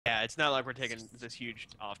Yeah, it's not like we're taking this huge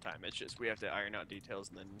off time. It's just we have to iron out details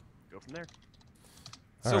and then go from there.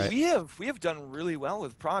 So we have done really well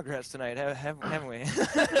with progress tonight, haven't we?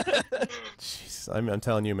 Jeez, I'm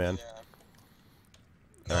telling you, man. Yeah.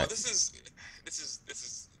 No, right. this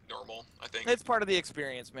is normal. I think. It's part of the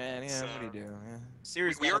experience, man. Yeah, So, what do you do? Yeah.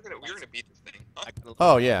 Seriously, we are gonna beat this thing. Huh?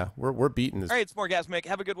 Oh yeah, we're beating this. All right, it's more Gasmic.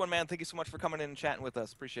 Have a good one, man. Thank you so much for coming in and chatting with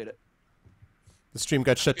us. Appreciate it. The stream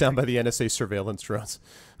got shut down by the NSA surveillance drones.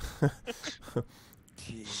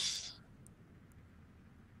 Jeez.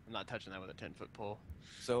 I'm not touching that with a 10-foot pole.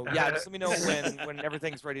 So yeah, just let me know when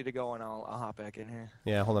everything's ready to go, and I'll hop back in here.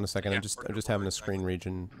 Yeah, hold on a second. Yeah, I'm just having a screen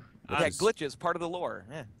region. Yeah, glitches, part of the lore.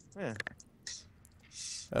 Yeah.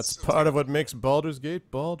 That's part of what makes Baldur's Gate.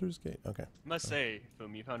 Okay. I must say,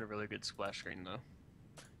 Boom, you found a really good splash screen though.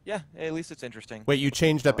 Yeah, at least it's interesting. Wait, you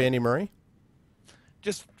changed up Andy Murray?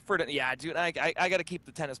 Just for the, yeah, dude, I got to keep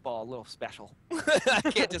the tennis ball a little special. I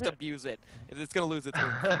can't just abuse it. It's gonna lose its.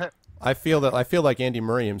 I feel like Andy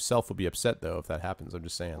Murray himself will be upset though if that happens. I'm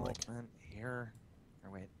just saying, like. Man, here, or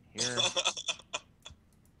wait, here.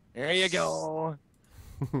 There you go.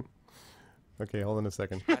 Okay, hold on a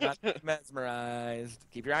second. I'm not mesmerized.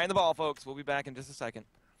 Keep your eye on the ball, folks. We'll be back in just a second.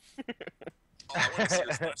 Oh, I want to see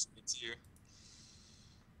your splash screen too.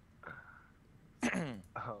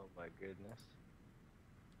 Oh my goodness.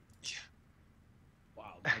 Yeah.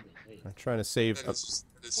 Wow. I'm trying to save. That is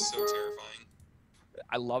so terrifying.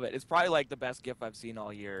 I love it. It's probably like the best GIF I've seen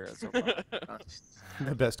all year so far.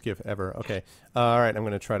 The best GIF ever. Okay. All right, I'm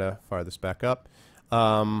going to try to fire this back up.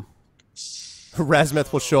 Razmeth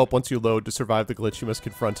will show up once you load. To survive the glitch, you must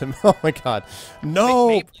confront him. Oh my god. No!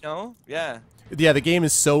 Maybe, you know? Yeah. Yeah, the game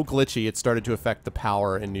is so glitchy, it started to affect the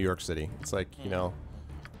power in New York City. It's like, you know...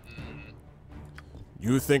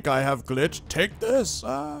 You think I have glitch? Take this!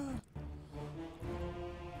 Ah.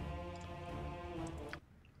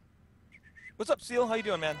 What's up, Seal? How you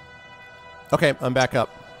doing, man? Okay, I'm back up.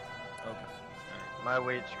 Okay. My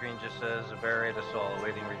wait screen just says a buried assault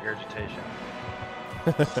awaiting regurgitation.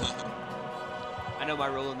 I know my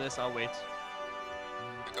role in this. I'll wait.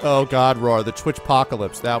 Oh god, Roar, the Twitch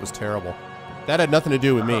apocalypse. That was terrible. That had nothing to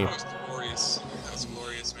do with me. That was glorious. That was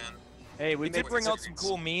glorious, man. Hey, we did bring out some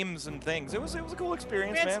cool memes and things. It was a cool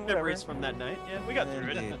experience, We had man. some Whatever. memories from that night. Yeah, we got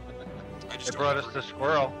through it. Indeed. I just It brought us the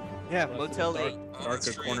squirrel. Yeah, Motel 8.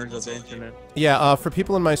 Darker corners of the internet. Yeah, for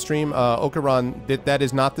people in my stream, Okaran, that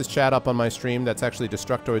is not this chat up on my stream. That's actually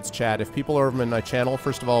Destructoid's chat. If people are over in my channel,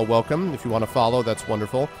 first of all, welcome. If you want to follow, that's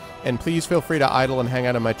wonderful. And please feel free to idle and hang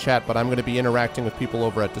out in my chat, but I'm going to be interacting with people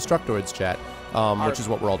over at Destructoid's chat, which is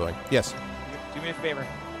what we're all doing. Yes? Do me a favor.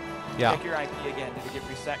 Yeah. Check your IP again. Did it get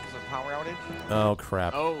reset because of power outage? Oh,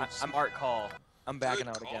 crap. Oh, smart call. I'm backing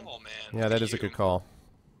Good out again. call, man. Yeah, that Look is a at good you. call.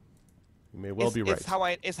 You may well be right.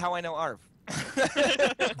 It's how I know Arv. I'm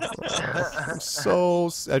so...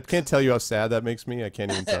 I can't tell you how sad that makes me. I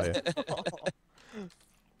can't even tell you.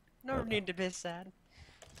 No need to be sad.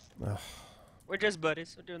 Ugh. We're just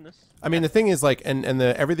buddies. We're doing this. I mean, the thing is, like, and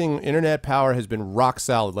the everything, internet power has been rock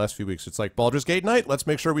solid the last few weeks. It's like, Baldur's Gate night, let's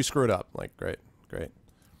make sure we screw it up. Like, great.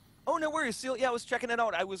 Oh, no worries, Seal. Yeah, I was checking it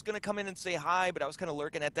out. I was going to come in and say hi, but I was kind of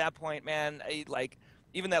lurking at that point, man.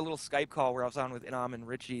 Even that little Skype call where I was on with Inam and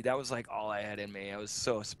Richie, that was like all I had in me. I was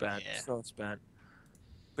so spent, so spent.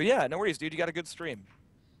 But yeah, no worries, dude. You got a good stream.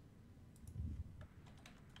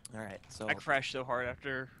 All right, so I crashed so hard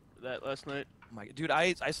after that last night. dude,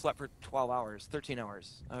 I slept for 12 hours, 13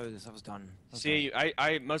 hours. I was done. See,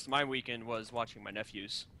 I most of my weekend was watching my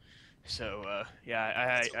nephews. So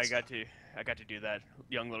yeah, I got to do that.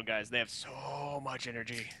 Young little guys, they have so much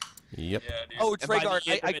energy. Yep. Yeah, dude. Oh, And by the Tragar,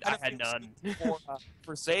 end of I it, kind I had of none.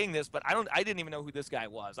 for saying this, but I didn't even know who this guy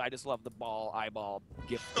was. I just love the ball eyeball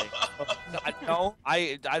gift thing. No,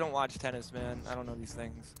 I don't watch tennis, man. I don't know these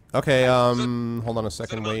things. Okay, hold on a Is that a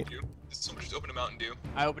second, Mountain wait. Dew? Did someone just open a Mountain Dew?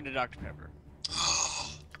 I opened a Dr. Pepper.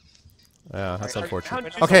 Yeah, that's Are-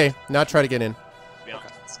 unfortunate. how- Okay, now try to get in. To be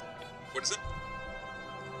honest. What is it?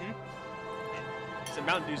 So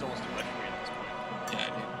Mountain Dew's almost too much for me at this point.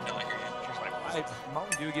 Yeah, dude. No, I hear you. Just like,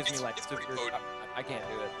 Mountain Dew gives me It's- like it's pretty severe. potent. I can't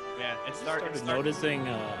do it. yeah, it's Started noticing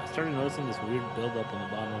this weird buildup on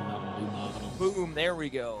the bottom of Mountain Dew bottle. Boom! There we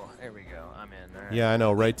go. There we go. I'm in. All right. Yeah, I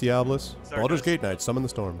know, right, Diablos? Sorry, Baldur's guys. Gate night, summon the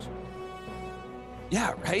storms.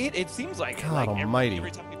 Yeah, right. It seems like God almighty.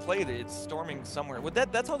 every time we play it, it's storming somewhere. Well,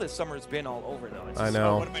 that's how this summer's been all over though. It's I just-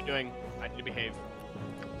 know. Oh, what am I doing? I need to behave.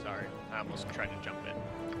 Sorry, I almost tried to jump in.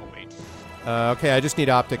 Oh wait, Okay, I just need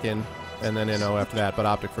Optic in, and then, after that, but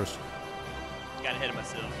Optic first. got ahead of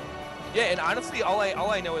myself. Yeah, and honestly, all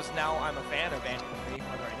I know is now I'm a fan of Andy Murray,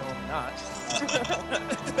 whether I know him or not.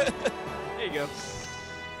 There you go.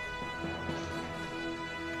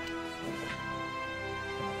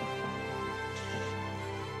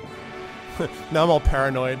 Now I'm all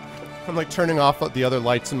paranoid. I'm like turning off the other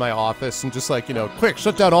lights in my office and just like, you know, quick,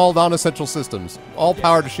 shut down all non-essential systems. All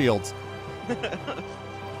power to shields.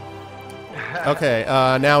 Okay,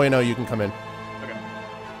 now we know you can come in. Okay.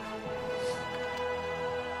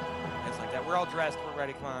 It's like that. We're all dressed. We're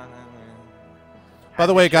ready. Come on. By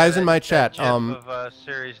the way, guys in my chat, of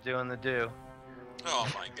series doing the do. Oh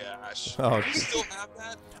my gosh. Oh. You still have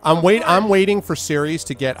that? I'm waiting for Series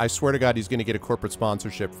to get. I swear to God, he's going to get a corporate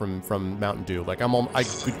sponsorship from Mountain Dew. Like I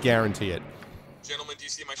could guarantee it. Gentlemen, do you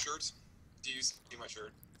see my shirts? Do you see my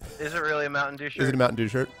shirt? Is it really a Mountain Dew shirt? Is it a Mountain Dew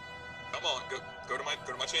shirt? Come on, go to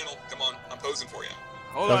my channel. Come on, I'm posing for you.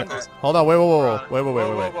 Hold on. Okay. Hold on. Wait. Whoa,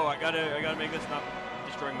 I gotta make this not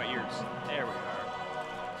destroying my ears. There we are.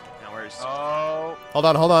 Now where's? Oh. Hold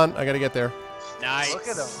on. I got to get there. Nice. Look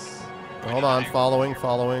at him. Hold on. Following.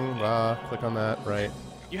 Click on that. Right.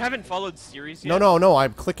 You haven't followed series yet? No.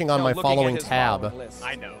 I'm clicking on No, my looking at following his tab. following list.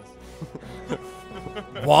 I know.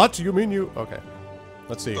 What? You mean you? Okay.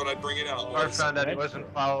 Let's see. Thought I'd bring it out. I found out he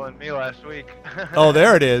wasn't following me last week. Oh,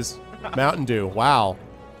 there it is. Mountain Dew. Wow.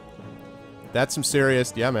 That's some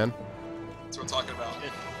serious. Yeah, man. That's what I'm talking about.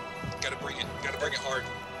 Gotta bring it hard.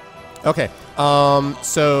 Okay.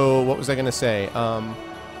 So what was I gonna say? I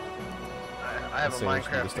have Let's a see, let's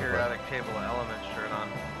do Minecraft this stuff periodic table of elements shirt on.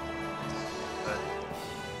 But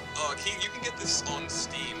You can get this on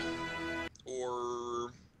Steam,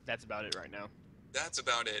 or That's about it right now. that's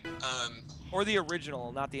about it. Or the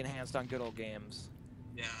original, not the enhanced on Good Old Games.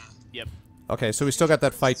 Yeah. Yep. Okay, so we still got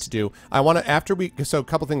that fight to do. I want to, so a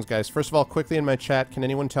couple things, guys. First of all, quickly in my chat, can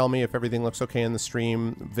anyone tell me if everything looks okay in the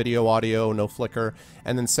stream? Video, audio, no flicker.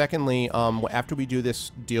 And then secondly, after we do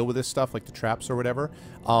this, deal with this stuff, like the traps or whatever,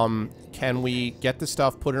 can we get the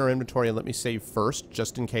stuff, put it in our inventory, and let me save first,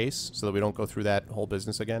 just in case, so that we don't go through that whole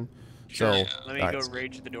business again? Sure. So, Let me all go right.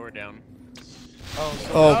 rage the door down.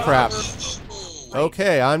 Oh, crap. Oh,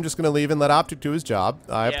 Okay, I'm just going to leave and let Optic do his job.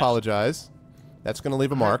 I Yeah. apologize. That's going to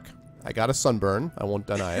leave a mark. I got a sunburn. I won't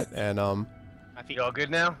deny it. And, My feet you all good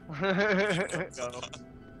now? go.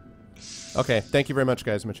 okay, thank you very much,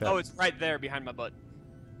 guys, in my chat. Oh, it's right there behind my butt.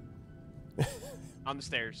 On the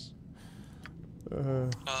stairs. I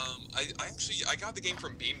got the game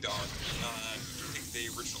from Beamdog. I think they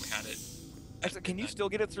originally had it. Actually, can you still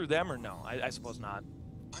get it through them or no? I suppose not.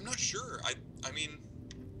 I'm not sure. I mean,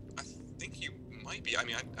 I think you might be. I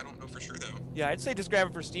mean, I don't know for sure though. Yeah, I'd say just grab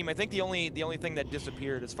it for Steam. I think the only thing that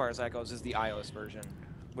disappeared as far as that goes is the iOS version,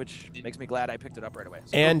 which makes me glad I picked it up right away.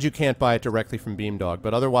 So And you can't buy it directly from Beamdog,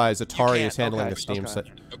 but otherwise Atari can't, is handling okay, the Steam okay. set.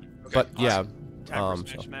 Okay. But yeah, Time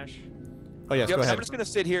for so- smash. Oh yes, Yep, go ahead. I'm just gonna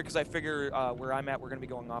sit here because I figure where I'm at, we're gonna be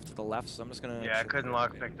going off to the left. So I'm just gonna. Yeah, I sit couldn't here.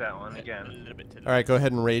 lockpick that one A again. little bit to the All right, go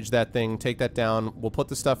ahead and rage that thing. Take that down. We'll put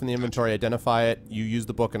the stuff in the inventory, identify it. You use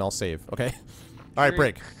the book, and I'll save. Okay. All right,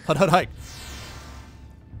 break. Hut hike.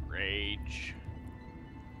 rage.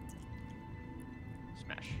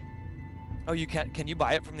 Smash. Oh, you can? Can you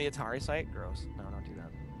buy it from the Atari site? Gross. No, don't do that.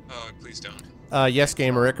 Oh, please don't. Yes,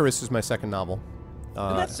 gamer. Icarus is my second novel.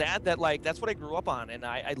 Isn't that sad that like that's what I grew up on, and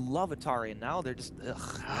I love Atari, and now they're just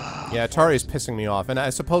ugh. Yeah, Atari is pissing me off. And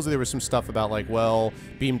I suppose there was some stuff about like, well,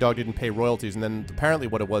 Beamdog didn't pay royalties, and then apparently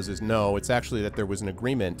what it was is no, it's actually that there was an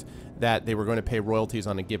agreement that they were going to pay royalties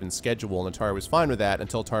on a given schedule, and Atari was fine with that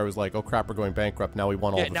until Atari was like, oh crap, we're going bankrupt. Now we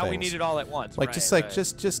want all Yeah, the now things. we need it all at once. Like right, just like right.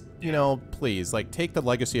 just you know, please, like take the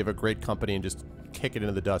legacy of a great company and just kick it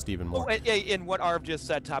into the dust even more. Oh, and what Arv just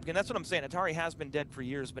said, Topkin, that's what I'm saying. Atari has been dead for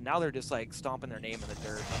years, but now they're just like stomping their name in the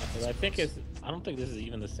dirt. 'Cause I don't think this is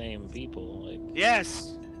even the same people. Like,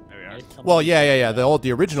 Yes. There we are. right? Well, yeah.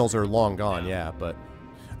 The originals are long gone, yeah. But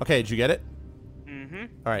okay, did you get it? Mm-hmm.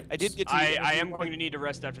 All right, I did get to. I am going to need to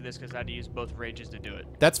rest after this because I had to use both rages to do it.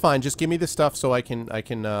 that's fine. Just give me the stuff so I can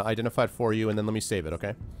identify it for you, and then let me save it.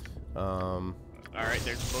 Okay. All right,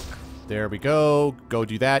 there's the book. There we go. Go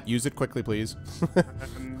do that. Use it quickly, please.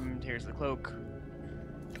 Here's the cloak.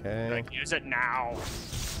 Okay. Like, use it now.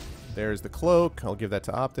 There's the cloak. I'll give that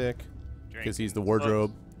to Optic because he's the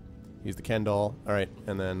wardrobe. He's the Ken doll. All right,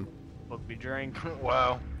 and then. Book be drank.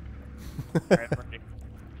 Wow. All right, ready.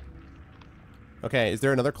 Okay, is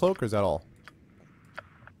there another cloak or is that all?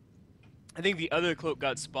 I think the other cloak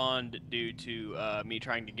got spawned due to me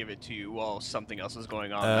trying to give it to you while something else was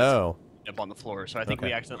going on. Oh. Up on the floor, so I think we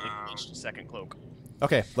Okay. accidentally finished the second cloak.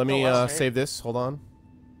 Okay, let me well, okay. save this. Hold on.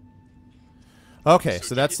 Okay,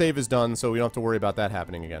 so that save is done, so we don't have to worry about that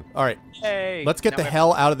happening again. All right, Hey. let's get the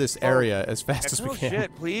hell out of this area as fast as Oh we can.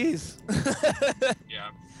 shit, please. Yeah.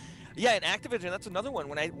 Yeah, and Activision, that's another one.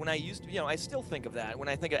 When I used to, I still think of that. When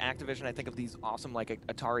I think of Activision, I think of these awesome like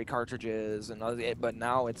Atari cartridges and all that, but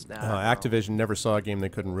now it's not. Activision never saw a game they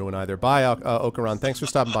couldn't ruin either. Bye, Okaran. Thanks for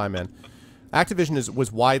stopping by, man. Activision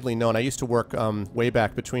was widely known. I used to work way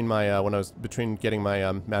back between my when I was getting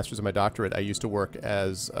my master's and my doctorate. I used to work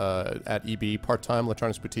as at EB part-time,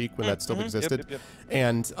 Electronics Boutique, when that still existed. Yep.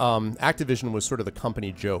 And Activision was sort of the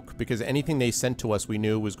company joke because anything they sent to us, we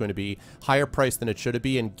knew was going to be higher priced than it should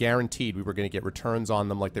be, and guaranteed we were going to get returns on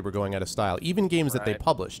them, like they were going out of style. Even games that they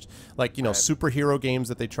published, like superhero games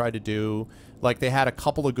that they tried to do. Like they had a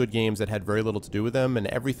couple of good games that had very little to do with them, and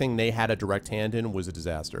everything they had a direct hand in was a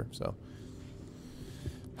disaster. So.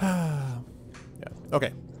 Yeah.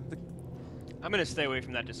 Okay. I'm gonna stay away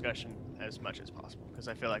from that discussion as much as possible because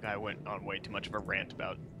I feel like I went on way too much of a rant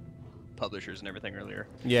about publishers and everything earlier.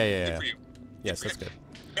 Yeah. Good for you. Yes, that's good.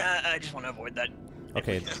 I just want to avoid that.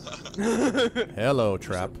 Okay. Hello,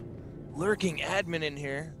 Trap. Lurking admin in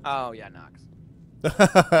here. Oh yeah,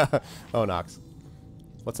 Nox. Oh, Nox.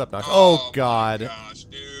 What's up, Nox? Oh, God. My gosh,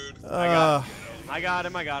 dude. I got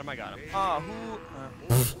him. Oh,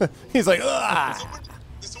 who? He's like, ugh.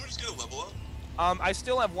 Did someone just get a level up? I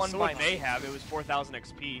still have one So by what they have, it was 4,000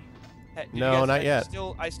 XP. Hey, did you No, guys- not yet.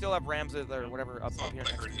 I still have Ramses or whatever up Oh, here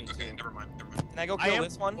I next heard to me it. Okay, too. never mind. Can I go kill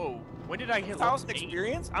this one? Whoa, when did I hit 1,000 level 8?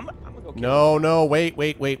 experience? I'm gonna go kill No, wait.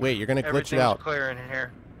 You're going to glitch it Everything's out. clear in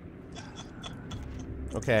here.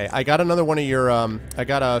 Okay, I got another one of your, I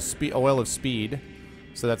got a oil of speed,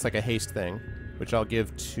 so that's like a haste thing, which I'll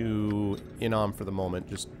give to Inam for the moment,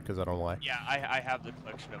 just because I don't know why. Yeah, I have the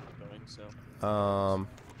collection of them going, so.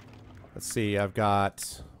 Let's see, I've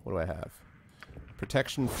got, what do I have?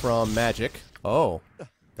 Protection from magic. Oh,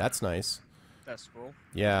 that's nice. That's cool.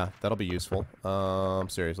 Yeah, that'll be useful.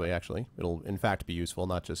 Seriously, actually. It'll, in fact, be useful,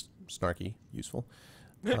 not just snarky useful.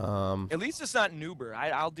 At least it's not Noober.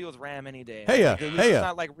 I'll deal with Ram any day. Hey ya, At least hey it's ya.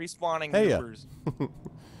 not like respawning Hey ya. Noobers.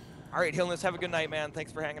 All right, Hillness, have a good night, man.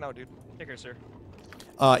 Thanks for hanging out, dude. Take care, sir.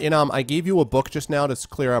 Inam, I gave you a book just now to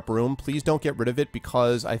clear up room. Please don't get rid of it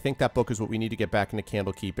because I think that book is what we need to get back into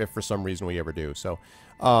Candlekeep if for some reason we ever do. So,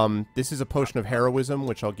 this is a potion of heroism,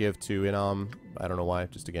 which I'll give to Inam. I don't know why,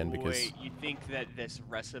 just again because... Wait, you think that this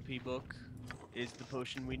recipe book is the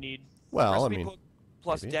potion we need? Well, Recipe I mean... book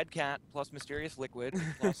plus maybe. dead cat plus mysterious liquid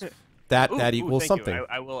plus... That equals thank something. You.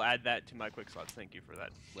 I will add that to my quick slots. Thank you for that.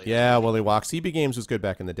 Later. Yeah, Willy Walks. EB Games was good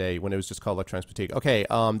back in the day when it was just called Electronics Boutique. Okay,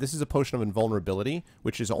 this is a potion of invulnerability,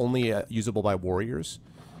 which is only usable by warriors.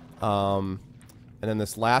 And then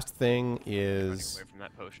this last thing is Away from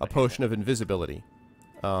that potion. a potion of invisibility,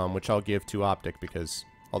 which I'll give to Optic because,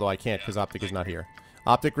 although I can't because Optic is not here.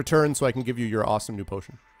 Optic, return so I can give you your awesome new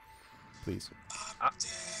potion. Please.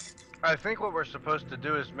 I think what we're supposed to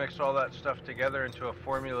do is mix all that stuff together into a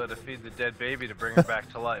formula to feed the dead baby to bring her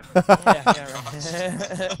back to life. yeah,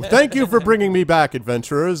 right. Thank you for bringing me back,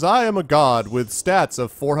 adventurers. I am a god with stats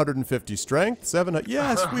of 450 strength, 700...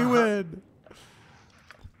 Yes, we win!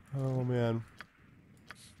 Oh, man.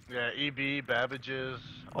 Yeah, EB, Babbage's.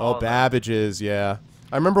 Oh, Babbage's, yeah.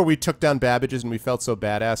 I remember we took down Babbage's and we felt so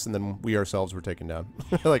badass, and then we ourselves were taken down.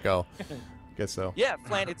 Like, oh, guess so. Yeah,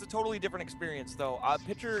 Flan, it's a totally different experience, though.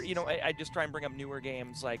 Picture, I just try and bring up newer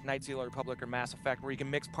games like Knights of the Old Republic or Mass Effect, where you can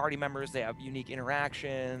mix party members. They have unique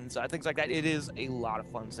interactions, things like that. It is a lot of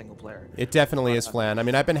fun single player. It definitely is, Flan. I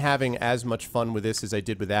mean, I've been having as much fun with this as I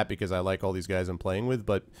did with that because I like all these guys I'm playing with,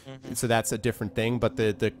 but so that's a different thing. But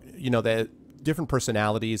the different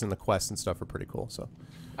personalities and the quests and stuff are pretty cool. So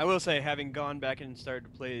I will say, having gone back and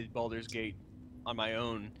started to play Baldur's Gate on my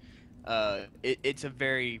own, it's a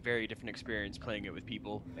very, very different experience playing it with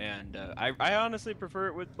people, and I honestly prefer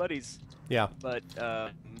it with buddies. yeah. But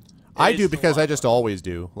I do because I just always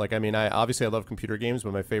do. Like, I mean, obviously I love computer games,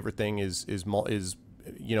 but my favorite thing is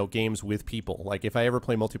games with people. Like, if I ever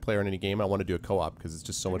play multiplayer in any game, I want to do a co-op because it's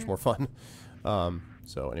just so much more fun.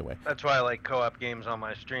 So anyway, That's why I like co-op games on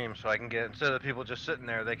my stream, so I can get, instead of people just sitting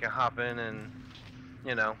there, they can hop in and,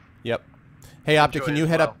 Yep. Hey, Optic, enjoy can you as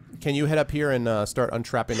head well. up? Can you head up here and start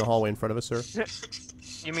untrapping the hallway in front of us, sir?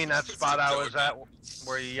 You mean that spot I was at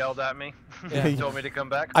where you yelled at me? Yeah. You told me to come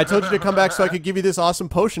back? I told you to come back so I could give you this awesome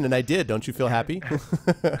potion, and I did. Don't you feel happy?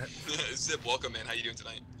 Zip, welcome, man. How you doing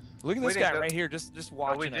tonight? Look at We this didn't guy go- right here, just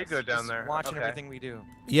watching we did us, go down just there. watching Okay. everything we do.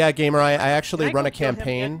 Yeah, Gamer, I actually Can I run go a kill him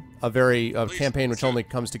campaign, a campaign which only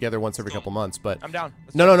comes together once every couple months, but... I'm down.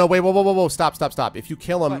 Let's No, wait, whoa, stop. If you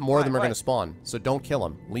kill him, What? more of them are What? going to spawn. So don't kill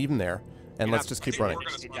him. Leave him there, and You're let's not just keep playing running.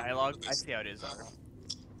 We're gonna the dialogue. I see how it is.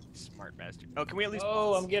 Smart bastard. Oh, can we at least?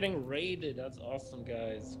 Oh, I'm getting raided. That's awesome,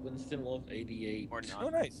 guys. Winston Wolf 88. Or Oh,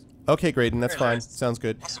 not. nice. Okay, Graydon, that's Very fine. nice. Sounds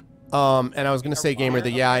good. And I was going to say, Gamer,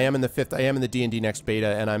 that yeah, I am in the D&D Next beta,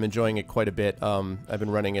 and I'm enjoying it quite a bit. I've been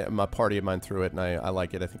running my party of mine through it, and I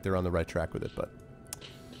like it. I think they're on the right track with it, but...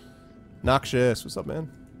 Noxious, what's up, man?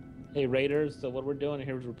 Hey, Raiders. So what we're doing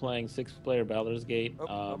here is we're playing 6-player Baldur's Gate.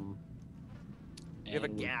 Oh, We have a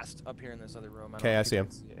and we- ghast up here in this other room. Okay, I see him.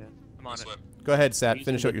 Yeah. I'm on it. Slip. Go ahead, Sat. Using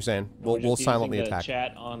Finish the- what you're saying. we're We'll just silently using the attack.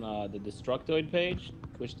 chat on the Destructoid page,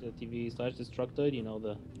 twitch.tv/Destructoid. You know,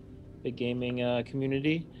 the gaming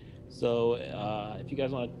community. So if you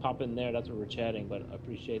guys want to pop in there, that's where we're chatting. But I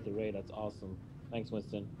appreciate the raid. That's awesome. Thanks,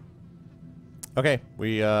 Winston. Okay,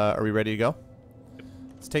 are we ready to go?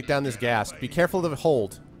 Let's take down this ghast. Be careful of the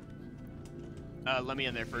hold. Let me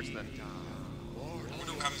in there first then. I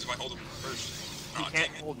wonder what happens if I hold him first. He Oh, can't dang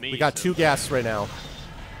it. hold me. We got so- 2 ghasts right now.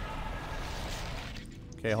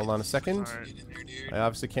 Okay, hold on a second. Alright. Get in there, dude. I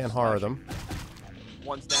obviously can't horror them.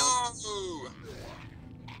 One's down. Oh!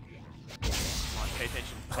 Come on, pay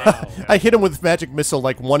attention. Wow. I hit him with magic missile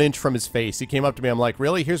like 1 inch from his face. He came up to me. I'm like,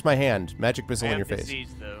 really? Here's my hand. Magic missile I in am your face.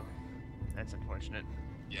 diseased, though. That's unfortunate.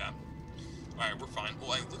 Yeah. Alright, we're fine. Well,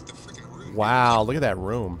 look at the freaking room. Wow, look at that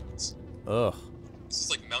room. Ugh. This is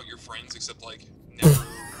like Mount Your Friends, except like never.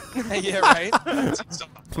 Yeah, right.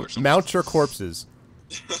 Mount your corpses.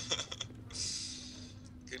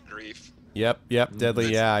 Good grief. Yep,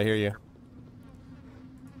 deadly. Yeah, I hear you.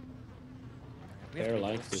 We have Bear to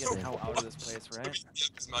likes get this the thing. hell out of this place, right? Yeah,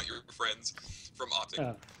 it's Mount Your Friends from Optic.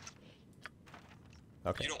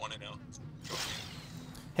 Okay. You don't want to know.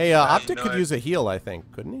 Hey, Optic no, could I- use a heal, I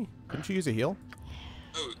think. Couldn't he? Couldn't you use a heal?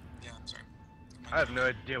 Oh, yeah, I'm sorry. I have no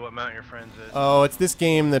idea what Mount Your Friends is. Oh, it's this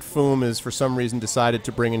game that Foom has, for some reason, decided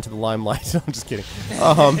to bring into the limelight. I'm just kidding.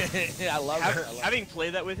 I love it. Having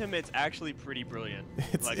played that with him, it's actually pretty brilliant.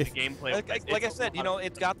 Like the gameplay. Like I said, you know,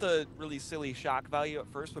 it's got the really silly shock value at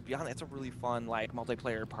first, but beyond that, it's a really fun like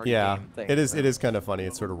multiplayer party Yeah, game thing. it is. so. It is kind of funny.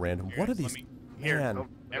 It's sort of random. Here, What are let these? me- Here, Man. oh,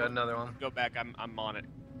 We got another one. Go back. I'm on it.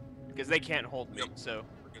 Because they can't hold me. Yep. So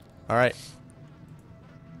All right.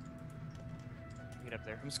 get up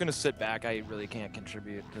there. I'm just gonna sit back. I really can't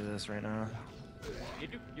contribute to this right now.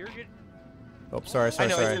 You're good. Oh, sorry. I Sorry.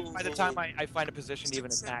 know. Sorry. By the time I find a position to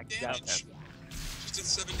even attack, you gotta- Damage. Just did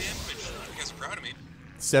 7 damage. You guys are proud of me.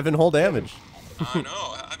 7 whole damage. I know.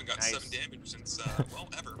 I haven't gotten Nice. 7 damage since, well,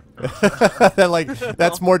 ever. Like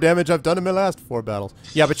that's more damage I've done in my last 4 battles.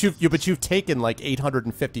 Yeah, but you've taken like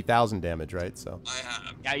 850,000 damage, right? So. I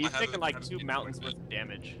have. Yeah, you've I taken haven't- like haven't 2 been mountains quite worth of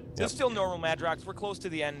damage. So it's still normal, Madrox. We're close to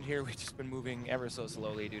the end here. We've just been moving ever so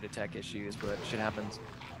slowly due to tech issues, but shit happens.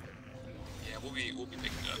 Yeah, we'll be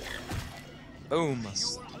picking it up here. Boom.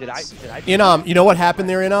 Did I? Inam, you know what happened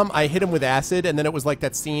there, Inam? I hit him with acid, and then it was like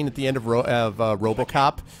that scene at the end of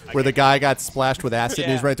RoboCop where the guy got splashed with acid,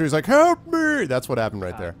 and he's Yeah. right there. He's like, "Help me!" That's what happened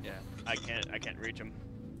right there. Yeah, I can't reach him.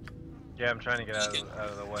 Yeah, I'm trying to get out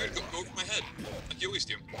of the way. Dude, go over my head, like you always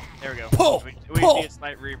do. There we go. Pull! We Pull! need a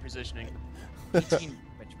slight repositioning. 18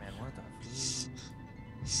 damage, man. What the?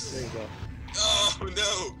 There you go. Oh,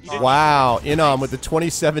 no! Wow, Inam with the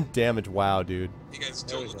 27 damage. Wow, dude. Hey guys,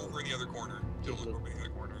 There don't we look go. over in the other corner. Don't look over in the other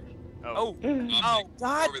corner. Oh. Optic, Oh,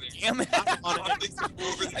 God over there. damn it. Optic's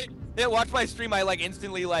over there. Yeah, watch my stream. I like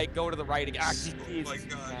instantly like go to the right again. Ah, Oh my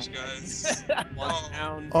gosh, guys. One Oh.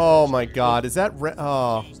 down. Oh my God, is that?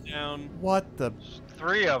 Oh, Two's down. what the?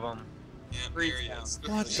 3 of them. Yeah, Three there he down. is.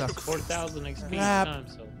 What the 4,000 XP Crap. time,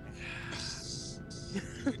 so.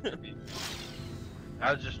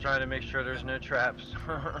 I was just trying to make sure there's no traps.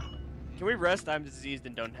 Can we rest? I'm diseased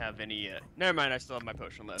and don't have any. Never mind. I still have my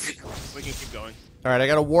potion left. We can keep going. All right, I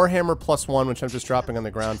got a Warhammer +1, which I'm just dropping on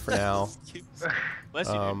the ground for now. Bless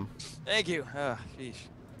you. Dude. Thank you. Sheesh.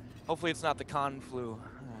 Hopefully it's not the con flu.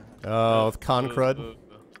 Oh, with con crud.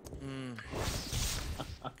 Mm.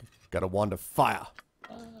 Got a wand of fire.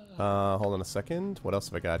 Hold on a second. What else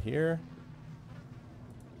have I got here?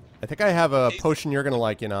 I think I have a potion you're gonna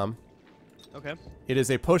like, Inam. Okay. It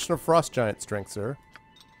is a potion of frost giant strength, sir.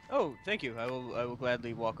 Oh, thank you. I will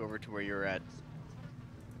gladly walk over to where you're at.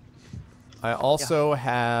 I also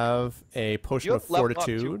have a potion You of have leveled up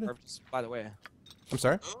too, fortitude. Marv, by the way. I'm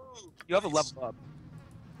sorry. Oh, You have a nice. level up.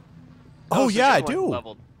 Oh, so yeah, I you're the one do.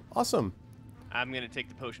 Leveled. Awesome. I'm gonna take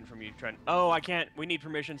the potion from you. Trying. Oh, I can't. We need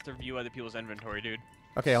permissions to view other people's inventory, dude.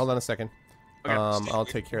 Okay, hold on a second. Okay. I'll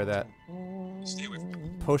take care of that. Stay away from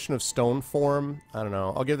me. Potion of stone form. I don't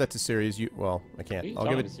know. I'll give that to Ceres. You well, I can't. You I'll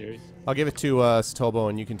can give tell me it. the series. I'll give it to Satobo,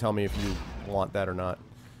 and you can tell me if you want that or not.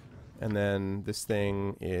 And then this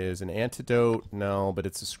thing is an antidote. No, but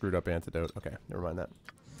it's a screwed up antidote. Okay, never mind that.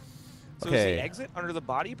 So is Okay. the exit under the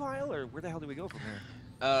body pile, or where the hell do we go from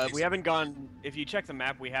here? We haven't gone. If you check the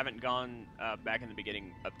map, we haven't gone back in the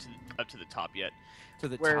beginning up to the top yet. To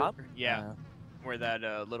the Where- top? Yeah, where that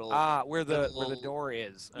little. Where the little- door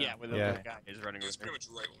is. yeah, where the Yeah. little guy is running It was with pretty much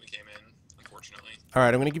right when we came in. unfortunately. All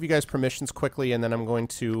right, I'm going to give you guys permissions quickly, and then I'm going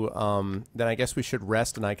to, then I guess we should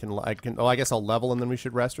rest, and I can, oh, I guess I'll level, and then we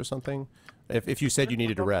should rest or something? If you said you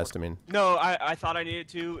needed to rest, I mean. No, I thought I needed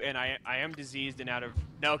to, and I am diseased and out of...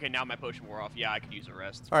 No, okay, now my potion wore off. Yeah, I could use a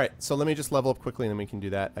rest. All right, so let me just level up quickly, and then we can do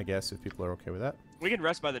that, I guess, if people are okay with that. We can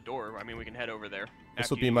rest by the door. I mean, we can head over there. This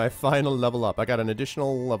will be my final level up. I got an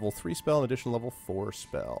additional level 3 spell, an additional level 4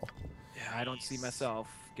 spell. Yeah, I don't see myself.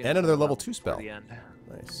 And another level 2 spell. The end.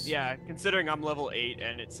 Nice. Yeah, considering I'm level 8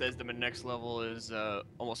 and it says that my next level is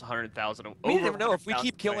almost 100,000. We never know if we 100,000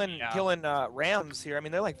 keep killing yeah. killing rams here. I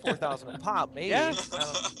mean, they're like 4,000 a pop, maybe. Yeah.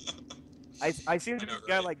 I seem to I be know, the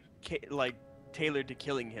guy right? like tailored to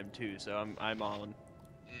killing him too, so I'm on.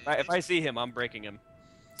 Mm, If I see him, I'm breaking him.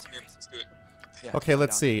 Here, let's do it. Yeah, Okay,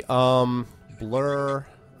 let's down. see. Blur.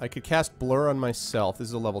 I could cast Blur on myself. This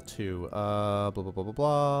is a level 2. Blah, blah, blah, blah,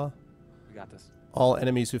 blah. We got this. All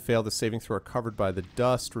enemies who fail the saving throw are covered by the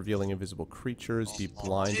dust, revealing invisible creatures. Be Oh,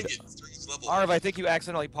 blinded. dang it, 3's level Arv, I 8. think you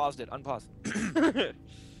accidentally paused it. Unpause.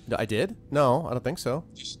 I did? No, I don't think so.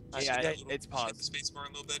 Just Yeah, hit that little- it's hit paused. the space bar a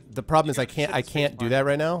little bit. The problem is You I gotta can't shit the do that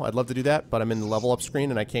right now. I'd love to do that, but I'm in the level up screen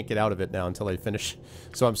and I can't get out of it now until I finish.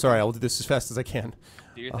 So I'm sorry. I will do this as fast as I can.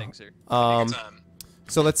 Do your thing, sir. Take your time.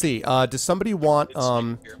 So let's see. Does somebody want It's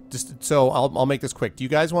right here. just so I'll make this quick. Do you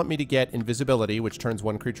guys want me to get invisibility, which turns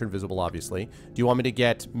one creature invisible, obviously? Do you want me to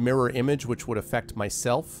get mirror image, which would affect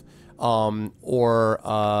myself? Or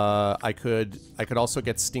I could also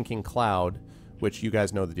get stinking cloud, which you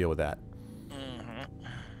guys know the deal with that.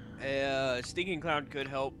 Stinking cloud could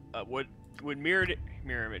help. Would mirror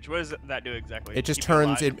image? What does that do exactly? It just Keep you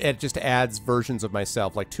turns alive? it just adds versions of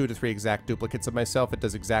myself, like 2 to 3 exact duplicates of myself. It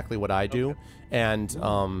does exactly what I do, and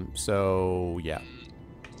so yeah.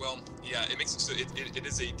 Well, yeah, it makes it so it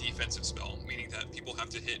is a defensive spell, meaning that people have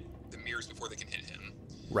to hit the mirrors before they can hit him.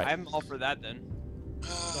 Right. I'm all for that then.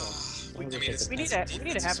 I mean, it's, We need it's to a have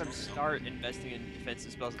defensive him spell. start investing in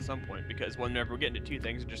defensive spells at some point, because whenever we get into 2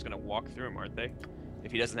 things, we're just gonna walk through them, aren't they?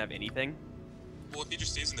 If he doesn't have anything. Well, if he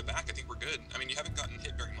just stays in the back, I think we're good. I mean, you haven't gotten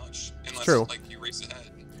hit very much, unless true. like you race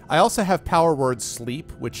ahead. I also have power word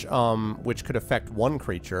sleep, which could affect one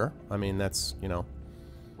creature. I mean, that's, you know,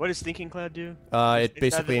 What does Stinking Cloud do? it Is that basically the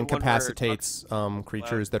one where it incapacitates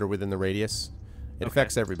creatures that are within the radius. It Okay.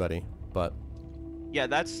 affects everybody, but Yeah,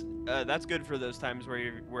 that's good for those times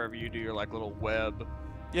wherever you do your like little web.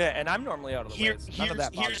 Yeah, and I'm normally out of the way. so none of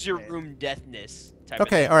that Here's bothers your me. room deathness. Type of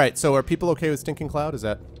okay. thing. All right. So are people okay with stinking cloud? Is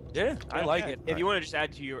that Yeah, I like Yeah, it. If you want to just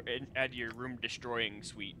add to your room destroying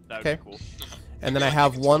suite, that would Okay. be cool. And then Yeah, I you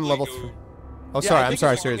have can one totally level go- 3. Oh, Yeah, sorry. I I'm think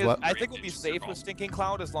sorry, as long serious. as- What? I think we'll be Ninja safe circle. with Stinking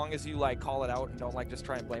Cloud as long as you like call it out and don't like just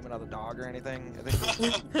try and blame it on the dog or anything. I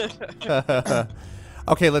think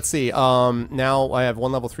Okay, let's see. Now I have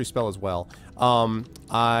one level 3 spell as well.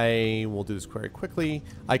 I will do this very quickly.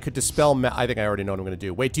 I could dispel. I think I already know what I'm going to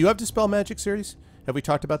do. Wait, do you have dispel magic series? Have we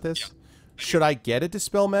talked about this? Yeah. Should I get a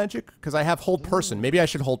dispel magic? Because I have hold person. Maybe I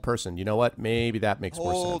should hold person. You know what? Maybe that makes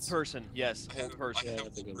more Hold sense. person, yes, hold I person. have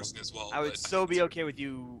that's a good one person as well. I would but so think be it's okay with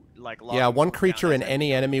you like. Yeah, locking one someone creature down. and That's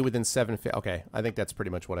any enemy within 7 feet. Okay, I think that's pretty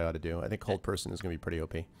much what I ought to do. I think hold person is going to be pretty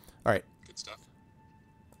OP. All right, good stuff.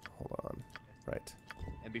 hold on. Right.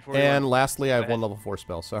 And before And lastly, I have ahead. one level 4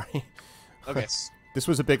 spell. Sorry. okay, This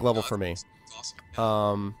was a big level No, for me. it's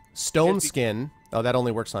awesome. Stone Just be- skin. Oh, that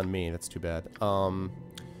only works on me. That's too bad.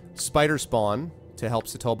 Spider spawn to help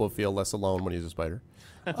Satobo feel less alone when he's a spider.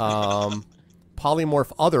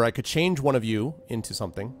 Polymorph other. I could change one of you into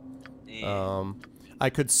something. I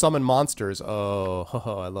could summon monsters. Oh,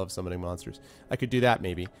 I love summoning monsters. I could do that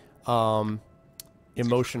maybe.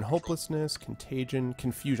 Emotion, hopelessness, contagion,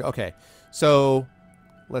 confusion. Okay, so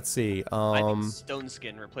let's see. I think Stone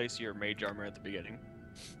Skin replace your mage armor at the beginning.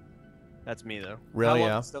 That's me though. Really,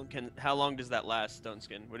 How long how long does that last, Stone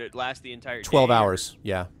Skin? Would it last the entire 12 day, or- hours.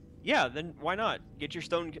 Yeah. Yeah, then why not? Get your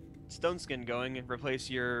stone skin going and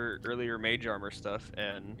replace your earlier mage armor stuff,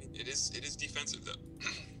 and It is defensive though.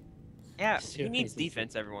 yeah, Sure, he needs it's-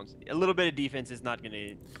 defense every once. A little bit of defense is not going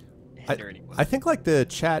to hinder anyone. I think like the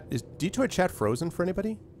chat is Detour chat frozen for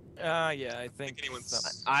anybody? yeah, I think. anyone's-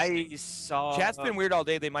 so. I saw. Chat's been weird all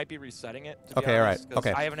day. They might be resetting it. To be Okay, all right, honest, 'cause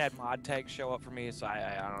okay. I haven't had mod tags show up for me, so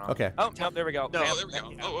I don't know. Okay. Oh, no, there we go. No, Bam. Oh, there we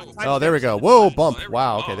go. Oh, Oh, there we go. Whoa, Oh, bump. there we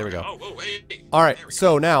Wow. go. Okay, there we go. Oh, whoa, hey. All right. There we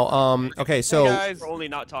So go. now, okay. So guys. We're only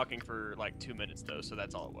not talking for like 2 minutes though, so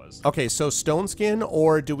that's all it was. okay. So stone skin,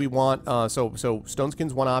 or do we want? So stone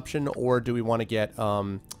skin's one option, or do we want to get?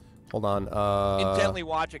 Hold on. Intently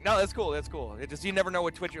watching. No, that's cool. That's cool. It just you never know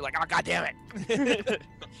with Twitch. You're like, oh god damn it.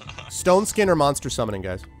 Stone skin or monster summoning,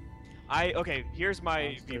 guys. Okay, here's my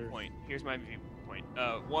Monster. viewpoint. Here's my viewpoint.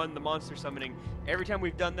 One, the monster summoning. Every time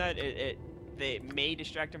we've done that, it they may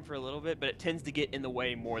distract him for a little bit, but it tends to get in the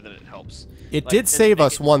way more than it helps. It Like, did tends to save make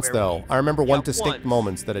us it once, where though. I remember one yeah, distinct once,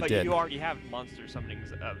 moments that it but did. you already have monster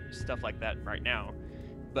summonings of stuff like that right now.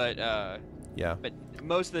 But Yeah. but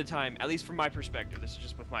most of the time, at least from my perspective, this is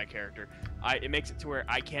just with my character, it makes it to where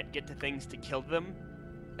I can't get to things to kill them.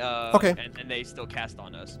 Okay. And they still cast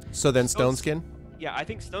on us. So then Stone Stoneskin? Yeah, I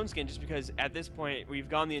think Stone Skin, just because at this point we've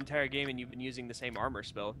gone the entire game and you've been using the same armor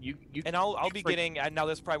spell. And I'll be getting, and now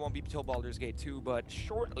this probably won't be till Baldur's Gate 2, but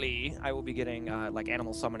shortly I will be getting like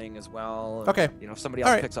animal summoning as well. Okay. You know, if somebody else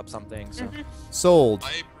Alright. picks up something. So. Sold.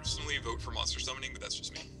 I personally vote for monster summoning, but that's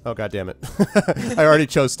just me. Oh, god damn it. I already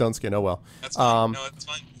chose Stoneskin. Oh, well. That's fine. No, that's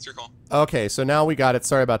fine. It's your call. Okay, so now we got it.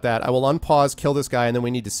 Sorry about that. I will unpause, kill this guy, and then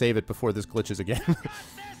we need to save it before this glitches again.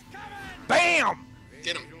 Bam!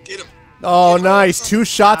 Get him. Get him. Oh, nice. 2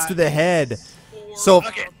 shots to the head. So,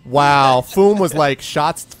 wow. Foom was like,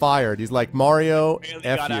 shots fired. He's like, Mario, barely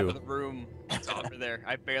F got out you. of the room over there.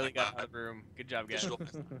 I barely got out of the room. Good job, guys.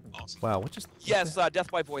 Awesome. Wow, what just... Yes,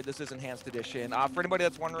 Death by Void, this is Enhanced Edition. For anybody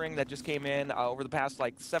that's wondering that just came in, over the past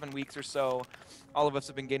like 7 weeks or so, all of us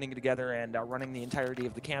have been getting together and running the entirety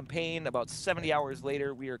of the campaign. About 70 hours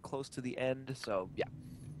later, we are close to the end, so yeah.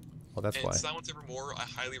 Well, that's And why. Silence Evermore, I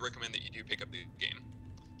highly recommend that you do pick up the game.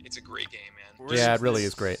 It's a great game, man. Where's Yeah, it really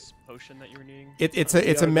this is great. Potion that you were needing? It's We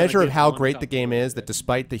a are gonna measure of get how one great the copy game of is, it. that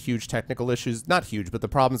despite the huge technical issues, not huge, but the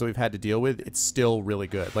problems that we've had to deal with, it's still really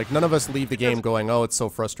good. Like, none of us leave the game going, oh, it's so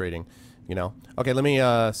frustrating, you know? Okay, let me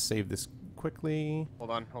save this quickly. Hold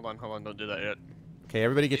on. Don't do that yet. Okay,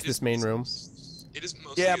 everybody get to It is- this main room. It is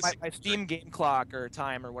mostly Yeah, a my single Steam game clock or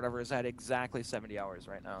time or whatever is at exactly 70 hours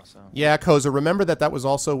right now, so. Yeah, Koza, remember that was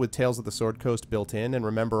also with Tales of the Sword Coast built in, and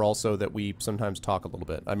remember also that we sometimes talk a little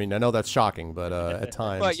bit. I mean, I know that's shocking, but at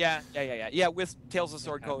times... But yeah, with Tales of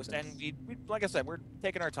Sword Coast, and we like I said, we're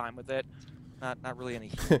taking our time with it. Not really any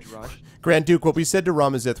huge rush. Grand Duke, what we said to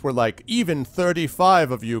Ramazith, we're like, even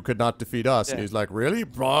 35 of you could not defeat us. And Yeah. he's like, really?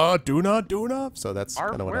 Do not. So that's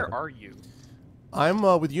kind of what Where happened. are you? I'm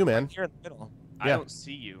with you, man. Here in the middle. I Yeah. don't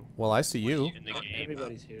see you Well, I see you. in the game.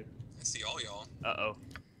 Everybody's here. I see all y'all. Uh-oh.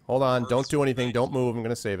 Hold on, Or don't it's do anything, right. don't move, I'm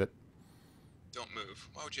gonna save it. Don't move.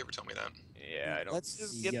 Why would you ever tell me that? Yeah, I don't. Let's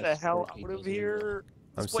just see get us the hell for out people's of here.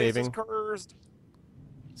 I'm This place is saving. cursed.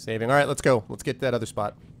 Saving. Alright, let's go. Let's get to that other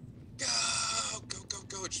spot. Go.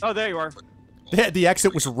 Just- Oh, there you are. The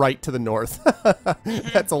exit was right to the north.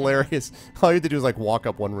 That's hilarious. All you had to do is like walk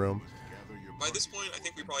up one room. By this point, I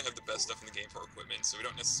think we probably have the best stuff in the game for equipment, so we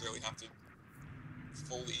don't necessarily have to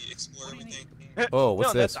fully explore everything. Oh,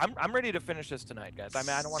 what's no, this? I'm ready to finish this tonight, guys. I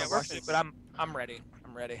mean, I don't want to Yeah, we're rush it, but I'm ready.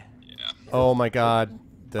 I'm ready. Yeah. Oh my god.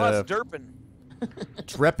 Oh, it's The derping.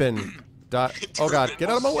 Dreppin. Oh god, get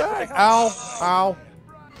out of my way! Ow! Ow!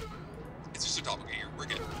 It's just a doppelganger. We're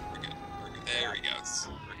good. We're good. We're good. There he goes.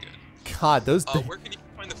 We're good. God, those... Where can you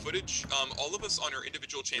find the footage? All of us on our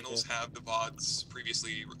individual channels have the VODs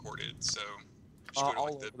previously recorded, so just go to All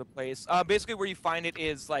like over the the place. Basically, where you find it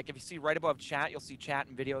is like if you see right above chat, you'll see chat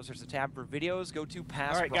and videos. There's a tab for videos. Go to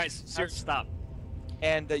past. All right, guys, seriously, stop.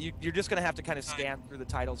 And you're just gonna have to kind of scan through the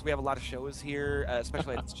titles. We have a lot of shows here,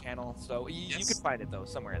 especially at this channel. So you Yes. can find it though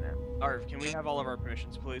somewhere in there. Arv, can we have all of our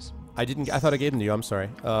permissions, please? I thought I gave them to you, I'm sorry.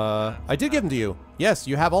 I did give them to you. Yes,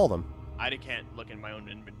 you have all of them. I can't look in my own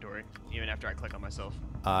inventory, even after I click on myself.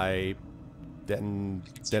 Then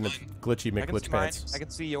it's glitchy I can see mine. McGlitch I can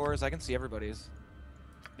see yours. I can see everybody's.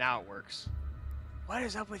 Now it works. What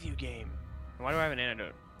is up with you, game? Why do I have an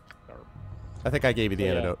antidote? I think I gave you the Yeah.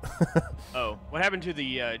 antidote. Oh, what happened to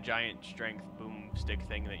the giant strength boom stick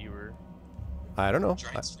thing that you were... I don't know.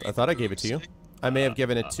 giant I strength thought I gave it to you. broomstick. I may have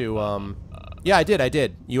given it to, yeah, I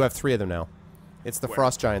did. You have 3 of them now. It's the Where?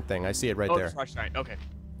 Frost Giant thing. I see it right oh, there. the Frost Giant. Okay.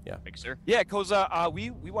 Yeah. Thank you, sir. Yeah, Koza, we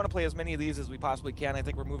want to play as many of these as we possibly can. I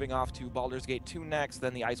think we're moving off to Baldur's Gate 2 next,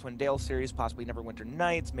 then the Icewind Dale series, possibly Neverwinter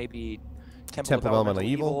Nights, maybe Temple of Elemental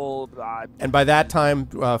Evil. And by that time,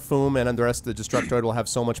 Foom and the rest of the Destructoid will have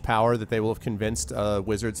so much power that they will have convinced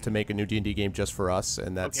Wizards to make a new D&D game just for us,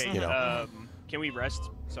 and that's, Okay, you know. can we rest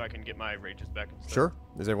so I can get my rages back and stuff? Sure.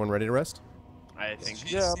 Is everyone ready to rest? I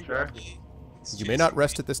think... Yeah, Sure. You may not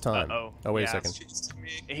rest at this time. Uh-oh. Oh, wait a Yeah. second.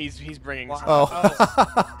 He's bringing... Wow. Oh.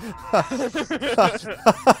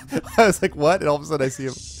 I was like, what? And all of a sudden I see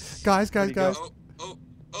him. Guys. Where'd he go?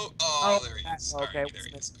 There he is. okay, Alright, there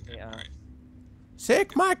he is. Okay, yeah. alright.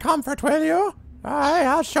 Seek my comfort, will you?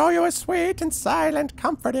 I'll show you a sweet and silent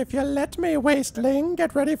comfort if you let me, wasteling.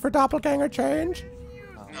 Get ready for doppelganger change.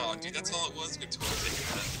 No, dude, that's all it was. Good tool taking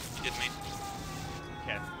that. You kidding me?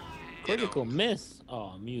 Okay. Critical miss.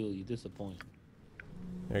 Oh, Mule, you disappoint.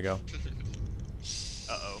 There you go.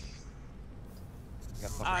 Uh-oh.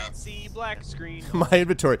 I see black screen. My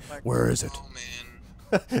inventory. Where is it? Oh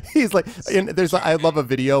man. He's like, there's. I love a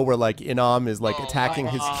video where like Inam is like attacking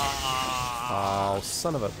his. Oh,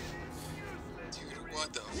 son of a. Dude,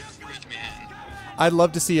 what the freak, man? I'd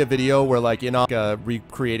love to see a video where like Inam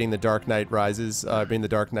recreating the Dark Knight Rises, being the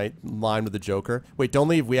Dark Knight line with the Joker. Wait, don't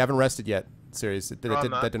leave. We haven't rested yet. Serious, that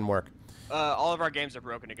didn't work. All of our games are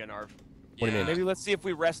broken again, Arv. What do you mean? Maybe let's see if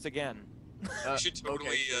we rest again. We should totally.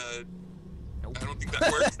 Okay. I don't think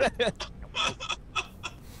that works.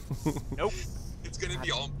 Nope. It's gonna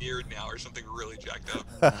be all mirrored now or something really jacked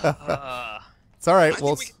up. It's all right. I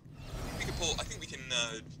Well, think we can pull. I think we can.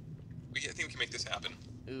 I think we can make this happen.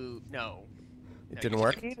 Ooh, no. it didn't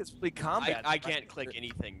work. I need is complete combat. I can't click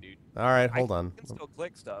anything, dude. All right, hold on. I can still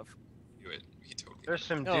click stuff. Do it. We can totally. There's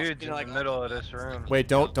some No, dudes you in know, the like- middle of this room. Wait,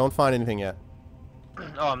 don't find anything yet.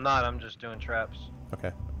 Oh, I'm not. I'm just doing traps.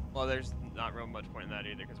 Okay. Well, there's not real much point in that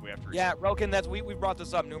either because we have to. Yeah, Roken, that's we brought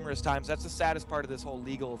this up numerous times. That's the saddest part of this whole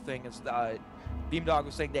legal thing is Beamdog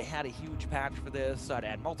was saying they had a huge patch for this to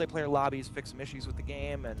add multiplayer lobbies, fix some issues with the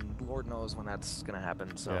game, and Lord knows when that's gonna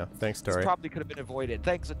happen. So Yeah. Thanks, this Dory. probably could have been avoided.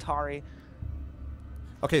 Thanks, Atari.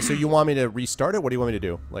 Okay, so you want me to restart it? What do you want me to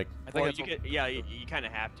do? Like, I think Well, that's you could, yeah, you kind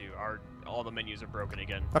of have to. All the menus are broken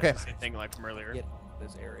again. Okay. It's the same thing like from earlier. get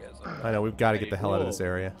this area. So. I know we've got to get the hell out of Whoa. this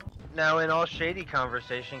area. Now, in all shady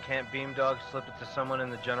conversation, can't Beamdog slip it to someone in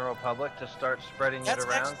the general public to start spreading That's it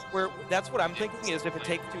around? actually where that's what I'm thinking is if it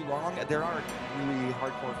takes too long, there aren't really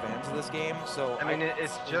hardcore fans of this game. So I mean,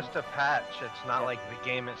 it's just a patch. It's not Yeah. like the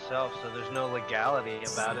game itself, so there's no legality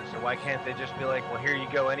about it. So why can't they just be like, well, here you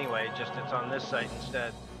go anyway, just it's on this site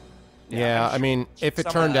instead? Yeah, I'm I mean, if it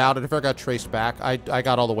some, turned out, if it got traced back, I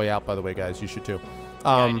got all the way out, by the way, guys. You should too. Yeah,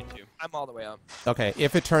 I did too. I'm all the way up. Okay,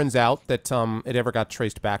 if it turns out that it ever got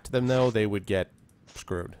traced back to them, though, they would get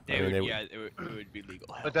screwed. They would, yeah, it would be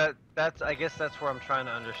legal. But that's I guess that's where I'm trying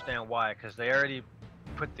to understand why, because they already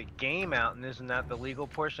put the game out, and isn't that the legal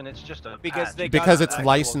portion? It's just a Because patch. they got because an it's actual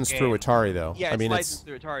licensed through game. Atari, though. Yeah, I mean, licensed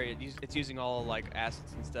through Atari. It's using all like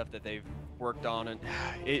assets and stuff that they've worked on, and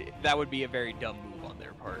that would be a very dumb move on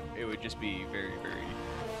their part. It would just be very, very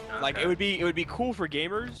like Okay. it would be cool for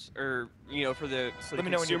gamers or for the Let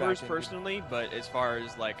me know when you're consumers back in. personally, but as far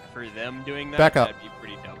as like for them doing that, Back up. that'd be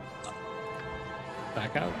pretty dumb.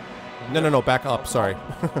 Back out. no, back up. Sorry,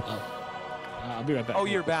 I'll be right back. Oh,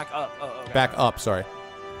 you're back up. Oh, okay. back up. Sorry,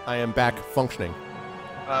 I am back functioning.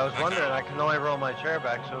 I was wondering. I can only roll my chair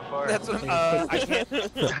back so far. That's what I can't.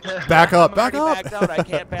 Back up, I'm back already up. backed out. I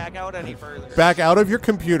can't back out any further. Back out of your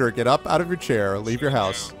computer. Get up out of your chair. Leave your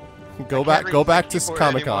house. Go can't back. Go reach my back to keyboard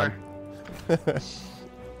Comic Con.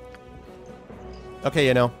 Okay,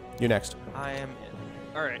 you next. I am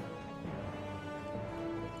in. All right.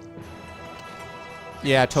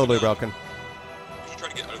 Yeah, totally, Relkin. We should try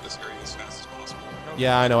to get out of this area as fast as possible.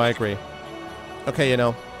 Yeah, I know. I agree. Okay,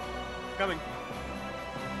 Coming.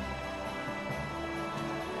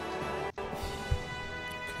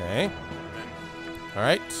 Okay. All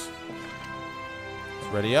right. It's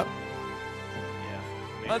ready up. Yeah.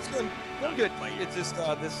 That's good. Good. It's just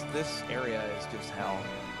this area is just hell.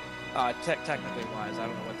 Technically wise, I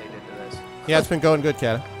don't know what they did to this. Yeah, it's been going good,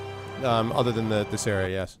 Kat. Other than this area,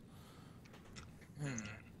 yes.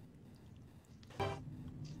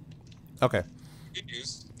 Okay, Good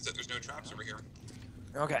news is that there's no traps over here.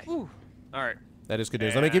 Okay. All right. that is good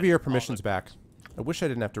news. Let me give you your permissions back. I wish I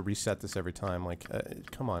didn't have to reset this every time. Like,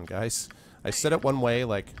 come on, guys. I set it one way.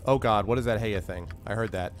 Like, oh God, what is that Heya thing? I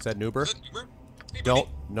heard that. Is that Nuber? Is that Uber? Hey, Don't.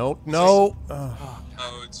 buddy. No.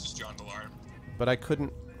 Oh, it's just John Delarm. But I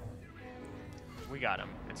couldn't. We got him.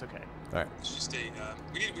 It's okay. All right. It's just a.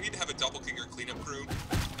 We need to have a doppelganger cleanup crew. Go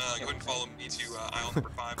ahead and follow me to aisle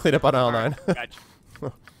number 5. Clean up on aisle 9. Gotcha.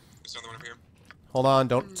 There's another one up here. Hold on.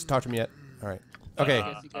 Don't talk to me yet. All right. Okay.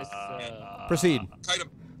 I guess you guys, Proceed. Guide him!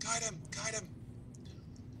 Guide him! Guide him!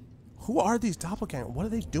 Who are these doppelgangers? What are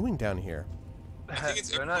they doing down here? I think it's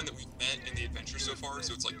They're everyone not, that we've met in the adventure so far,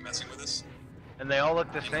 so it's like messing with us. and they all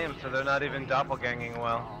look the same, so they're not even doppelganging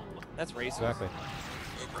well. That's racist. Exactly.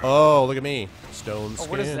 Oh, great. Oh, look at me. Stone Oh, skin.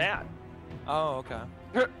 what is that? Oh, okay.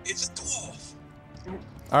 It's a dwarf!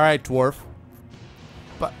 All right, dwarf.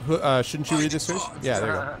 But shouldn't you read this first? Yeah, there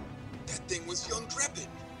you go. That thing was young Dreppin!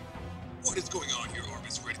 What is going on here,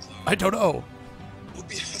 Arvis Redclaw? I don't know. Would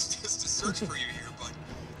be asked us to search for you here, but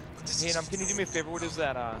this Hey, is... can you do me a favor? What is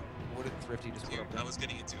that? What did Thrifty just put Dude, up I there? was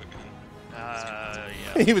getting into it, man.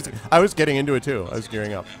 Yeah. I was getting into it too. I was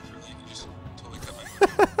gearing up. Naturally, you just totally cut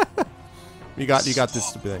my... You got this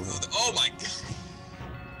thing. Oh my god!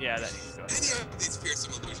 Yeah, that needs to go. Any of these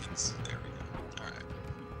fearsome illusions. There we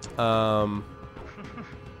go. Alright.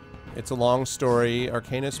 It's a long story.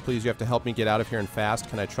 Arcanus, please, you have to help me get out of here and fast.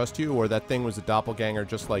 Can I trust you? Or that thing was a doppelganger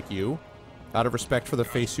just like you? Out of respect for the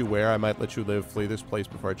face you wear, I might let you live. Flee this place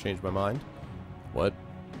before I change my mind. What?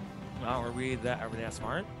 Oh, are we that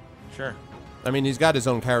smart? Sure. I mean, he's got his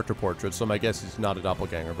own character portrait, so my guess is not a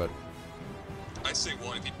doppelganger, but... I say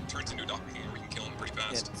one. If he turns into a doppelganger, we can kill him pretty Yeah,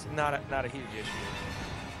 fast. it's not a huge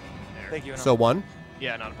issue. Thank you. So 1?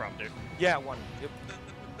 Yeah, not a problem, dude. Yeah, 1. Yep.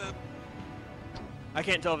 I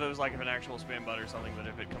can't tell if it was like an actual spam bot or something, but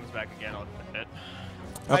if it comes back again, I'll defend it.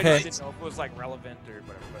 Okay. I didn't know if it was like relevant or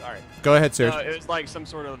whatever. But all right. Go ahead, sir. No, it was like some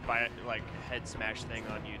sort of like head smash thing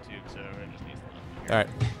on YouTube, so it just needs to. All right.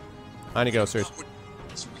 On you go, sir.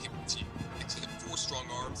 So we can continue. Except 4 strong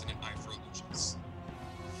arms and an eye for illusions.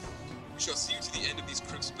 We shall see you to the end of these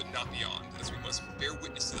crooks, but not beyond, as we must bear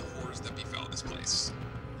witness to the horrors that befell this place.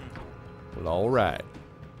 Well, all right.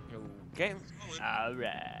 Okay. All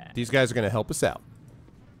right. These guys are going to help us out.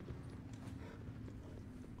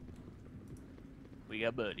 We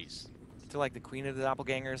got buddies. To like the queen of the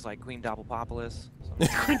doppelgangers, like Queen Doppelpopolis.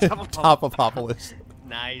 Topopopolis.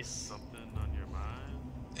 Nice. Something on your mind?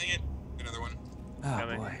 Dang it. Another one. Oh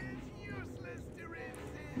Coming. boy.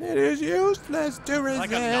 It is useless to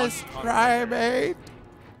Like I'm resist, not- primate.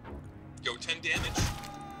 Yo, 10 damage.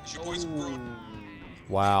 Is your voice grown?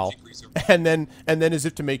 Wow. And then as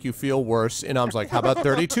if to make you feel worse, Inam's like, how about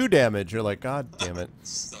 32 damage? You're like, God damn it.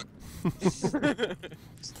 Suck.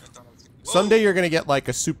 Someday you're going to get like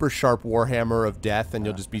a super sharp warhammer of death and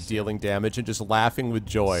you'll just be dealing damage and just laughing with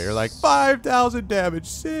joy. You're like, 5,000 damage,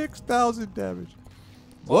 6,000 damage.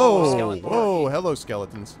 Whoa, skeleton. whoa, hello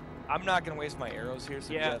skeletons. I'm not gonna waste my arrows here,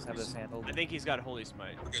 so Yeah. you guys have this handled. I think he's got Holy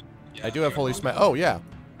Smite. We're good. Yeah, I do have holy smite. Oh yeah,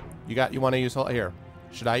 you want to use here?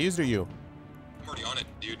 Should I use it or you? I'm already on it,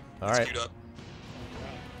 dude. All It's right. queued up.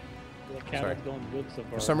 The cattle's going good so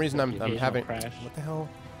far. For some reason I'm Occasional having. crash. What the hell?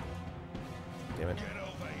 Damn it.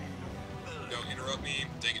 Don't interrupt me.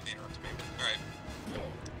 Dang it, they interrupted me. Alright.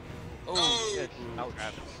 Oh, shit. Ouch.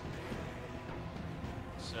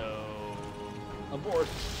 So. Abort.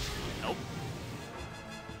 Nope.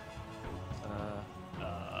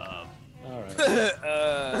 All right.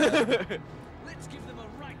 Let's give them a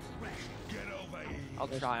right thrash. Get over here. I'll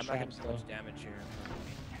There's try. I'm not getting traps, too much though. damage here.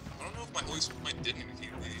 I don't know if my Holy Smite did anything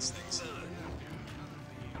to these things.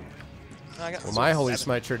 No, I got Well, my holy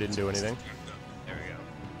smite sure didn't do anything. There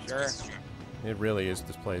we go. Sure. It really is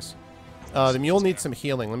this place. The mule needs some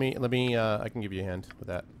healing. Let me. I can give you a hand with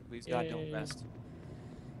that. Please God, don't Yay. rest.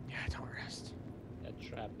 Yeah, don't rest. That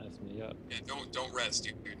trap messed me up. Yeah, don't rest,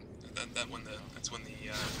 dude. That's when the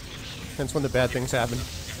That's when the bad things happen.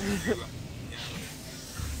 yeah.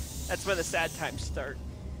 That's when the sad times start.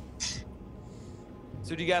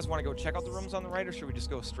 So do you guys want to go check out the rooms on the right, or should we just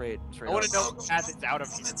go straight I want up? to know as it's out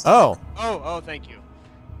of here. Oh, Oh, thank you.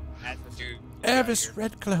 As the Dude, Ervis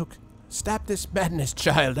Redcloak, stop this madness,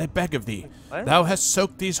 child, I beg of thee. What? Thou hast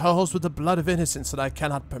soaked these halls with the blood of innocence, and I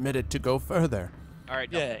cannot permit it to go further. All right.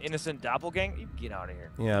 Yeah, innocent doppelganger. You get out of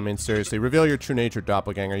here. Yeah, I mean, seriously, reveal your true nature,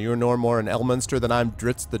 doppelganger. You are no more an Elminster than I'm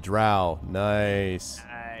Dritz the Drow. Nice.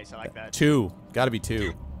 Nice. I like that. 2. Gotta be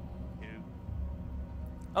 2.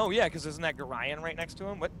 Oh yeah, because isn't that Gorion right next to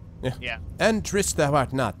him? What? Yeah. And Dritz thou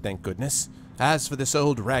art not, thank goodness. As for this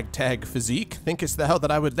old ragtag physique, thinkest thou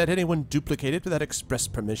that I would let anyone duplicate it without express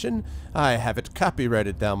permission? I have it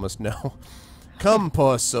copyrighted, thou must know. Come,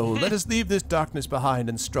 poor soul, let us leave this darkness behind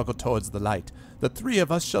and struggle towards the light. The 3 of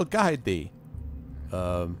us shall guide thee.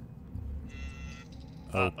 Uh-oh.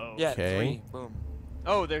 Yeah, Okay. 3. Boom.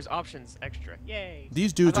 Oh, there's options extra. Yay.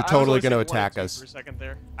 These dudes are I was totally always going to One or attack two us. For a second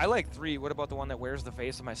there. I like 3. What about the one that wears the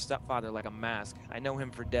face of my stepfather like a mask? I know him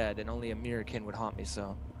for dead, and only a Mirrorkin would haunt me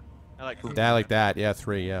so. I like. Yeah, like that. Yeah,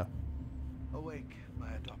 3, yeah. Awake,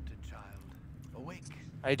 my adopted child. Awake.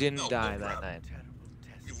 I didn't No, die no that problem. night. Terrible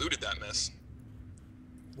test. we looted that mess.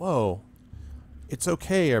 Whoa. It's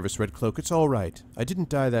okay, Ervis Redcloak, it's all right. I didn't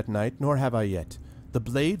die that night, nor have I yet. The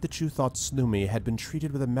blade that you thought slew me had been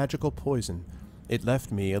treated with a magical poison. It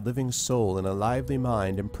left me a living soul and a lively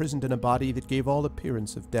mind, imprisoned in a body that gave all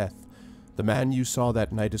appearance of death. The man you saw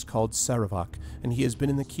that night is called Saravak, and he has been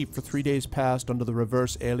in the keep for 3 days past under the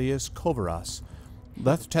reverse alias Kovaras.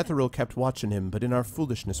 Leth Tetheril kept watching him, but in our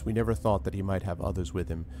foolishness we never thought that he might have others with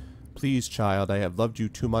him. Please, child, I have loved you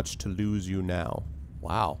too much to lose you now.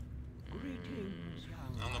 Wow. I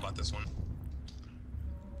don't know about this one.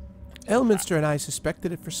 Elminster and I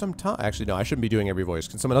suspected it for some time. Actually, no, I shouldn't be doing every voice.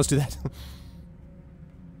 Can someone else do that?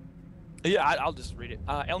 Yeah, I'll just read it.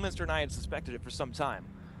 Elminster and I had suspected it for some time.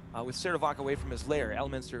 With Saravak away from his lair,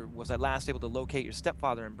 Elminster was at last able to locate your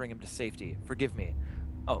stepfather and bring him to safety. Forgive me.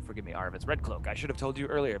 Oh, forgive me, Arvan's Redcloak. I should have told you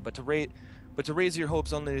earlier, but to But to raise your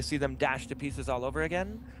hopes only to see them dashed to pieces all over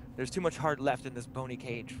again, there's too much heart left in this bony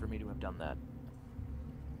cage for me to have done that.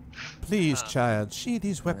 Please, child, sheathe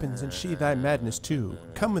these weapons and sheathe thy madness too.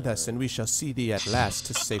 Come with us, and we shall see thee at last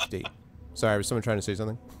to safety. Sorry, was someone trying to say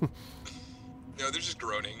something? No, they're just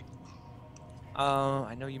groaning.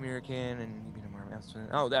 I know you American and you more.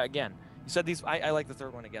 Oh, that again. You said these. I like the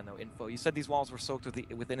third one again though. Info. You said these walls were soaked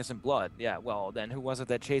with innocent blood. Yeah. Well, then who was it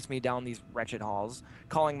that chased me down these wretched halls,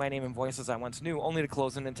 calling my name in voices I once knew, only to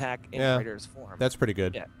close and attack in Raider's form? That's pretty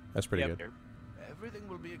good. Yeah. That's pretty good. Everything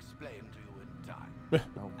will be explained to you in time.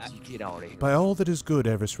 Oh, get out of here. By all that is good,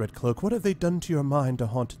 Everest Redcloak, what have they done to your mind to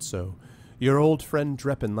haunt it so? Your old friend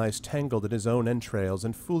Dreppen lies tangled in his own entrails,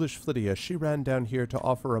 and foolish Flydia, she ran down here to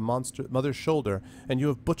offer a mother's shoulder, and you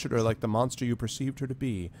have butchered her like the monster you perceived her to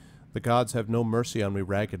be. The gods have no mercy on we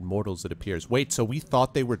ragged mortals, it appears. Wait, so we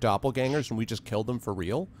thought they were doppelgangers and we just killed them for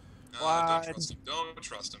real? Don't trust them. Don't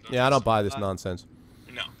trust them. Yeah, I don't buy this nonsense.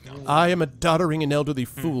 No. I am a doddering and elderly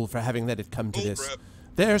fool for having let it come to this. Rep.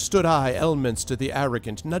 There stood I, Elminster the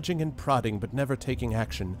arrogant, nudging and prodding, but never taking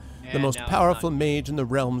action. The most now powerful mage in the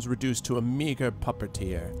realms reduced to a meager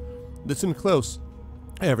puppeteer. Listen close,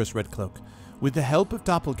 Everest Redcloak. With the help of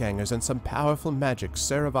doppelgangers and some powerful magic,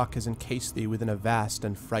 Saravak has encased thee within a vast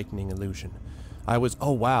and frightening illusion. I was—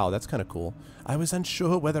 oh wow, that's kind of cool. I was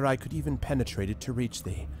unsure whether I could even penetrate it to reach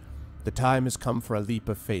thee. The time has come for a leap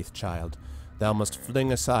of faith, child. Thou must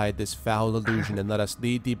fling aside this foul illusion and let us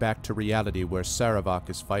lead thee back to reality where Saravak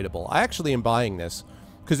is fightable. I actually am buying this,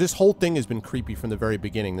 because this whole thing has been creepy from the very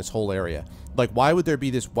beginning, this whole area. Like, why would there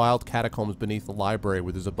be this wild catacombs beneath the library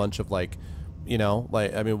where there's a bunch of, like, you know,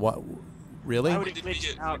 like, I mean, what— really? Why would When did we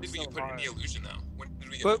get put in the illusion, though? When did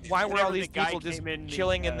we get But why were all Whenever these the guy people just came in,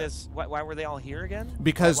 chilling in this? Why were they all here again?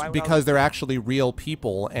 Because Why would all because these- they're actually real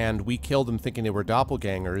people, and we killed them thinking they were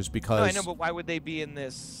doppelgangers because— No, I know, but why would they be in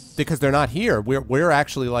this? because they're not here. We're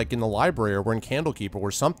actually like in the library, or we're in Candlekeep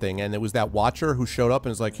or something, and it was that watcher who showed up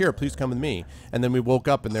and was like, "Here, please come with me." And then we woke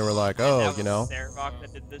up and they were like, "Oh, That you was know." Saravak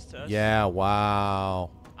that did this to us. Yeah,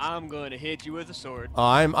 wow. I'm going to hit you with a sword.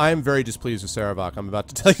 I'm very displeased with Saravak. I'm about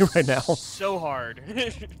to tell you right now. So hard.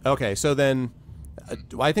 Okay, so then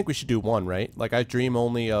I think we should do one, right? Like, I dream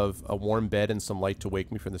only of a warm bed and some light to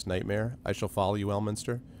wake me from this nightmare. I shall follow you,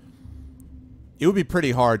 Elminster. It would be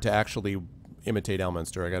pretty hard to actually imitate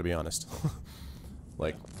Elminster, I gotta be honest.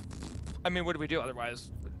 Like, I mean, what do we do otherwise?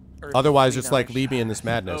 otherwise it's like, leave me in this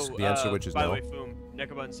madness. Oh, The answer to which is by no. the way, Foom,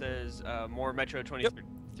 Nekabun says more Metro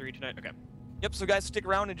 23 tonight. Okay. Yep, so guys, stick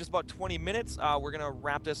around in just about 20 minutes. We're going to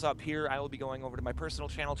wrap this up here. I will be going over to my personal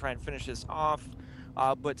channel, try and finish this off.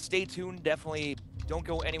 But stay tuned. Definitely don't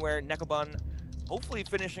go anywhere. Nekabun hopefully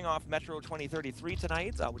finishing off Metro 2033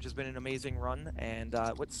 tonight, which has been an amazing run. And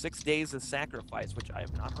 6 days of sacrifice, which I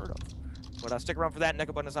have not heard of. But stick around for that.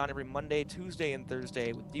 Nekabun is on every Monday, Tuesday, and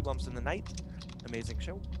Thursday with D-Bumps in the night. Amazing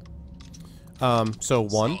show. So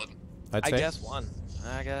one, Solid. I'd say. I guess one.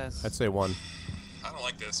 I guess. I'd say one. I don't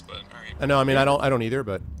like this, but alright. No, I mean, I don't either,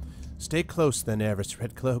 but... Stay close then, Everest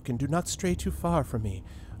Redcloak, and do not stray too far from me,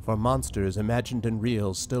 for monsters, imagined and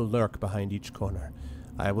real, still lurk behind each corner.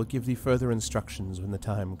 I will give thee further instructions when the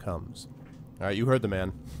time comes. Alright, you heard the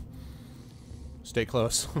man. Stay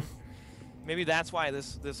close. Maybe that's why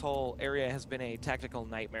this whole area has been a tactical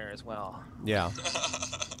nightmare as well. Yeah.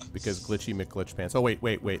 Because glitchy McGlitchpants. Oh, wait,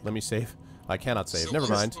 let me save. I cannot save. So Never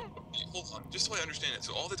mind. Hold on, just so I understand it.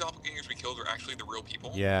 So all the doppelgangers we killed were actually the real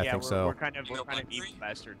people? Yeah, I yeah, think we're, so. we're kind of You know, evil like,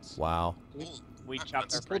 bastards. Wow. We I'm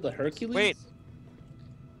chopped our Pulled the Hercules? Wait.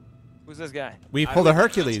 Who's this guy? We I pulled a would-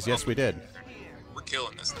 Hercules. Yes, we did. We're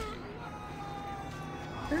killing this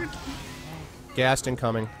thing. Gassed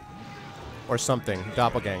incoming. Or something.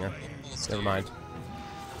 Doppelganger. Never mind.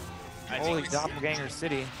 Holy Doppelganger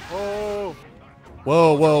City. Oh!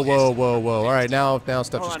 Whoa. All right, now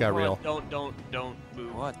stuff just got real. Don't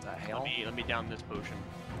move. What the hell? Let me down this potion.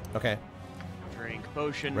 Okay. Drink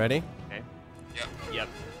potion. Ready? Okay. Yep. Yep.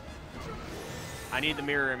 I need the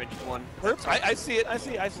mirror image one. Oops, I see it. I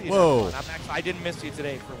see it. Whoa. I didn't miss you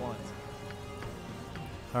today for once.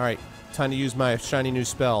 All right. Time to use my shiny new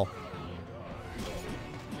spell.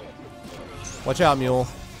 Watch out, Mule.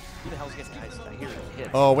 Who the hell's getting ice? I hear it hit.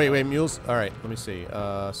 Oh, wait, Mules. All right, let me see.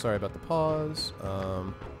 Sorry about the pause.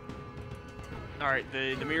 All right,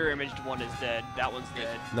 the mirror imaged one is dead. That one's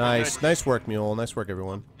dead. Nice work, Mule. Nice work,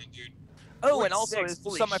 everyone. Hey, dude. Oh, and also, Six,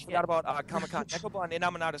 something holy I shit. forgot about Comic-Con. Nekobon and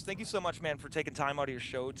Aminatus, thank you so much, man, for taking time out of your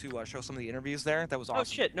show to show some of the interviews there. That was awesome. Oh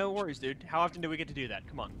shit, no worries, dude. How often do we get to do that?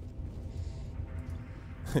 Come on.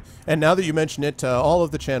 And now that you mention it, all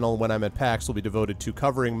of the channel when I'm at PAX will be devoted to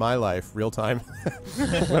covering my life real time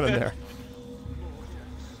when I'm there.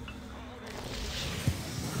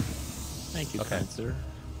 Thank you, Okay. kind sir.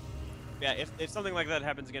 Yeah, if something like that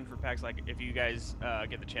happens again for PAX, like if you guys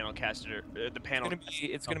get the channel casted or the panel,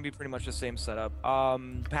 It's gonna be pretty much the same setup.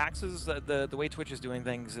 PAX is the way Twitch is doing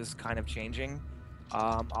things is kind of changing.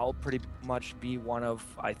 I'll pretty much be one of,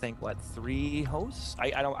 I think, what, 3 hosts?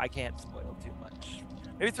 I can't spoil too much.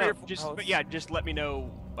 Maybe 3 or 4 just hosts. but yeah, just let me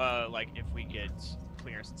know like if we get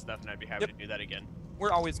clearance and stuff, and I'd be happy to do that again.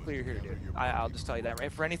 We're always clear here, dude. I'll just tell you that,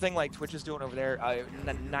 right? For anything like Twitch is doing over there,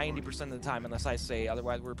 90% of the time, unless I say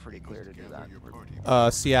otherwise, we're pretty clear to do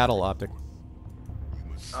that. Seattle Optic.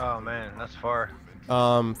 Oh man, that's far.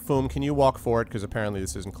 Foom, can you walk for it? Because apparently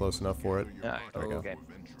this isn't close enough for it. Yeah. There we go. Okay.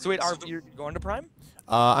 So wait, you're going to Prime?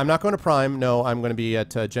 I'm not going to Prime. No, I'm going to be at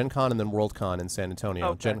Gen Con and then World Con in San Antonio.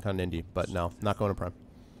 Okay. Gen Con Indy, but no, not going to Prime.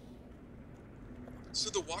 So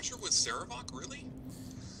the Watcher was Saravok, really?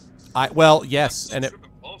 Well, yes, and it.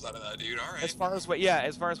 Tripping balls out of that, dude. All right. As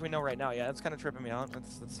far as we know right now, yeah, that's kind of tripping me out.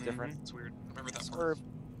 That's different. It's weird. I remember that part. Swerve.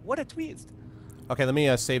 What a twist. Okay, let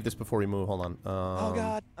me save this before we move. Hold on. Oh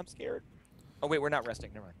God, I'm scared. Oh wait, we're not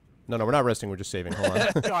resting. Never mind. No, we're not resting. We're just saving. Hold on.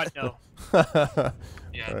 God no. Yeah, All right,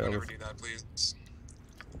 don't ever let's- do that, please.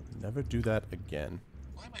 Never do that again.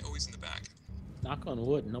 Why am I always in the back? Knock on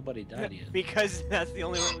wood, nobody died yet. Because that's the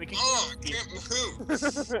only way we can. Oh, I can't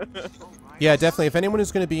move. Yeah, definitely. If anyone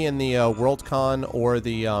is going to be in the WorldCon or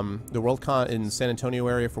the WorldCon in San Antonio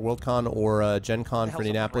area for WorldCon or Gen Con The for hell's a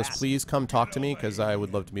Indianapolis, Pratt? please come talk to me because I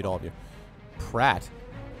would love to meet all of you. Pratt.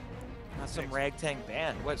 Not some ragtag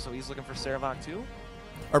band. What? So he's looking for Saravok too?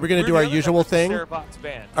 Are we going to do our usual thing? Saravok's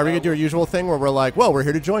band. Are we going to do our usual thing where we're like, well, we're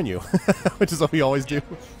here to join you, which is what we always do.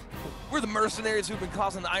 We're the mercenaries who've been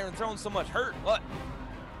causing the Iron Throne so much hurt. What?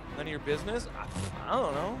 None of your business? I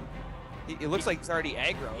don't know. It looks like he's already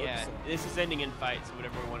aggro. Yeah, this is ending in fights.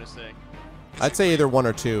 Whatever we want to say. I'd say either 1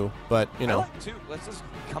 or 2, but you I know. like 2. Let's just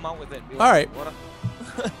come out with it. Be All right. What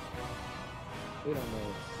We don't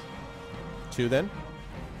know. 2 then?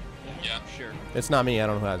 Yeah. Sure. It's not me. I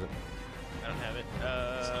don't know who has it. I don't have it.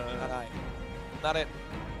 not I. Not it.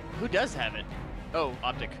 Who does have it? Oh,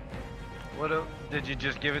 Optic. Did you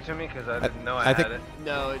just give it to me? Because I didn't know I I think- had it.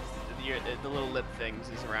 No, it's the little lip things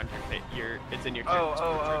is around your face. It's in your.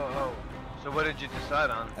 Oh. So what did you decide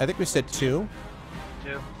on? I think we said 2. 2?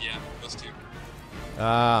 Yeah, those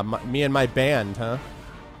 2. Me and my band, huh?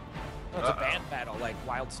 No, it's a band battle, like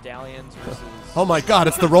Wild Stallions versus. Oh my God!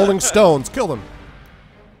 It's the Rolling Stones. Kill them.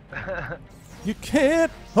 You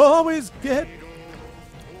can't always get.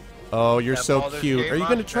 Oh, you're That so Baldur's cute. Gate Are you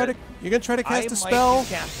gonna try to? monster? You're gonna try to cast a I spell? might be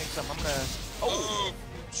casting some. I'm gonna. Oh,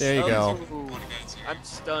 There you go. Ooh, I'm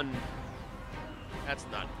stunned. That's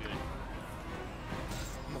not good.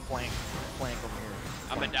 I'm gonna flank over here.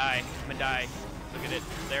 I'm gonna die. Look at it.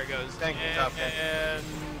 There it goes. Thank you, Top Gun.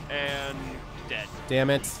 And dead. Damn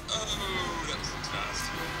it! oh, that was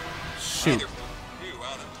fast. Shoot. Ooh,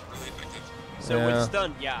 wow, that was really effective. So Yeah. when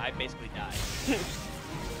stunned, yeah, I basically die.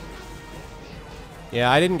 Yeah,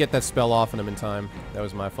 I didn't get that spell off on him in time. That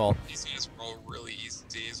was my fault. These guys were all really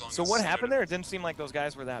easy as long So as what happened there? It didn't seem like those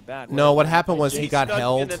guys were that bad. No, what happened was he got Stunned,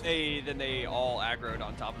 held. And then they all aggroed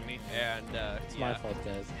on top of me, and It's my fault,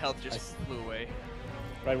 guys. health just flew away.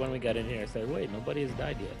 Right when we got in here, I said, wait, nobody has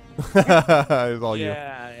died yet. It was all you.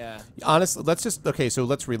 Yeah. Honestly, let's just so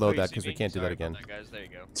let's reload Oh, you that see because we me? can't do that Sorry about again. guys. There you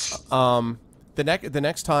go. The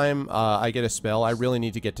next time I get a spell, I really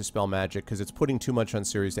need to get to spell magic because it's putting too much on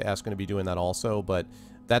Sirius to ask going to be doing that also. But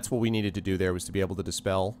that's what we needed to do there was to be able to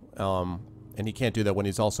dispel. And he can't do that when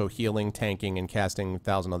he's also healing, tanking, and casting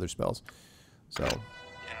 1,000 other spells. So Yeah,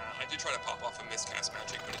 I did try to pop off a miscast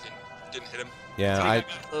magic, but it didn't hit him. yeah, So I got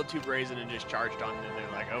a little too brazen and just charged on it, and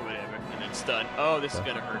they're like, oh whatever, and then stunned. Oh, this is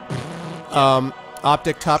gonna hurt.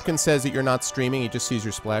 Optic Topkin says that you're not streaming. He just sees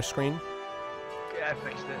your splash screen. Yeah, I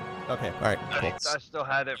fixed it. Okay, all right, cool. I still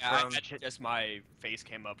had it Yeah, from. just my face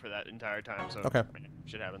came up for that entire time, so Okay.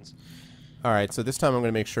 shit happens. All right, so this time I'm going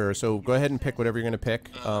to make sure. So go ahead and pick whatever you're going to pick.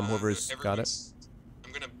 Whoever's got it.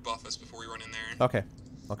 I'm gonna buff us before we run in there. Okay,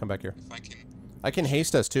 I'll come back here. If I can. I can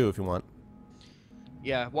haste us too if you want.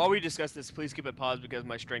 Yeah, while we discuss this, please keep it paused because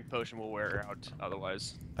my strength potion will wear out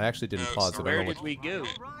otherwise. I actually didn't No, pause it. sorry. I Where don't know did we go?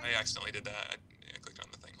 I accidentally did that. I clicked on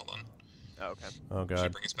the thing. Hold on. Oh, okay. Oh Should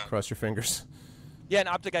god. bring us back. Cross your fingers. Yeah, and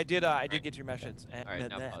Optic, I did get your message. Alright,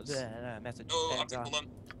 now pause. Message. Oh, and, Optic, hold on.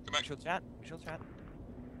 Come back. She'll chat.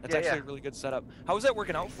 That's Yeah, actually yeah. a really good setup. How is that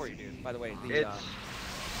working out for you, dude? By the way, the,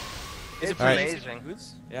 It's Alright. amazing.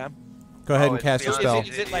 Yeah. Go ahead Oh, and it's cast your beyond-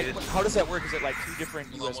 spell. Is it like how does that work? Is it like 2 different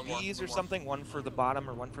Hold on, one more, USBs or one more. something? One for the bottom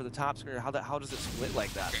or one for the top screen? How does it split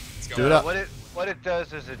like that? Okay, let's go. Do it up. What it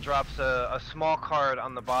does is it drops a small card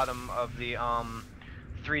on the bottom of the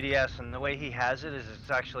 3DS, and the way he has it is it's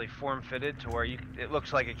actually form-fitted to where it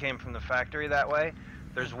looks like it came from the factory that way.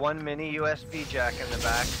 There's one mini USB jack in the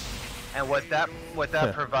back, and what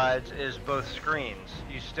that provides is both screens.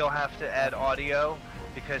 You still have to add audio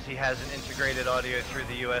because he hasn't integrated audio through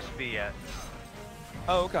the USB yet.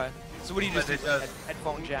 Oh, okay. So what do you just But use, it like, does- a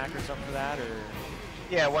headphone jack or something for that, or?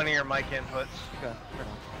 Yeah, one of your mic inputs. Okay, fair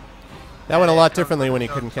enough. That went a it lot comes differently with when he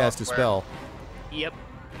its own couldn't cast a software. spell. Yep.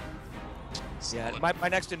 Yeah, my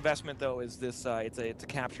next investment though is this. It's a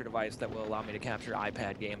capture device that will allow me to capture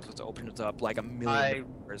iPad games, which opens up like a million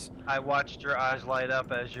doors. I watched your eyes light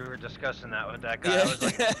up as you were discussing that with that guy. I was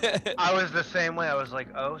like, I was the same way. I was like,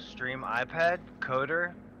 oh, stream iPad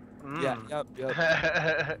coder. Yeah,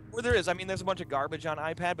 yep. Where there is, I mean, there's a bunch of garbage on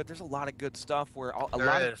iPad, but there's a lot of good stuff where a There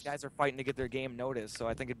lot is. of these guys are fighting to get their game noticed. So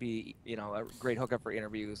I think it'd be, you know, a great hookup for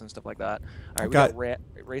interviews and stuff like that. All right, we got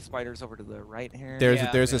Ray Spiders over to the right here.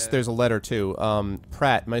 There's a letter too.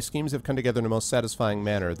 Pratt, my schemes have come together in a most satisfying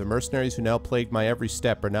manner. The mercenaries who now plagued my every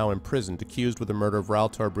step are now imprisoned, accused with the murder of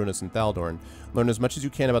Raltar, Brunus, and Thaldorn. Learn as much as you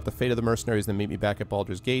can about the fate of the mercenaries, then meet me back at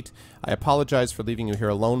Baldur's Gate. I apologize for leaving you here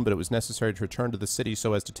alone, but it was necessary to return to the city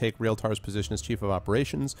so as to take Realtar's position as Chief of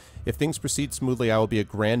Operations. If things proceed smoothly, I will be a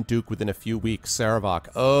Grand Duke within a few weeks. Saravok.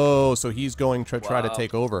 Oh, so he's going to try to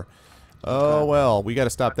take over. Oh, well, we got to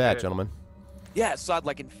stop that, gentlemen. Yeah, so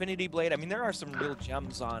like Infinity Blade. I mean, there are some real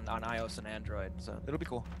gems on iOS and Android, so it'll be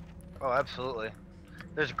cool. Oh, absolutely.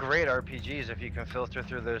 There's great RPGs if you can filter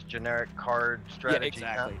through those generic card strategy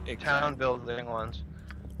town building ones.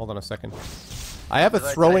 Hold on a second. I have a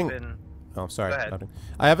Because I throwing... type in- Oh, sorry. Go ahead. Nothing.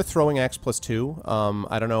 I have a throwing axe +2.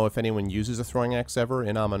 I don't know if anyone uses a throwing axe ever.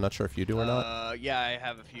 Inam, I'm not sure if you do or not. Yeah, I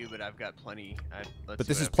have a few, but I've got plenty. But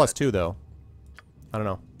this is +2 though. I don't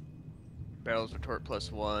know. Barrels retort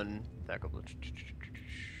 +1. Tackle.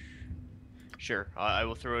 Sure, I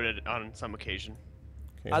will throw it on some occasion.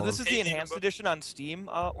 Okay, This is the enhanced edition on Steam,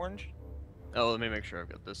 Orange. Oh, let me make sure I've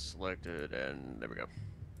got this selected, and there we go.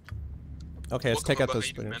 Okay, let's take out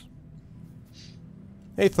those behind you, spinners.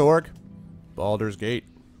 Hey, Thorg. Baldur's Gate.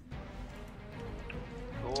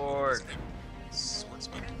 Lord. Sword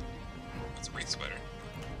spider. That's a wraith spider.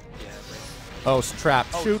 Yeah, Oh, trap.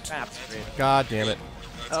 Oh, Shoot. traps, great. God damn it.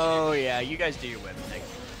 Oh yeah, you guys do your web thing.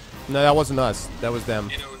 No, that wasn't us. That was them.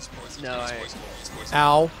 You know, it's poison. No, It's poison.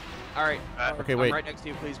 Ow. All right. Okay, I'm wait. right next to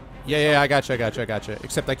you, please. Yeah, I gotcha.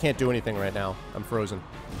 Except I can't do anything right now. I'm frozen.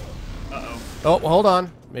 Uh-oh. Oh, hold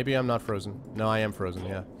on. Maybe I'm not frozen. No, I am frozen,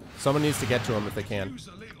 yeah. Someone needs to get to him if they can.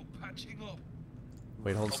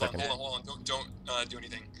 Wait, hold a second. Hold on. Don't do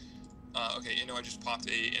anything. Okay, you know, I just popped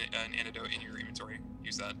an antidote in your inventory.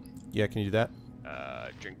 Use that. Yeah, can you do that?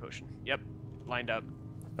 Drink potion. Yep. Lined up.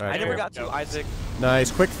 All right, I never cool. got to Isaac. Nice.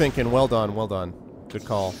 Quick thinking. Well done. Good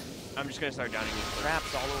call. I'm just gonna start downing you.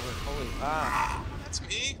 Traps all over. Holy. That's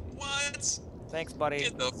me? What? Thanks, buddy.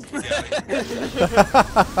 Get the fuck out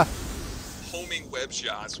of here. Homing web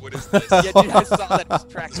shots. What is this? Yeah, dude, I saw that just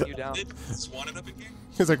tracking you down. Swanning up in here?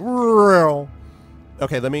 He's like, "Real."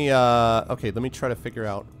 Okay, let me try to figure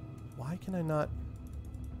out why can I not.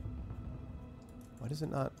 Why does it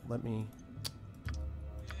not let me?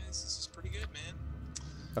 Yes, this is pretty good, man.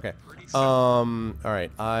 Okay. Pretty All right.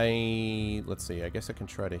 Let's see. I guess I can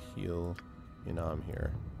try to heal Inam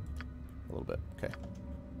here a little bit. Okay.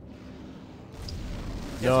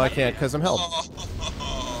 No, I can't because I'm held. What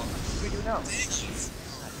do we do now?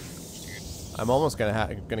 I'm almost gonna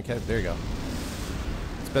catch. There you go.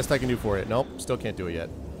 It's the best I can do for it. Nope, still can't do it yet.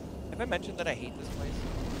 Have I mentioned that I hate this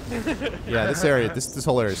place? Yeah, this area, this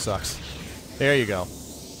whole area sucks. There you go.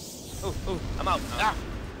 Oh, I'm out. Ah!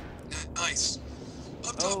 Nice.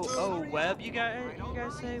 Up top, Oh, web. You guys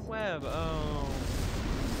say web. Oh.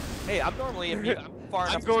 Hey, I'm normally immune. I'm far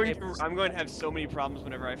enough. I'm going to have so many problems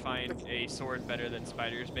whenever I find a sword better than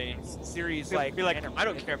Spider's Bane. Series Like, like I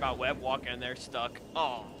don't care about web. Walk in there, stuck.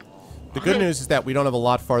 Oh. The good news is that we don't have a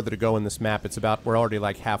lot farther to go in this map. It's about, we're already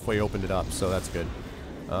like halfway opened it up, so that's good.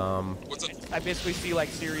 What's up? I basically see like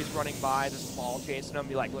series running by, this ball chasing them,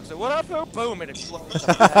 be like, looks like, what up, oh, boom, and it explodes.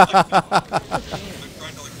 I'm trying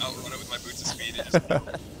to like outrun it with my boots of speed. It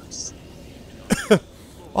just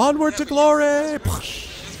Onward to glory! Log's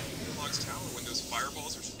Tower, when those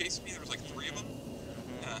fireballs were chasing me, there was like 3 of them.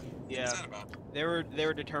 Yeah. What's that about? They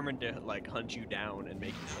were determined to like hunt you down and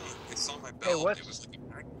make you. They saw my Hey, belt. what's- It was like,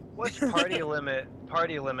 What's party limit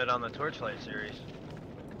on the Torchlight series?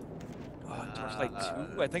 Oh, Torchlight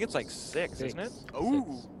 2? I think it's like 6, isn't it? Ooh.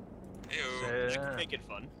 Ew. Yeah. Make it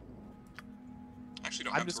fun. Actually,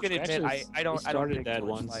 don't I'm have just gonna Torchlight. admit, Actually, I don't started dig that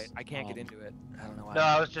Torchlight. once. I can't get into it. I don't know why. No,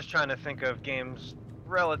 I was just trying to think of games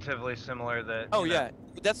relatively similar. That. Oh you know, yeah,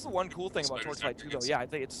 that's the one cool thing about Spiders Torchlight 2 though. aggregates. Yeah, I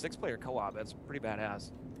think it's 6-player co-op. That's pretty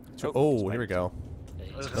badass. Oh, here we go.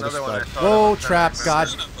 There's Another another one I spud. saw. Whoa, that trap! was God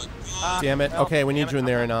But, damn it. well, Okay, we need damn you in it.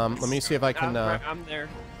 there, and let me see if I can. I'm there.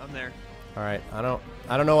 I'm there. All right, I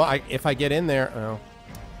don't know if I get in there. Oh,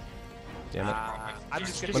 damn it. I'm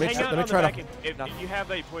just gonna Just Let me hang try- out let me on try the to- back. If you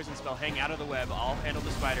have a poison spell, hang out of the web. I'll handle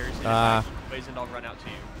the spiders. And if Ah. I get poisoned, I'll run out to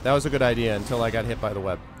you. That was a good idea until I got hit by the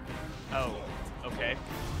web. Oh, okay.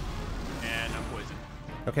 And I'm poisoned.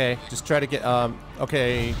 Okay, just try to get.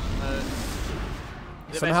 Okay.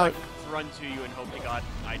 The Somehow- best I can is run to you and hope to God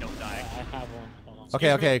I don't I die. have one. Hold on.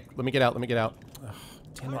 Okay, okay. Let me get out. Let me get out. Ugh,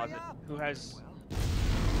 damn it. Closet. Who has?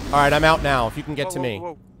 All right, I'm out now. If you can get to Whoa, me.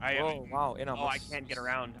 whoa, whoa. Oh wow, Oh, I can't get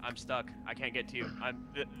around. I'm stuck. I can't get to you.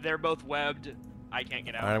 They're both webbed. I can't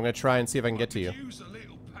get out. All right, I'm gonna try and see if I can get to you. Use a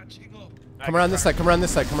little patching up. Come around this side. Come around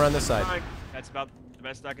this side. Come around this side. Fine. That's about the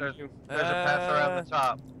best I can There's, do. there's a path around the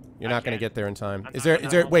top. You're I not gonna can't. get there in time. I'm Is not there? gonna-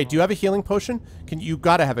 Is there? Wait. Do you have a healing potion? You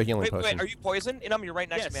gotta have a healing Wait, potion. are you poisoned? Inum, you're right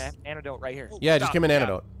next to me. I Yes. have antidote right here. Yeah, just Stop, give me an yeah.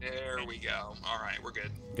 antidote. There we go. All right, we're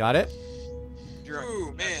good. Got it?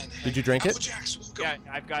 Ooh, man. Did you drink it? Applejacks, welcome.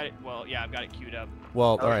 Yeah, I've got it. Well, yeah, I've got it queued up.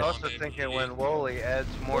 Well, I all was right. also thinking when Wooly adds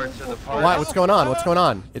more to the party. Why? What's going on? What's going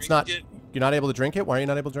on? It's Drink not. it. You're not able to drink it. Why are you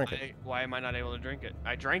not able to drink it? Why am I not able to drink it?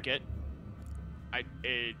 I drank it.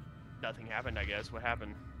 Nothing happened, I guess. What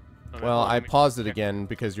happened? Well, I mean, paused it again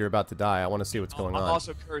because you're about to die. I want to see what's going I'm on.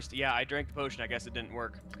 also cursed. Yeah, I drank the potion. I guess it didn't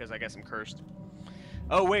work because I guess I'm cursed.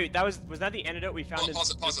 Oh wait, was that the antidote we found? Oh,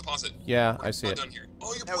 pause it. Yeah, I see Not it. done here.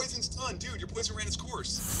 Oh, your poison's done, dude. Your poison ran its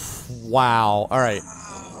course. Wow. All right.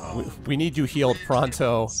 Wow. We need you healed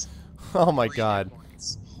pronto. Oh my 3 God. hit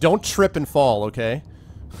points. Don't trip and fall, okay?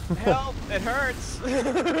 Help! It hurts.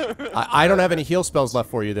 I don't have any heal spells left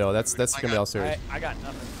for you though. That's gonna be all serious. I got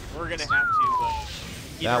nothing. We're gonna have to.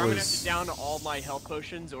 Either That I'm gonna have was- to down all my health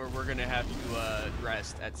potions, or we're gonna have to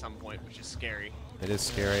rest at some point, which is scary. It is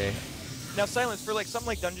scary. Now, Silence, for like something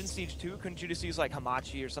like Dungeon Siege 2, couldn't you just use like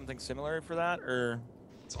Hamachi or something similar for that, or?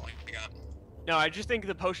 That's all I got. No, I just think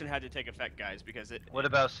the potion had to take effect, guys, because What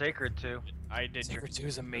about Sacred 2? I did. Sacred 2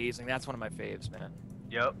 is amazing. That's one of my faves, man.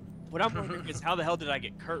 Yep. What I'm wondering is how the hell did I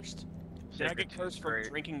get cursed? Did I Sacred get 2 is cursed from great.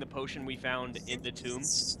 drinking the potion we found in the tomb?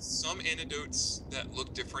 Some antidotes that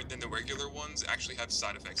look different than the regular ones actually have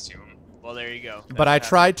side effects to them. Well, there you go. But I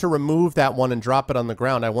tried to remove that one and drop it on the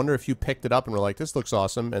ground. I wonder if you picked it up and were like, "This looks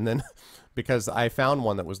awesome," and then because I found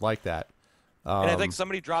one that was like that. And I think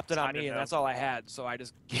somebody dropped it I on don't me, and know. that's all I had. So I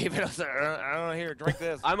just gave it. I was like, I don't know, here, drink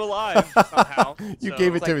this. I'm alive somehow. you so-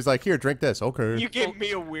 gave it to him. He's like, "Here, drink this." Okay. You gave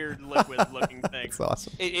me a weird liquid-looking thing. That's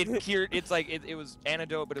awesome. It cured. It's like it was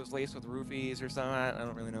antidote, but it was laced with roofies or something. I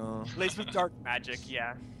don't really know. Laced with dark magic,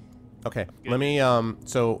 yeah. Okay. Good. Let me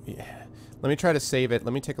so let me try to save it.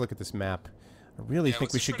 Let me take a look at this map. I really Yeah, think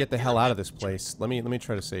let's we just should try get to the figure hell out out of this place. Let me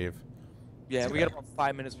try to save. Yeah, we Okay. got about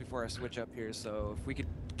 5 minutes before I switch up here. So if we could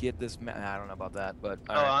get this, I don't know about that, but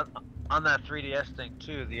Oh, all right. on that 3DS thing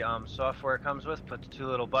too, the software it comes with puts 2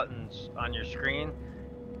 little buttons on your screen,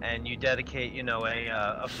 and you dedicate, you know,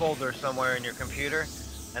 a folder somewhere in your computer,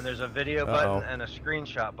 and there's a video button and a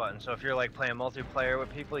screenshot button. So if you're like playing multiplayer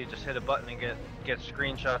with people, you just hit a button and get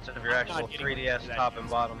screenshots of your I'm not actual getting 3DS into that top and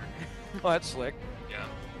bottom. Oh, that's slick. Yeah.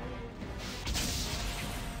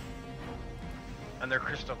 And they're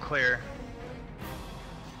crystal clear.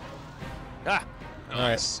 Ah, All right.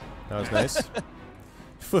 Nice. That was nice.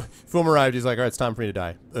 Foom arrived. He's like, "All right, it's time for me to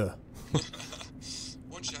die." Ugh.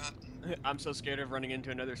 One shot. I'm so scared of running into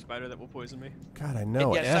another spider that will poison me. God, I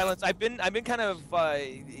know. yeah, F- Silence. I've been kind of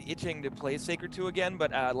itching to play Sacred 2 again,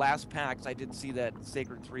 but last PAX I did see that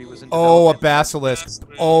Sacred 3 was in Oh, a development. basilisk.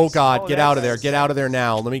 Oh, God. Oh, Get out of there. that's- Get out of there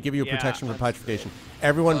now. Let me give you a Yeah, protection from that's- petrification.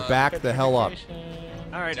 Everyone back the hell up.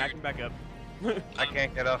 All right, I can back up. I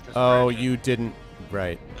can't get off this Oh, bridge. you didn't.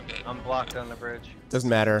 Right. I'm dead. I'm blocked on the bridge. Doesn't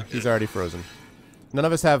matter. He's already frozen. None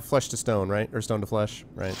of us have flesh to stone, right? Or stone to flesh,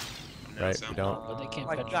 right? Right, we don't. But they can't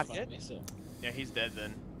Like, petrify got hit? me, so. Yeah, he's dead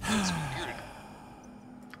then. That's weird.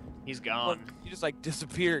 He's Look, gone. you just like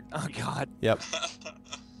disappeared. Oh God. Yep.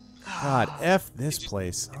 God, F this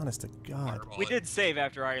place. Honest to God. Fireball We it. did save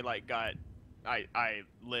after I I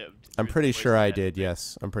lived. I'm through pretty the sure poison I death. did,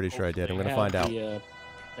 yes. I'm pretty sure I did. I'm I gonna have find out. The,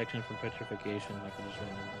 protection from petrification. I can just run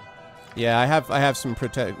into. Yeah, I have some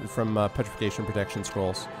petrification protection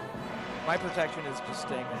scrolls. My protection is just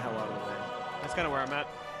staying the hell out of the way. That's kind of where I'm at.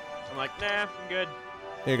 I'm like, nah, I'm good.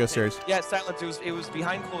 Here you go, Sirius. Yeah, Silence. It was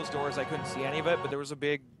behind closed doors. I couldn't see any of it, but there was a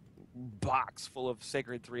big box full of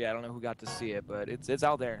Sacred 3. I don't know who got to see it, but it's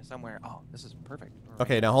out there somewhere. Oh, this is perfect. All right.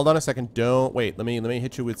 Okay, now hold on a second. Don't wait. Let me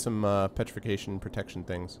hit you with some petrification protection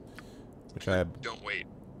things, which I Don't wait.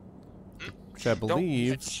 which I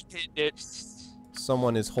believe It.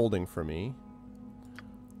 someone is holding for me.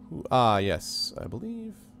 Yes, I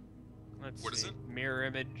believe. Let's What is see. it? Mirror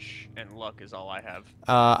image and luck is all I have.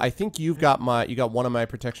 I think you got one of my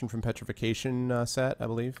protection from petrification set, I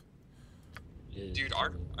believe. Dude,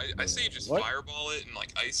 I say just What? fireball it and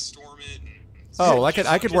like ice storm it. And Oh, I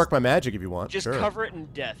could work my magic if you want. Just sure. cover it in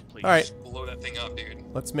death, please. All right, just blow that thing up, dude.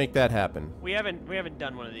 let's make that happen. We haven't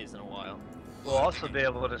done one of these in a while. We'll also be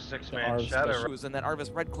able to six-man Arv's shadow. special. And that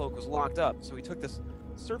Arvis Redcloak was locked up, so he took this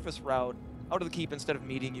surface route out of the keep instead of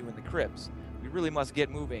meeting you in the crypts. We really must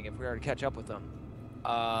get moving if we are to catch up with them.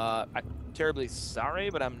 I'm terribly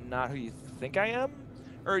sorry, but I'm not who you think I am.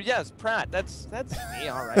 Or yes, Pratt. That's me.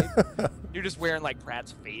 All right. You're just wearing like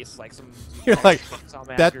Pratt's face, like some. You're like,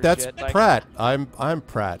 that's that's shit. Like, Pratt. I'm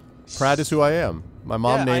Pratt. Pratt is who I am. My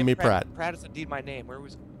mom yeah, named I'm me Pratt. Pratt is indeed my name. Where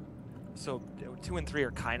was? So 2 and 3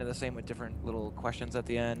 are kind of the same with different little questions at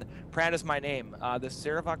the end. Pratt is my name. This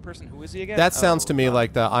Saravok person, who is he again? That sounds to me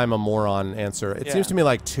like the I'm a moron answer. It Yeah. seems to me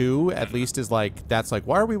like 2 at least is like, that's like,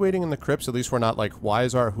 why are we waiting in the crypts? At least we're not like,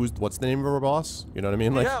 what's the name of our boss? You know what I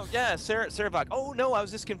mean? Like, yeah, Saravok. Oh no, I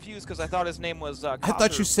was just confused because I thought his name was. I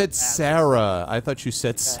thought you said Sarah. I thought you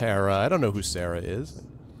said Sarah. I don't know who Sarah is.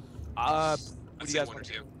 What I'd do say you guys 1 or want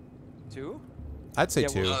to 2. do? 2? I'd say Yeah,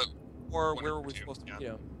 2. Or 1 where or were we 2, supposed to? yeah. You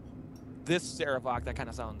know, this Saravok. That kind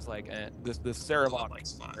of sounds like this Well, Saravok.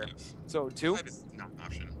 likes 5. So 2. 5 is not an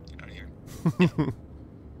option. Get out of here.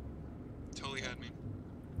 Totally had me.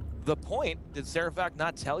 The point, did Saravok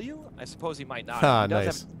not tell you? I suppose he might not. Ah, He does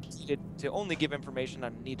nice. have needed to only give information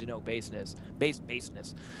on need-to-know baseness.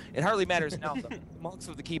 Baseness. It hardly matters now. The monks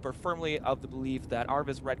of the keep are firmly of the belief that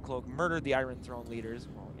Arvis Redcloak murdered the Iron Throne leaders.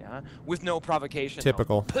 Well, yeah, with no provocation.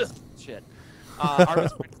 Typical. No. Shit.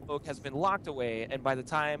 Arvis Redcloak has been locked away, and by the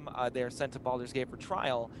time they are sent to Baldur's Gate for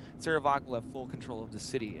trial, Saravok will have full control of the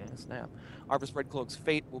city. Snap. Arvis Redcloak's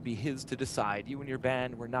fate will be his to decide. You and your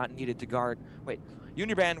band were not needed to guard. Wait. You and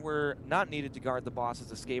your band were not needed to guard the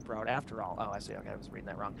boss's escape route after all. Oh, I see. Okay, I was reading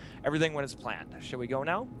that wrong. Everything went as planned. Shall we go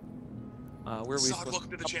now? Where are we Zod, supposed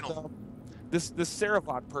welcome to the channel. This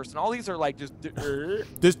Saravok person. All these are like just.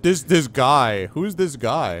 This guy. Who's this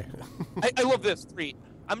guy? I love this. 3.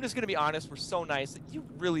 I'm just gonna be honest. We're so nice that you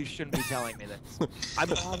really shouldn't be telling me this.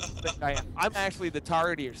 I'm actually the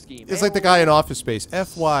target of your scheme. It's like the guy in Office Space.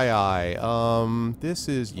 FYI. This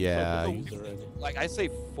is Like I say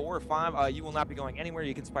 4 or 5. You will not be going anywhere.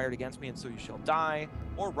 You conspired against me, and so you shall die.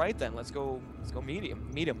 All right then. Let's go meet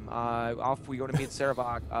him. Off we go to meet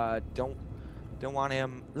Saravok. Don't want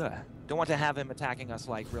him. Don't want to have him attacking us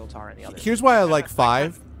like Realtar and the others. Here's why I like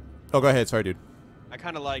 5. Oh, go ahead. Sorry, dude. I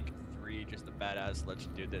kind of like 3, just the badass, let's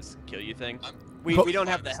do this, kill you thing. I'm- We But- don't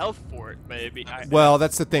have the health for it, but it'd be. Well,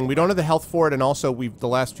 that's the thing. We don't have the health for it, and also the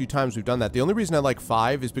last few times we've done that. The only reason I like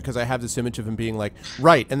 5 is because I have this image of him being like,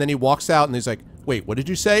 right, and then he walks out and he's like, wait, what did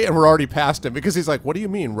you say? And we're already past him because he's like, what do you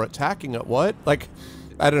mean, we're attacking it? What? Like,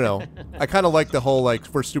 I don't know. I kind of like the whole like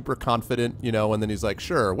we're super confident, you know, and then he's like,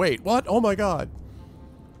 sure, wait, what? Oh my god.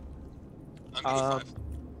 I'm gonna go 5.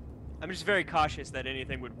 I'm just very cautious that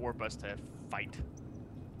anything would warp us to fight.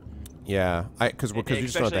 Yeah, because we just don't have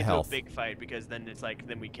Especially the into a health. big fight, because then it's like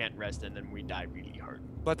then we can't rest and then we die really hard.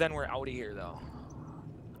 But then we're out of here though.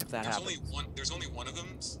 If that happens. There's only one of them,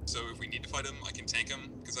 so if we need to fight him, I can tank him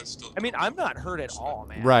because I've still. I mean, I'm not hurt at all,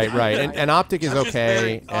 man. Right, right, and Optic is I'm just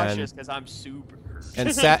very okay, cautious because I'm super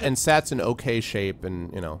hurt. and Sat's in okay shape,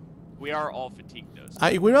 and you know. We are all fatigued though.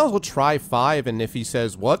 We might as well try 5, and if he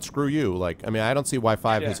says what, screw you. Like, I mean, I don't see why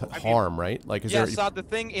 5 is I mean, harm, right? Like, is Yeah, there? so the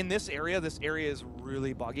thing in this area is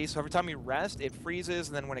really buggy. So every time we rest, it freezes,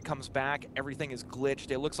 and then when it comes back, everything is glitched.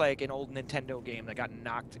 It looks like an old Nintendo game that got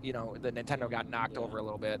knocked. You know, the Nintendo got knocked over a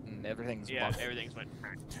little bit, and everything's Yeah, buggy. everything's went.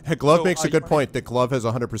 Glove So, makes a you good wanna- point that Glove has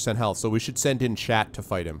 100% health, so we should send in Chat to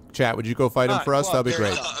fight him. Chat, would you go fight him for us? Glove, That'd be there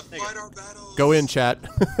you great. go. Fight our battles. Go in, Chat.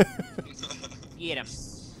 Get him.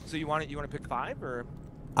 So you want to pick 5 or?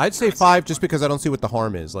 I'd say 5 just because I don't see what the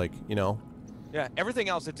harm is. Like, you know. Yeah, everything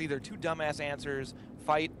else it's either 2 dumbass answers,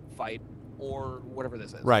 fight, or whatever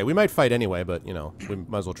this is. Right, we might fight anyway, but you know, we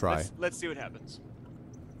might as well try. Let's see what happens.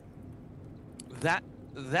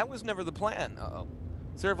 That was never the plan. Uh-oh.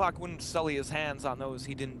 Saravok wouldn't sully his hands on those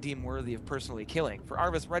he didn't deem worthy of personally killing. For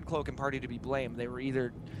Arvis Redcloak and party to be blamed, they were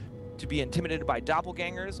either to be intimidated by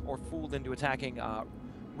doppelgangers or fooled into attacking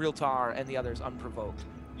Realtar and the others unprovoked.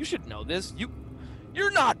 You should know this.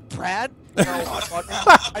 You're not Brad. You know,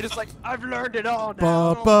 I just like I've learned it all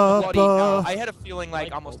now. Bloody hell. I had a feeling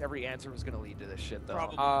like almost every answer was gonna lead to this shit though.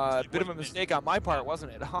 Probably. Bit of a mistake on my part,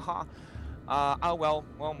 wasn't it? Haha. Well,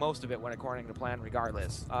 most of it went according to plan,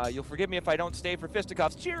 regardless. You'll forgive me if I don't stay for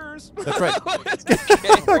fisticuffs. Cheers. That's right.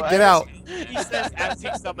 Okay. Get out. He says as he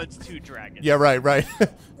summons 2 dragons. Yeah, right.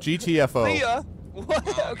 GTFO. See ya. What?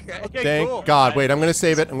 Okay. Okay, Thank cool. God. Wait, I'm going to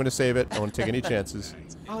save it. I don't want to take any chances.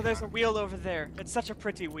 Oh, there's a wheel over there. It's such a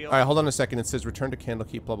pretty wheel. All right, hold on a second. It says return to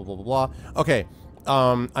Candlekeep, blah, blah, blah, blah, blah. Okay.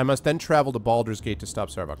 I must then travel to Baldur's Gate to stop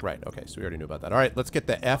Sarvok. Right, okay, so we already knew about that. All right, let's get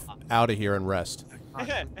the F out of here and rest.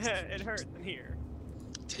 It hurts in here.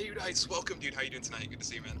 Teudites, welcome, dude. How you doing tonight? Good to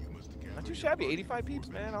see you, man. Not too shabby. 85 peeps,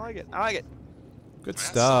 man. I like it. I like it. Good That's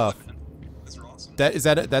stuff. solid, man. Those are awesome.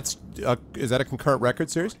 Is that a concurrent record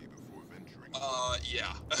series?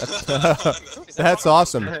 Yeah. That's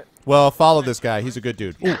awesome. Well, follow this guy. He's a good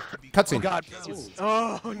dude. Ooh, Oh, cutscene. God.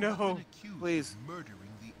 Oh, no. Please.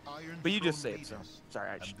 But you just saved, so. Sorry,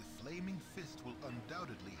 I And the flaming fist will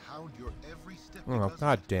undoubtedly hound your every step. Oh, because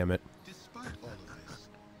God damn it. Despite all of this,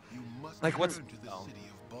 you must Like, what's- return to the city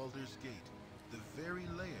of Baldur's Gate, the very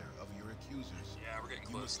lair of your accusers. Yeah, we're getting You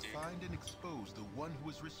close, must dude. find and expose the one who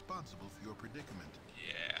is responsible for your predicament.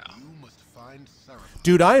 Yeah. You must find Sarah.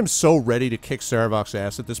 Dude, I am so ready to kick Sarvok's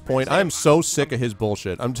ass at this point. I am so sick of his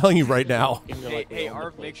bullshit. I'm telling you right now. Hey,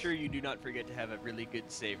 Arv, make sure you do not forget to have a really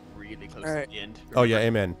good save really close All right. to the end. Oh, yeah,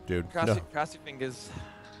 amen, dude. cross, No. cross your fingers.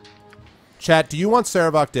 Chat, do you want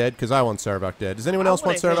Sarvok dead? Because I want Sarvok dead. Does anyone else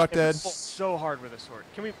want Sarvok dead? So hard with a sword.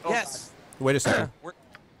 Can we? Oh, Yes. Wait a second. We're,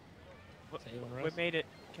 We made it.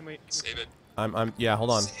 Can we? Save it. Yeah, hold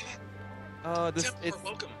on. Save it. this, Templar, it's,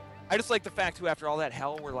 welcome. I just like the fact too, after all that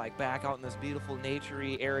hell, we're like back out in this beautiful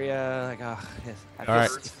naturey area. Like, yes. All right.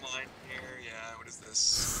 Birds flying here. Yeah, what is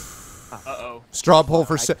this? Uh-oh. Straw poll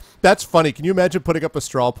for... That's funny. Can you imagine putting up a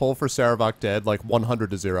straw poll for Sarvok dead, like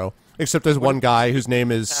 100-0? Except there's one guy whose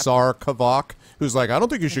name is Sarkavok, who's like, I don't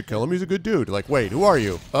think you should kill him. He's a good dude. Like, wait, who are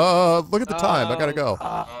you? Look at the time. I gotta go.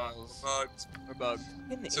 Bugged. We're bugged.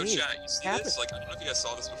 So chat, you see this? Like, I don't know if you guys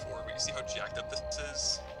saw this before, but you see how jacked up this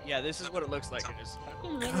is? Yeah, this is what it looks like. It is. How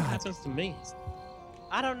come that happens to me?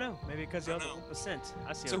 I don't know. Maybe because you're I the don't know. 1%.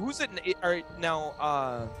 I see. So who's it? Are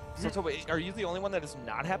now? So Toba, are you the only one that is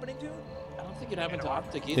not happening to? I don't think it happened to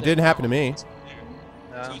Optic either. It didn't happen to me.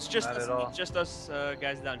 No, So it's just not us, at all. it's just us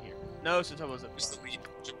guys down here. No, Sotobo's up. Just the lead.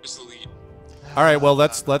 Just the lead. All right, well,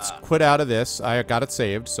 let's quit out of this. I got it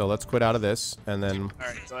saved, so let's quit out of this, and then All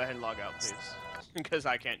right, go ahead and log out, please, because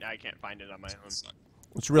I can't find it on my own.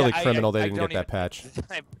 it's really Yeah, criminal they I didn't don't get that even- patch.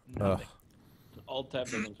 I have Ugh. nothing. Alt tab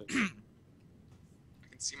doesn't fix it. I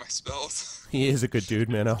can see my spells. He is a good dude,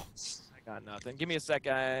 Mano. I got nothing. Give me a sec,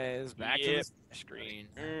 guys. Back to Yep. the screen.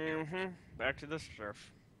 Mm-hmm. Back to the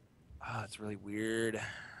surf. Oh, it's really weird. I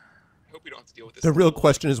hope we don't have to deal with this. The real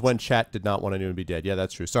question is when chat did not want anyone to be dead. Yeah,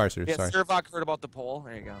 that's true. Sorry, sir. Yeah, Sorry. Servok heard about the poll.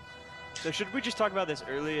 There you go. So should we just talk about this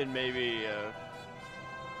early and maybe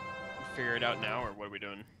figure it out now, or what are we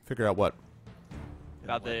doing Figure out what?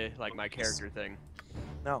 about the my character thing?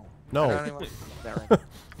 No. No. I don't even want to do that right.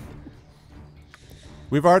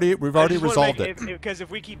 We've already resolved it. Because if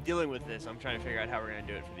we keep dealing with this, I'm trying to figure out how we're gonna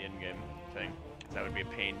do it for the end game thing. 'Cause that would be a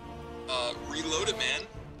pain. Reload it, man.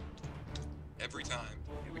 Every time.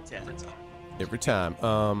 Every Every time. Every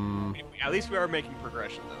time. At least we are making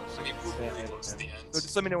progression though. So I mean, we're pretty close to the end. So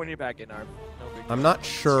just let me know when you're back in, Arv. No big deal. I'm not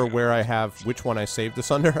sure where I have which one I saved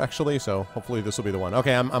this under actually, so hopefully this will be the one.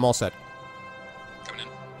 Okay, I'm all set. Coming in.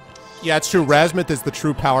 Yeah, it's true. Razmith is the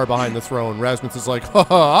true power behind the throne. Razmith is like,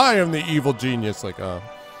 haha, I am the evil genius. Like, I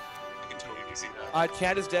can totally see that.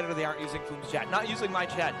 Chat is dead or they aren't using Foom's chat. Not using my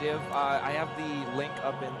chat, Div. I have the link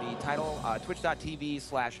up in the title,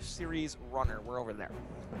 twitch.tv/series runner. We're over there.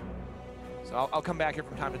 So I'll come back here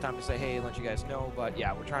from time to time to say, hey, let you guys know. But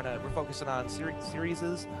yeah, we're focusing on series.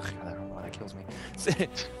 I don't know why that kills me.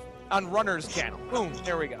 On Runner's channel. Boom,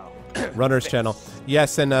 there we go. Runner's channel.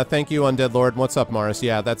 Yes, and thank you, Undead Lord. What's up, Morris?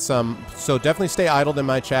 Yeah, that's so definitely stay idled in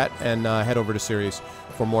my chat and head over to Series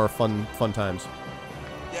for more fun times.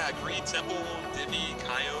 Yeah, Green Temple, Divi,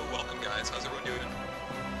 Kaio, welcome guys. How's everyone doing?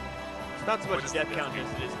 it's not so What much is death the count death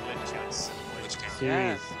as it is glitch counts. Which count?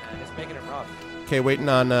 Yes, it's making it rough. Okay, waiting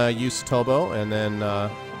on you, Satobo, and then.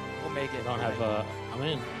 We'll make it. I don't have I'm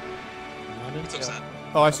in. I'm not in. What's up, Sam?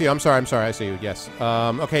 Oh, I see. I'm sorry. I see you. Yes.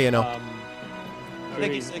 Okay, you know. Thank you,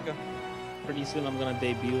 Pretty, Sika. pretty soon I'm gonna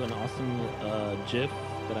debut an awesome GIF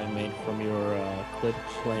that I made from your clip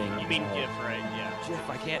playing. You mean GIF, right? Yeah. Jeff,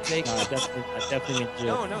 I can't take I definitely mean GIF.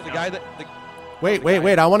 No, the guy that.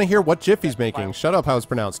 Wait. I want to hear what GIF he's making. Shut up. How it's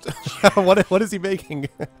pronounced. What is he making?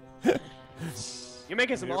 You're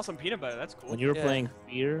making some awesome peanut butter. That's cool. When you were Yeah. playing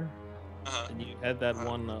Fear Uh-huh. and you had that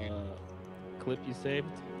one clip you saved,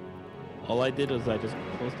 all I did was I just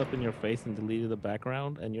closed up in your face and deleted the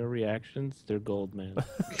background, and your reactions, they're gold, man.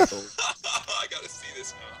 Gold. see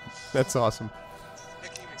this now. That's awesome.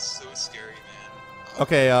 That game is so scary, man.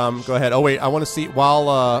 Okay, go ahead. Oh wait, I want to see while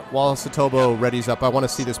Satobo readies up. I want to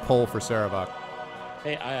see this poll for Saravok.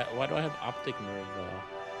 Hey, why do I have optic nerve?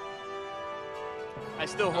 I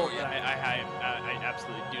still hope that I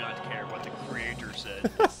absolutely do not care what the creator said.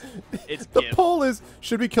 It's The GIF. poll is: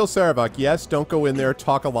 should we kill Saravok? Yes. Don't go in there.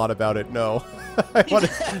 Talk a lot about it. No. I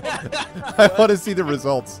want to see the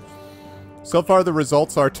results. So far, the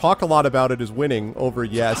results are: talk a lot about it is winning over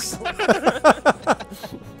yes.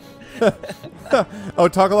 Oh,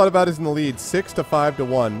 talk a lot about it is in the lead, 6 to 5 to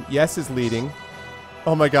 1. Yes is leading.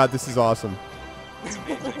 Oh my God, this is awesome.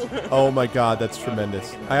 Oh my God, that's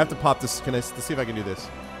tremendous. I have to pop this. Can I let's see if I can do this?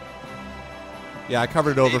 Yeah, I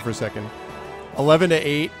covered it over for a second. 11 to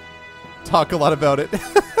 8. Talk a lot about it.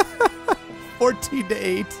 14 to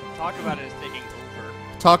 8. Talk about it as taking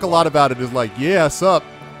over. Talk a lot about it is like, yeah, sup.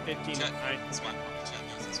 15 Chat, to 9. that's my chat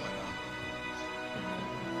knows that's my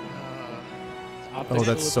Oh,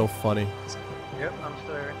 that's so funny. Yep, I'm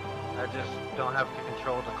still here. I just don't have the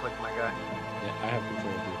control to click my guy. Yeah, I have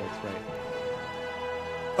control of you. That's right.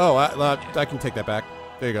 Oh, I can take that back.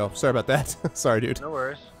 There you go. Sorry about that. Sorry, dude. No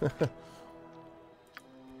worries.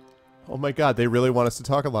 Oh my God, they really want us to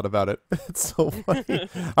talk a lot about it. It's so funny.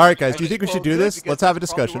 All right, guys, do you think we should do this? Let's have a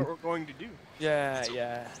discussion. What we're going to do. Yeah,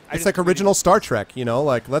 yeah. It's like original Star Trek, you know?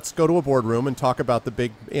 Like, let's go to a boardroom and talk about the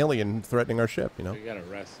big alien threatening our ship, you know? We gotta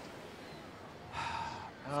rest.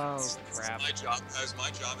 Oh crap! My job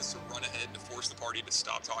is to run ahead and to force the party to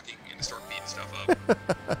stop talking and to start beating stuff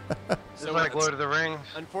up. It's like Lord of the Rings.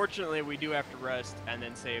 Unfortunately, we do have to rest and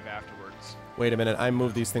then save afterwards. Wait a minute, I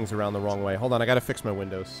moved these things around the wrong way. Hold on, I gotta fix my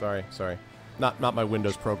Windows. Sorry. Not my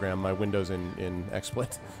Windows program, my Windows in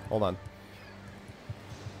XSplit. Hold on.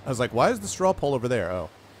 I was like, why is the straw pole over there? Oh.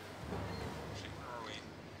 Where are we?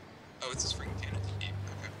 Oh, it's this freaking candle keep.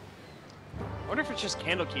 Okay. I wonder if it's just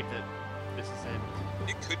Candlekeep that this is in.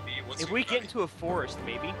 It could be. Once If you we got get it. into a forest,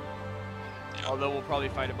 maybe. Yeah. Although we'll probably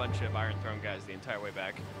fight a bunch of Iron Throne guys the entire way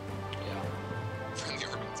back. Yeah. Friendly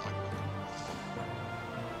Arvan talking about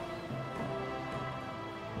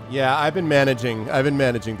Yeah, I've been managing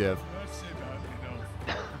Div.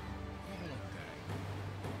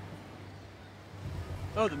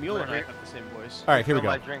 Oh, the mule and I have the same voice. All right, here we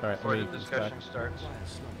Fill go. my drink All right, before let the me discussion starts.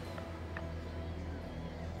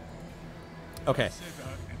 Okay.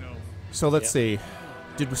 So let's see.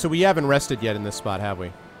 So we haven't rested yet in this spot, have we?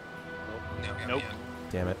 No, we haven't Nope. yet.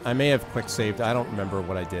 Damn it. I may have quick saved. I don't remember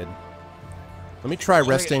what I did. Let me try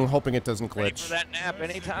resting, hoping it doesn't Ready for glitch. that nap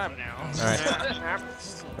anytime now. All right.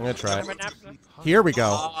 I'm gonna try it. Here we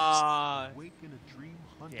go.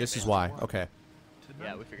 This is why. Okay.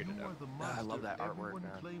 Yeah, we figured it out. I love that artwork,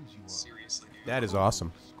 man. Seriously. dude. That is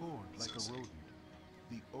awesome. Like a rodent.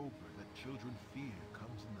 The ogre that children fear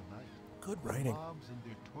comes in the night. Good writing. Mobs and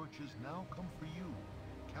their torches now come for you,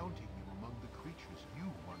 counting you among the creatures you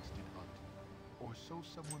once did hunt. Or so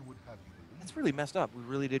someone would have you believe. That's really messed up. We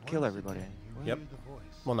really did kill everybody. Yep. Hear the voice.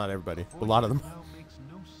 Well, not everybody. The A lot of voice them. now makes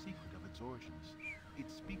no secret of its origins. It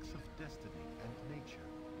speaks of destiny and nature,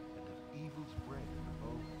 and of evil's bread and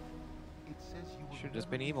abode. It says you will Should've just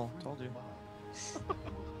never been be evil, free told of you. mobs, but they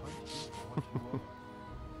will hunt you for what you are.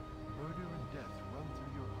 Murder and death run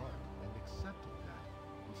through your heart, and accepting that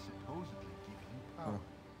will supposedly give you power,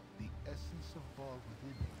 the essence of Baal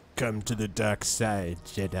within you. Come to the dark side,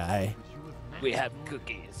 Jedi. But you have We never have known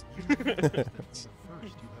cookies. that from the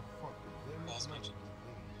first you have fought the very Balls might mentioned. of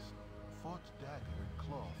the ways, fought dagger and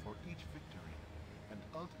claw for each victory, and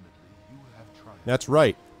ultimately you have triumphed. That's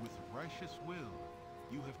right. With righteous will,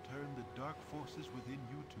 you have turned the dark forces within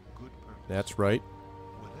you to good purpose. That's right.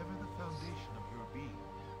 Whatever the foundation of your being,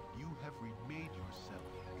 you have remade yourself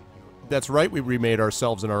in your own. That's right. We remade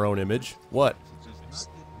ourselves in our own image. What? Does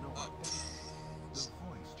not yet know identity. The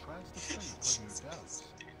voice tries to play upon your doubts,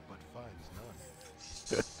 but finds none.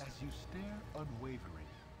 As you stare unwavering,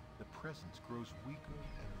 the presence grows weaker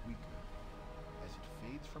and weaker. As it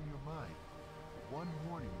fades from your mind, one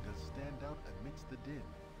warning does stand out amidst the din.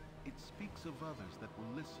 It speaks of others that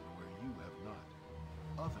will listen where you have not.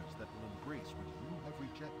 Others that will embrace what you have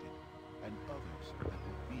rejected, and others that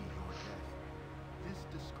will be your death. This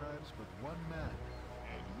describes but one man,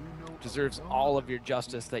 and you know of Deserves no all other of your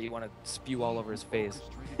justice that you want to spew all over his face.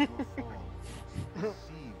 orchestrated your fall,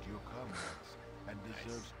 deceived your comrades, and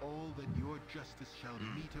deserves all that your justice shall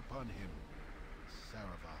meet upon him.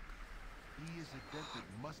 Saravak. He is a debt that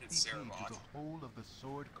must be It's paid to Saravak. the whole of the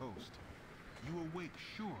Sword Coast. You awake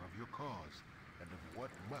sure of your cause, and of what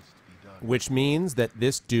must be done. Which means that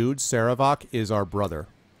this dude, Saravok, is our brother.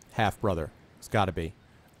 Half-brother. It's gotta be.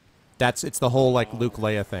 It's the whole, like, Luke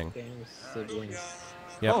Leia thing. Damn siblings.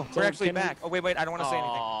 Yep. Oh, we're So actually can we- back. Oh, wait, I don't want to say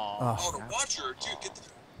anything. Aw. Oh, the Watcher, dude, get the.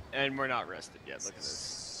 And we're not rested yet. Look at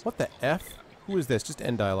this. What the F? Who is this? Just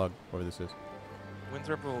end dialogue, whoever this is.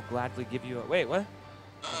 Winthrop will gladly give you a... Wait, what?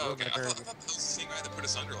 Oh, okay. I thought that was the same guy that put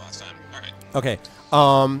us under last time. All right. Okay.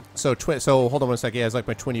 So hold on one second. Yeah, it's like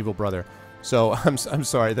my twin evil brother. So I'm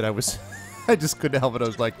sorry that I was, I just couldn't help it. I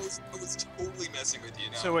was like, I was totally messing with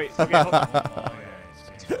you. Now. So wait. Okay, hold on.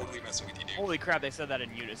 Totally messing with you, dude. Holy crap! They said that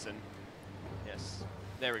in unison. Yes.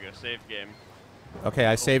 There we go. Save game. okay,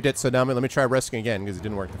 I saved it. So now let me try resting again because it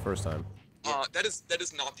didn't work the first time. That is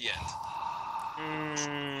not the end.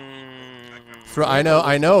 I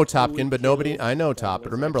know, Topkin, but nobody. I know Top,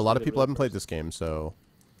 but remember, a lot of people haven't played this game, so.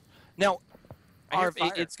 Now, I hear Arv,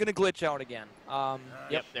 fire. it's going to glitch out again.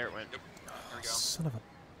 Yep. There it went. There we go. Son of a.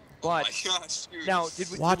 Oh my But gosh, dude. now,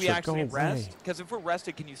 did we Watcher, actually go rest? away. Because if we're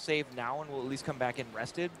rested, can you save now and we'll at least come back in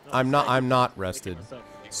rested? I'm not rested.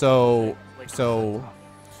 So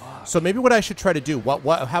maybe what I should try to do. How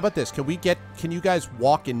about this? Can you guys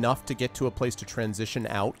walk enough to get to a place to transition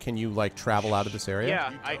out? Can you like travel out of this area?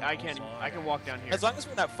 Yeah, I can walk down here. As long as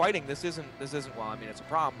we're not fighting, this isn't. Well, I mean, it's a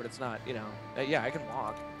problem, but it's not. You know. Yeah, I can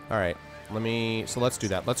walk. All right. Let's do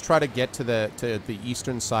that. Let's try to get to the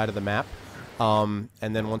eastern side of the map. And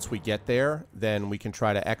then once we get there, then we can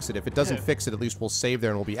try to exit. If it doesn't fix it, at least we'll save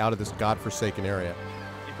there and we'll be out of this godforsaken area.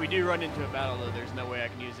 If we do run into a battle, though, there's no way I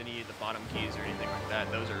can use any of the bottom keys or anything like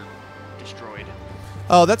that. Those are destroyed.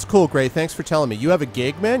 Oh, that's cool, Gray. Thanks for telling me. You have a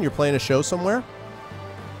gig, man? You're playing a show somewhere?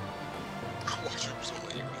 Watcher, just won't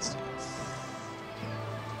let you rest.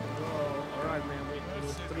 All right, man.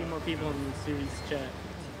 There's 3 more people in the series chat.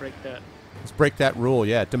 Let's break that. Let's break that rule.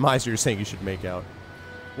 Yeah, Demise, you're saying you should make out.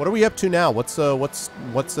 What are we up to now? What's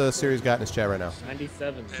series got in his chat right now?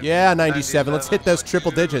 97. Yeah, 97. Let's hit those triple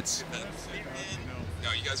digits.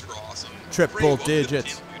 No, you guys are awesome. Triple Gray, welcome to the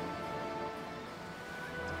digits. channel, dude.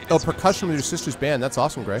 It Oh, is good to percussion see with your you. sister's band. That's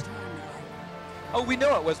awesome, Gray. Oh, we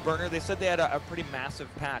know it was Burner. They said they had a pretty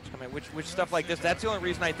massive patch coming, which stuff like this. That's the only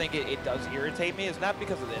reason I think it does irritate me. Is not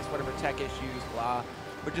because of this, whatever tech issues, blah,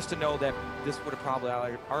 but just to know that this would have probably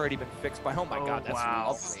already been fixed by. Oh my God, that's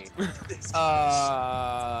lovely.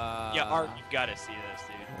 Yeah, Art, you've got to see this,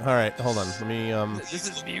 dude. All right, hold on. Let me. This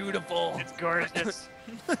is beautiful. It's gorgeous.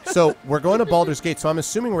 So we're going to Baldur's Gate. So I'm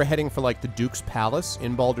assuming we're heading for like the Duke's Palace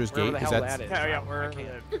in Baldur's Wherever Gate. the Is hell that? that is. Yeah, yeah, we're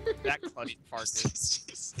that clutch fart, dude.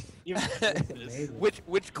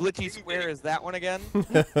 Which glitchy square is that one again?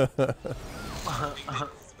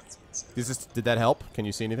 Did that help? Can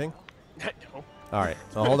you see anything? No. All right.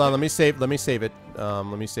 So hold on. Let me save it. Let me save it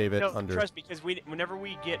No, under. trust me, because whenever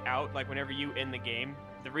we get out, like whenever you end the game,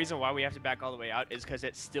 the reason why we have to back all the way out is because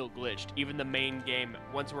it's still glitched. Even the main game,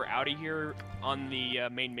 once we're out of here on the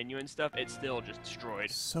main menu and stuff, it's still just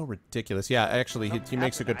destroyed. So ridiculous. Yeah, actually, he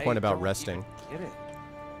makes a good point about resting. Get it.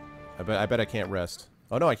 I bet I can't rest.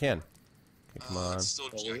 Oh no, I can. Okay, come on. It's still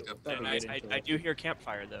jacked up. And I do hear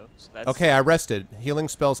campfire though. So that's, Okay, I rested. Healing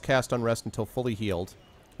spells cast on rest until fully healed.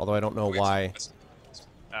 Although I don't know why.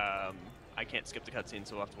 I can't skip the cutscene,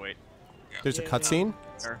 so we'll have to wait. There's a cutscene?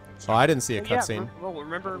 Sure. Oh, I didn't see a Oh, yeah, cutscene. well,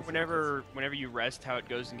 remember whenever you rest, how it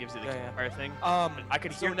goes and gives you the campfire thing? I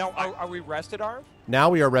could So hear. now, are we rested, Arv? Now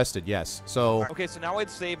we are rested, yes. So, Okay, so now I'd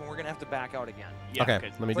save, and we're gonna have to back out again. Yeah, okay,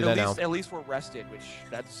 'cause let me do But that now. at least we're rested, which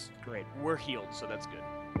that's great. we're healed, so that's good.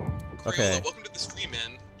 Okay. Crayola, welcome to the stream,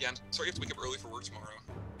 man. Yeah, I'm sorry you have to wake up early for work tomorrow.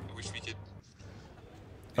 I wish we could.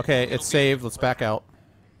 Okay, it's saved. Let's back out.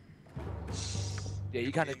 Yeah,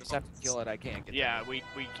 you kind of just have to kill it. I can't get. Yeah, we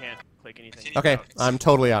can't click anything. Okay, I'm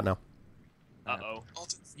totally out now. Uh-oh.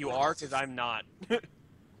 You are? Because I'm not.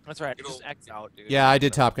 That's right. Just X out, dude. Yeah, I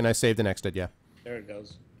did Topkin. I saved and exited, yeah. There it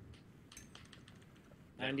goes.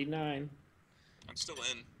 99. I'm still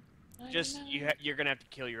in. Just you're gonna have to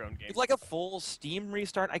kill your own game. It's like a full Steam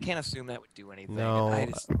restart. I can't assume that would do anything. No, I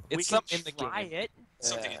just, we it's can something in the try game. it.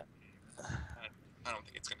 Something. I don't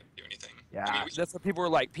think it's gonna do anything. Yeah, I mean, we- that's what people were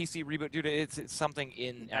like. PC reboot, dude. It's something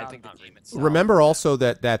in. I think the game itself. Remember also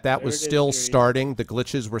that was There it is, still Jerry. starting. The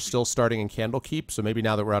glitches were still starting in Candlekeep, so maybe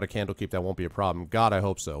now that we're out of Candlekeep, that won't be a problem. God, I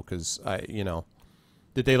hope so, because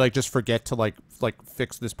did they like just forget to like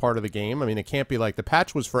fix this part of the game? I mean, it can't be like the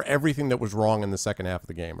patch was for everything that was wrong in the second half of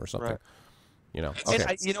the game or something. Right.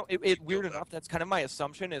 Okay. And it weird enough. That's kind of my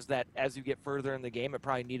assumption is that as you get further in the game, it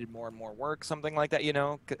probably needed more and more work, something like that.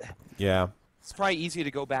 Yeah. It's probably easy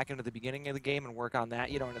to go back into the beginning of the game and work on that,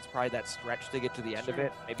 and it's probably that stretch to get to the end of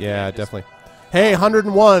it. Maybe Yeah, you just- definitely. Hey,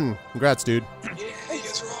 101. Congrats, dude. Yeah, you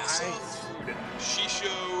guys are awesome.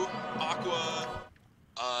 Shisho, Aqua,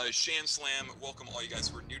 Shan Slam, welcome all you guys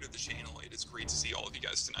who are new to the channel. It is great to see all of you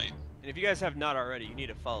guys tonight. And if you guys have not already, you need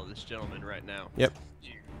to follow this gentleman right now. Yep.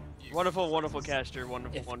 You Wonderful, wonderful caster.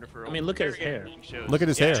 Wonderful, wonderful. I mean, look at his hair. Look at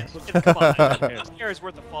his hair. Come on, his hair is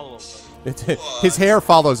worth a follow. His hair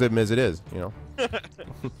follows him as it is, you know.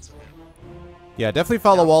 Yeah, definitely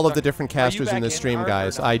follow all of the different casters in this stream,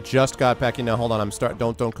 guys. I just got back in. Now, hold on.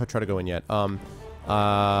 Don't try to go in yet.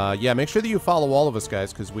 Yeah, make sure that you follow all of us,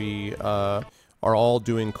 guys, because we are all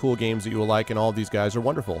doing cool games that you will like, and all of these guys are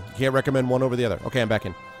wonderful. You can't recommend one over the other. Okay, I'm back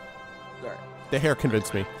in. Sorry. The hair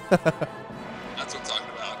convinced me. That's what I'm talking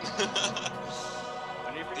about.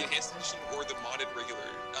 The enhanced edition or the modded regular?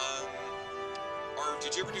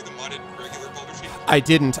 Did you ever do the modded regular Baldur's Gate? I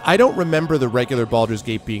didn't. I don't remember the regular Baldur's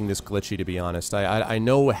Gate being this glitchy, to be honest. I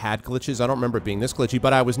know it had glitches. I don't remember it being this glitchy,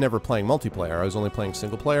 but I was never playing multiplayer. I was only playing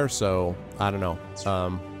single player, so I don't know.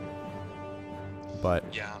 But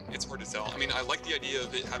yeah, it's hard to tell. I mean, I like the idea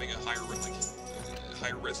of it having a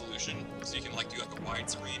higher resolution, so you can like do like a wide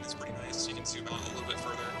screen. It's pretty nice. You can zoom out a little bit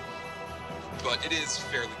further, but it is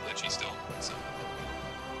fairly glitchy still. So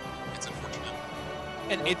it's unfortunate.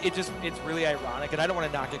 And it's really ironic, and I don't want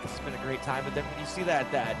to knock it because it's been a great time, but then when you see that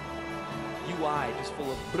UI just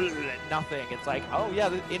full of nothing, it's like, oh yeah,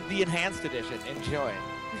 the enhanced edition, enjoy.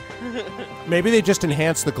 maybe they just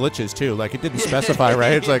enhanced the glitches too. Like it didn't specify,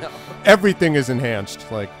 right? It's like everything is enhanced.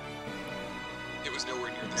 Like it was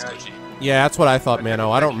nowhere near this glitchy. Yeah, that's what I thought,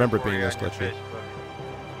 Mano. I don't remember it being this glitchy.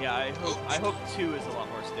 Yeah, I hope 2 is a lot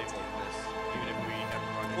more stable than this, even if we have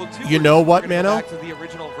run Well, into 2 You know what, we're gonna Mano? go back to the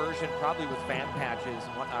original version, probably with fan patches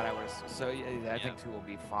and whatnot. So yeah, I think 2 will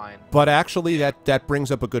be fine. But actually, that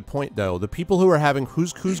brings up a good point, though. The people who are having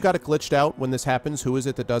who's got it glitched out when this happens? Who is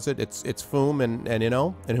it that does it? It's Foom and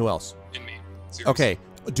Inno, and who else? And me. Seriously. Okay.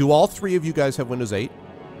 Do all 3 of you guys have Windows 8?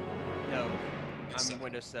 No, I'm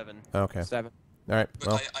Windows 7. Okay. 7. All right. But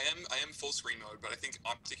Well, I am full screen mode, but I think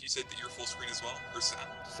Optic, you said that you're full screen as well, or Sam?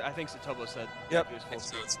 I think Satobo said Yep. he was full So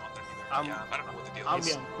screen. it's not that either. I'm- Yeah, I don't know what the deal I'm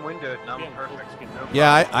is. windowed and I'm perfect. No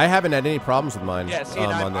yeah, I haven't had any problems with mine Yeah, see,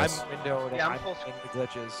 and on I'm this. windowed, Yeah, I'm and full I'm in the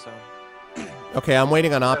glitches, so. Okay, I'm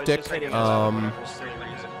waiting on So Optic. just waiting Um, for silly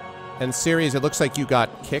reason. and Series, it looks like you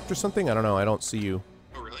got kicked or something. I don't know. I don't see you.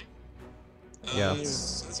 Oh, really? Yeah. It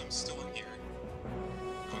says I'm still in here.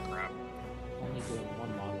 Oh, crap. Only doing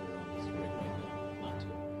one monitor on this rig right now,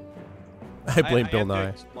 not 2. I blame Bill have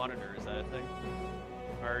Nye. to monitor, is that a thing?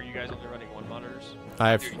 Or are you guys only running 1 monitors? I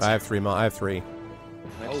have 3. I have 3. Yeah,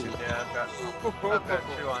 I've got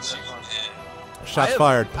 2 on this one. Shots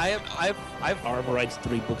fired. I've Arva writes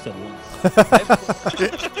 3 books at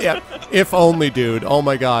once. Yeah. If only, dude. Oh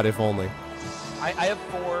my God. If only. I have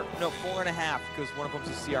 4.5 because one of them's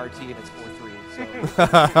a CRT and it's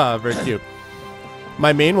 4.3. So. Very cute.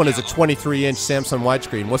 My main one is a 23-inch Samsung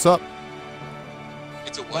widescreen. What's up?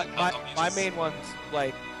 It's a what? My main one's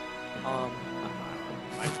like,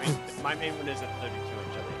 My main one is a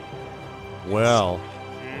 32-inch LED. Well.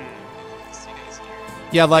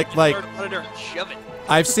 Yeah, like Monitor, shove it.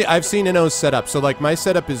 I've seen Inno's setup. So like my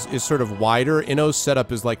setup is sort of wider. Inno's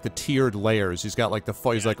setup is like the tiered layers. He's got like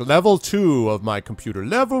he's like level 2 of my computer,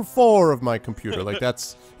 level 4 of my computer. Like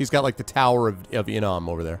he's got like the tower of Innom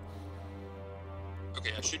over there.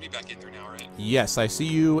 Okay, I should be back in there now, right? Yes, I see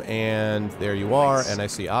you, and there you are, and I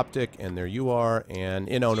see Optic, and there you are, and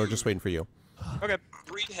Inno, we're just waiting for you. Okay.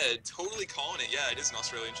 Breedhead, totally calling it. Yeah, it is an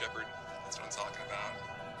Australian Shepherd. That's what I'm talking about.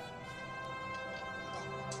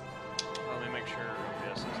 Let me make sure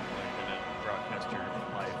OBS isn't like gonna broadcast your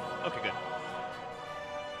live. Okay, good.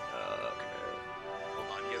 Okay. Hold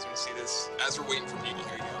on, you guys want to see this? As we're waiting for people,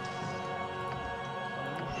 here you go.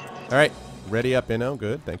 All right, ready up, Inno.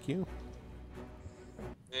 Good, thank you.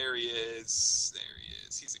 There he is. There he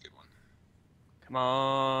is. He's a good one. Come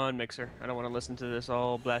on, Mixer. I don't want to listen to this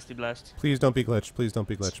all blasty blast. Please don't be glitched. Please don't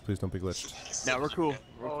be glitched. Please don't be glitched. No, we're cool.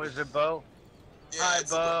 Oh, is it Bo? Yeah, Hi,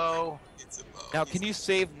 it's a Bo. It's a bow. now can you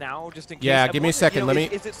save now just in case? Yeah, I'm give me a wondering, second, let me-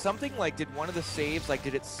 Is it something like did one of the saves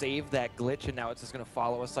did it save that glitch and now it's just gonna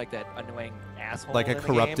follow us like that annoying asshole? Like a in the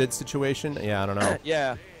corrupted game? situation? Yeah, I don't know.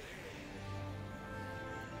 Yeah.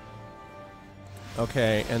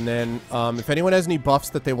 Okay, and then if anyone has any buffs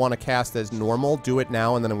that they want to cast as normal, do it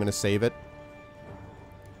now, and then I'm going to save it.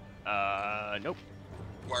 Nope.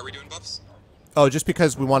 Why are we doing buffs? Oh, just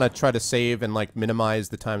because we want to try to save and like minimize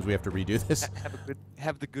the times we have to redo this.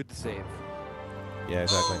 Have the good save. Yeah,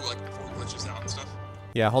 exactly. Oh, like before it glitches out and stuff?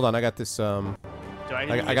 Yeah, hold on, I got this. Do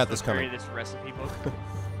I, I got this coming. This recipe book.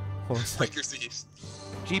 Hold on a sec. Breakers East.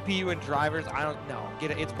 GPU and drivers, I don't know.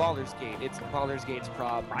 Get it? It's Baldur's Gate. It's Baldur's Gate's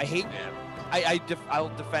problem. I hate. I'll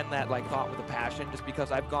defend that like thought with a passion, just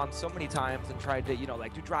because I've gone so many times and tried to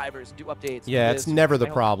like do drivers, do updates. Yeah, do it's this, never the my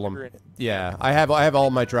whole problem. computer and- Yeah, I have all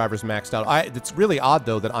my drivers maxed out. It's really odd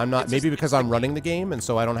though that I'm not. It's Maybe just- because I'm running the game and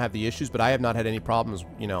so I don't have the issues. But I have not had any problems. Well,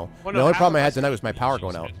 no, the only half problem I of had us tonight have was my power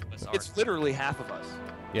going issues out. with It's ours. literally half of us.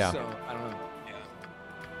 Yeah. So I don't know. Yeah.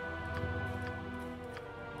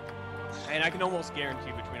 And I can almost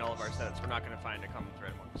guarantee between all of our setups, we're not going to find a common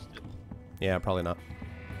thread amongst it. Yeah, probably not.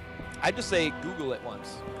 I'd just say Google it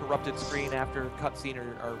once. Corrupted screen after cutscene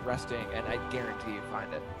or resting, and I guarantee you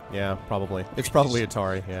find it. Yeah, probably. It's probably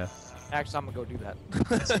Atari. Yeah. Actually, I'm gonna go do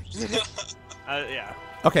that. Yeah.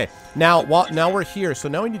 Okay, now we're here, so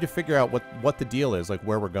now we need to figure out what the deal is, like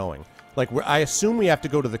where we're going. Like I assume we have to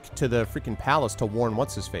go to the freaking palace to warn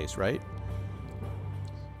what's his face, right?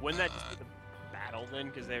 Wouldn't that just be the battle then?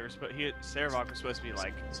 Because they were Saravok was supposed to be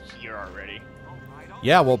like here already.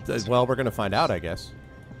 Yeah, well, we're gonna find out, I guess.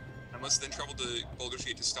 I must then travel to Baldur's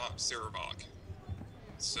Gate to stop Saravok.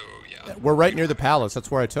 So yeah. We're right near the palace. That's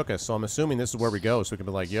where I took us, so I'm assuming this is where we go, so we can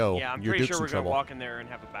be like, "Yo, Yeah, I'm your pretty Duke's sure in we're gonna trouble." walk in there and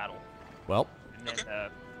have a battle. Well, And then, Okay.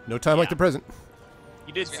 no time like yeah. the present.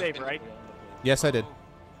 You did Yeah, save, and- right? Yes, I did.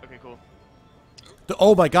 Okay, cool.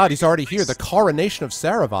 Oh my God, he's already here. The coronation of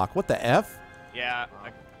Saravok. What the f? Yeah.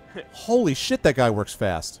 Holy shit, that guy works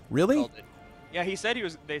fast. Really? Called it. Yeah, he said he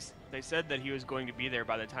was. They said that he was going to be there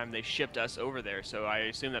by the time they shipped us over there. So I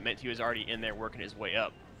assume that meant he was already in there working his way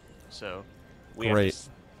up. So we Great. have to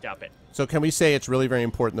stop it. So can we say it's really very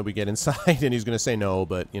important that we get inside? And he's going to say no,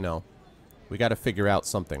 but we got to figure out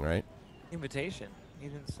something, right? Invitation. You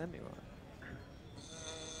didn't send me one.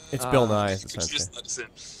 It's Bill Nye. Which The science just guy. let us in.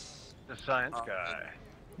 The science guy.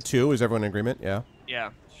 2, is everyone in agreement? Yeah. Yeah.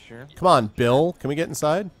 Sure. Come on, Bill. Can we get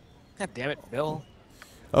inside? God damn it, Bill.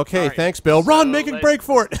 Okay, Alright, thanks, Bill. Run, so make a let's- break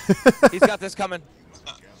for it. He's got this coming.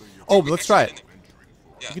 Oh, We let's can try get it. in-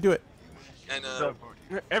 You Yeah. can do it.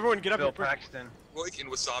 And Everyone, get up Bill here. quick. Paxton. Roik and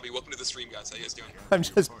Wasabi, welcome to the stream, guys. How you guys doing? I'm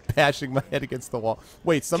just bashing my head against the wall.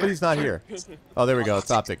 Wait, somebody's not here. Oh, there we go.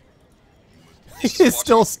 It's Optic. He's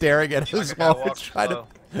still staring at us Gotta while we're walk trying to...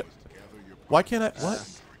 slow. Why can't I... What?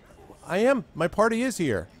 I am. My party is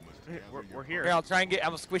here. We're here. Here, I'll try and get.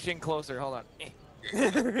 I'm squishing closer. Hold on.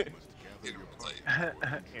 It's like, Here,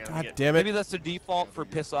 let me God get- damn it. Maybe that's the default for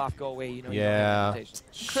piss off, go away. You know. You don't Yeah. have invitations.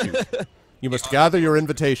 Shoot. You must gather your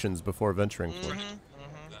invitations before venturing forth.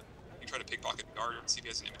 you try to pickpocket the guard and see if he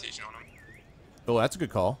has an invitation on him. Oh, that's a good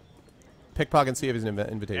call. Pickpocket and see if he's an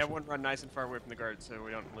invitation. Everyone run nice and far away from the guard so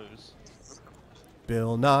we don't lose.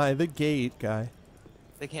 Bill Nye the Gate guy.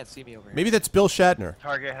 They can't see me over here. Maybe that's Bill Shatner.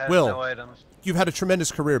 Target has Will. no items. You've had a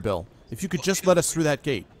tremendous career, Bill. If you could just let us through that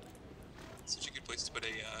gate. Such a good place to put a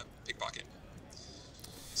pickpocket.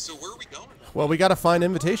 So where are we going? Well, we got to find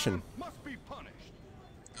invitation. Must be punished.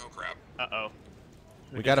 Oh crap. Uh-oh.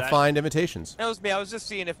 We got to find invitations. That was me. I was just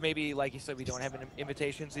seeing if maybe, like you said, we don't have any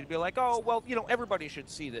invitations. He'd be like, oh, well, everybody should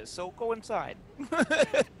see this, so go inside. Give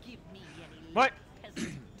me any What?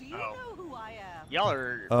 peasant. Do you Oh. know who I am? Y'all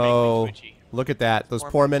are Oh, making me twitchy. look at that. Those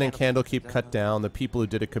Poor poor men in Candlekeep Candlekeep cut cut down. down. The people who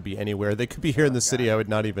did it could be anywhere. They could be here in the city. I would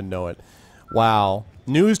not even know it. Wow.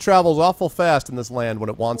 News travels awful fast in this land when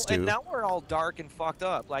it wants And to. now we're all dark and fucked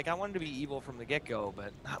up. Like, I wanted to be evil from the get-go,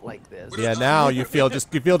 but not like this. Yeah, now you feel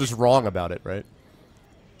just wrong about it, right?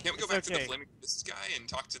 Can't we go It's back to okay. the Flaming Fist guy and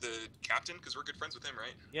talk to the captain? Because we're good friends with him,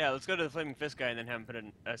 right? Yeah, let's go to the Flaming Fist guy and then have him put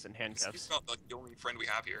us in He's handcuffs. about like the only friend we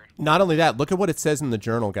have here. Not only that, look at what it says in the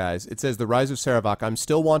journal, guys. It says, The Rise of Saravok. I'm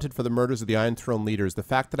still wanted for the murders of the Iron Throne leaders. The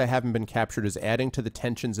fact that I haven't been captured is adding to the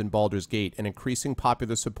tensions in Baldur's Gate and increasing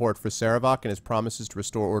popular support for Saravok and his promises to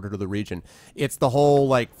restore order to the region. It's the whole,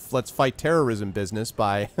 like, let's fight terrorism business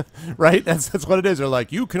by, right? That's what it is. They're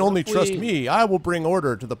like, you can only trust me. I will bring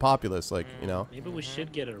order to the populace. Like, Maybe we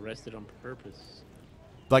should get arrested on purpose.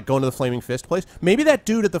 like going to the Flaming Fist place. Maybe that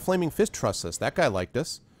dude at the Flaming Fist trusts us. That guy liked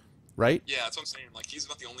us, right? Yeah, that's what I'm saying. Like he's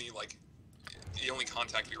about the only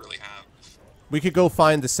contact we really have. We could go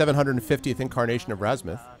find the 750th incarnation of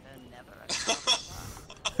Razmith.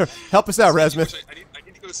 Help us out, Razmith. I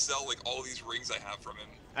need to go sell like all these rings I have from him.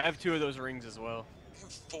 I have 2 of those rings as well. I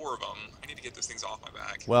have 4 of them. I need to get those things off my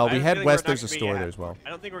back. Well, I we have a head feeling west. we're not There's a gonna be store ha- there as well. I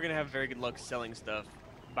don't think we're gonna have very good luck selling stuff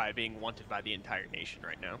by being wanted by the entire nation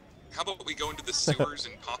right now. How about we go into the sewers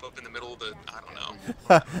and pop up in the middle of the I don't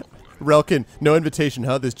know. Relkin, no invitation,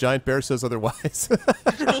 huh? This giant bear says otherwise.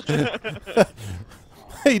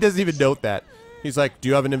 He doesn't even note that. He's like, do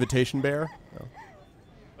you have an invitation, bear? No.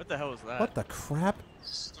 What the hell is that? What the crap?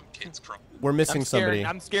 Some kids crying. We're missing somebody.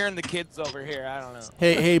 I'm scaring the kids over here. I don't know.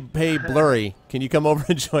 Hey, Blurry, can you come over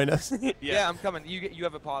and join us? Yeah, I'm coming. You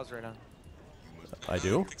have a pause right now. I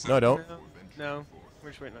do? think so. No, I don't. No, we're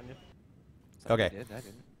just waiting on you. Okay. I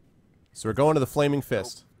didn't. So we're going to the Flaming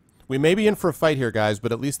Fist. We may be in for a fight here, guys,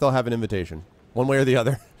 but at least they'll have an invitation. One way or the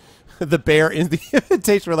other. The bear is the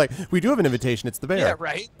invitation. We're like, we do have an invitation. It's the bear. Yeah,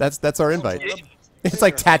 right. That's our invite. It's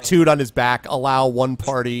like tattooed on his back. Allow one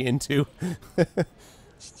party into.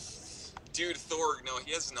 Dude, Thor, no,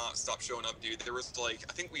 he has not stopped showing up, dude. There was like,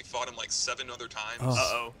 I think we fought him like 7 other times. Oh.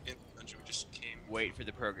 Uh-oh. In the dungeon, we just came. Wait for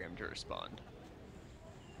the program to respond.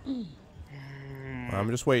 I'm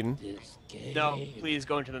just waiting. No, please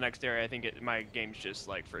go into the next area. I think my game's just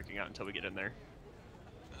like freaking out until we get in there.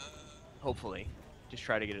 Hopefully. Just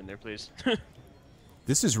try to get in there, please.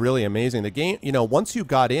 This is really amazing. The game, you know, once you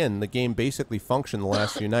got in, the game basically functioned the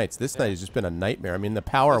last few nights. This night has just been a nightmare. I mean, the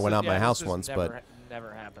power went out my house once, but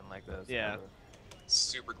never happened like this. Yeah. ever.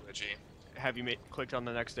 Super glitchy. Have you clicked on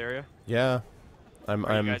the next area? yeah, Are you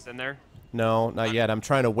I'm guys in there? no, not yet. I'm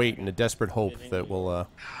trying to wait in a desperate hope that we'll. I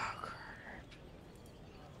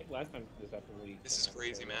think last time this happened, This is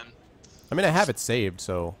crazy, man. I mean, I have it saved,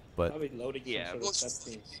 so but Probably loading some Yeah. sort of Well, it's just,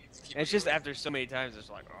 cutscenes. It's just after so many times, it's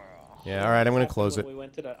like, oh. yeah. All right, I'm gonna Happened close when it. We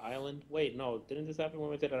went to that island. Wait, no, didn't this happen when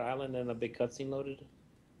we went to that island and a big cutscene loaded?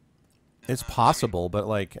 It's possible, but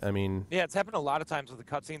like, I mean, Yeah, it's happened a lot of times with the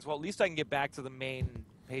cutscenes. Well, at least I can get back to the main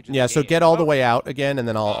page. Of yeah. the So game. get all the way out again, and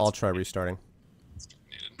then I'll try restarting.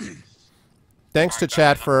 Thanks to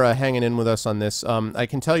chat for hanging in with us on this. I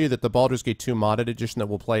can tell you that the Baldur's Gate 2 modded edition that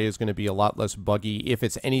we'll play is going to be a lot less buggy if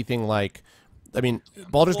it's anything like. I mean,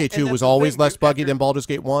 Baldur's Gate 2 and was that's the always thing, less buggy after- than Baldur's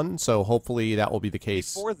Gate 1, so hopefully that will be the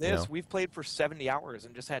case. Before this, you know. we've played for 70 hours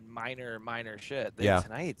and just had minor shit. Then Yeah.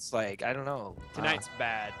 Tonight's like, I don't know. Tonight's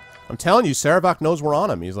bad. I'm telling you, Saravok knows we're on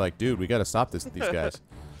him. He's like, dude, we got to stop these guys.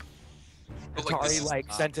 But, like, this Atari is like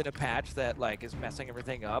not- sent in a patch that like is messing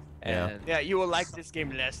everything up. Yeah. And Yeah, you will like this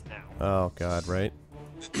game less now. Oh God, right?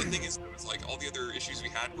 The thing is, though, it's like all the other issues we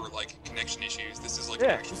had were like connection issues. This is like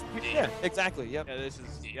yeah, an actual game. yeah, exactly. Yep. Yeah, this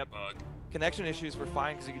is, yep. Bug. Connection issues were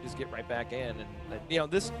fine because you could just get right back in, and you know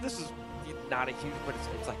this is not a huge, but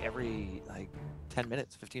it's like every like 10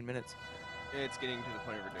 minutes, 15 minutes. It's getting to the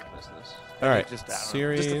point of ridiculousness. All right, Just, I don't know,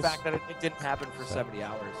 series. just the fact that it didn't happen for 70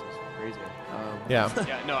 hours is crazy. Yeah.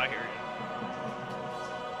 Yeah, no, I hear you.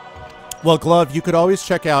 Well, Glove, you could always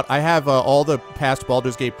check out. I have all the past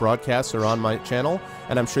Baldur's Gate broadcasts are on my channel,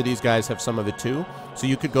 and I'm sure these guys have some of it too. So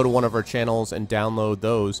you could go to one of our channels and download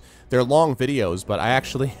those. They're long videos, but I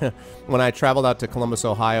actually, when I traveled out to Columbus,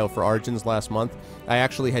 Ohio for Origins last month, I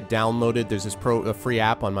actually had downloaded. There's this a free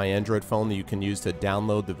app on my Android phone that you can use to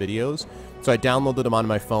download the videos. So I downloaded them on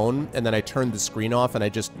my phone, and then I turned the screen off, and I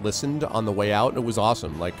just listened on the way out, and it was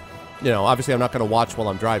awesome. Like, you know, obviously I'm not going to watch while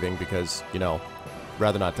I'm driving because, you know,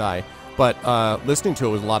 rather not die. But listening to it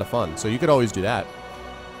was a lot of fun, so you could always do that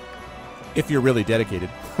if you're really dedicated.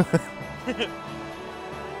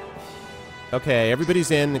 Okay,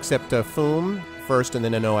 everybody's in except Foom first, and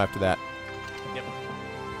then Ano after that. Yep.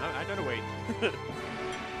 I gotta wait.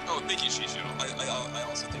 Oh, thank you, Shisho. I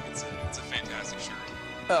also think it's a fantastic shirt.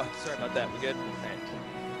 Oh, sorry about that. We good?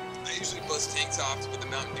 I usually bust tank tops, but the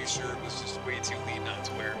Mountain Dew shirt was just way too lean not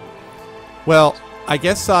to wear. Well, I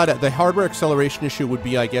guess the hardware acceleration issue would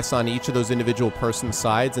be, I guess, on each of those individual person's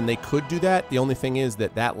sides, and they could do that. The only thing is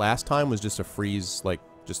that last time was just a freeze, like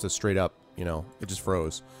just a straight up, you know, it just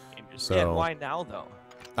froze. So Yeah, why now though?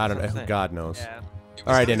 I don't know. That's what I'm saying. God knows. Yeah.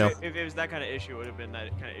 All right, Ano. If it was that kind of issue, it would have been that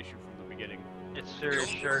kind of issue from the beginning. It's serious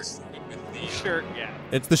shirt. With the, Shirt, yeah.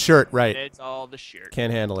 It's the shirt, right? It's all the shirt.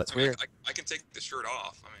 Can't handle it. I mean, I can take the shirt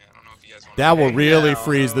off. I mean, I don't know if you guys want That will really now.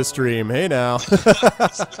 freeze the stream. Hey now.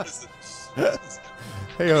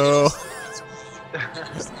 Heyo.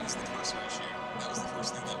 That was the cursor issue. That was the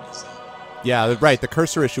first thing that was. Yeah, right. The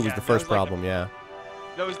cursor issue was Yeah, the that first was like problem. Yeah,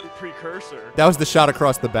 That was the precursor. that was the shot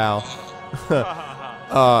across the bow,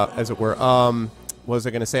 as it were. What was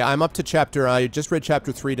I going to say? I'm up to chapter. I just read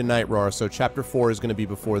chapter 3 tonight, Roar. So chapter 4 is going to be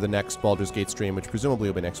before the next Baldur's Gate stream, which presumably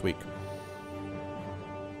will be next week.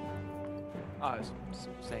 I was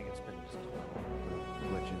saying it's been just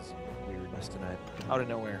glitches, weirdness tonight, out of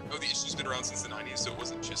nowhere. Oh, the issue's been around since the 90s, so it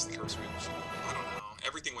wasn't just the cursor issue. I don't know.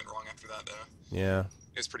 Everything went wrong after that, though. Yeah.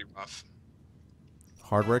 It was pretty rough.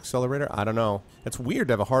 Hardware accelerator? I don't know. It's weird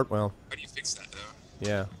to have a well, How do you fix that, though?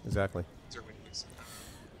 yeah, exactly. Is there a way to fix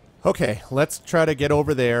it? Okay, let's try to get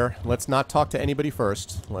over there. Let's not talk to anybody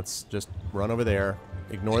first. Let's just run over there.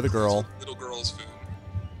 Ignore the girl. Little girl's food.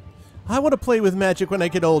 I want to play with magic when I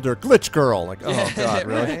get older. Glitch girl. Like, oh God,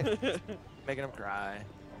 really? Right? Making them cry.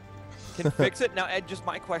 Can fix it now. Ed, just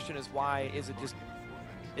my question is, why is it just?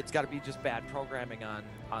 It's got to be just bad programming on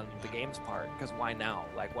the game's part. Because why now?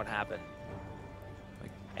 Like, what happened?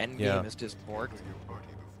 Like, end game Yeah. is just borked. Your party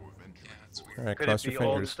before venturing. Yeah. That's weird. All right, Could cross it be your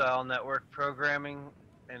old fingers. style network programming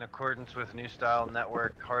in accordance with new style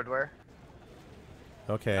network hardware?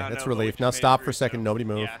 Okay, I don't that's know, but we relief. just Now made it stop for through, a second. so- Nobody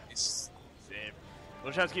move. Yeah, save. We'll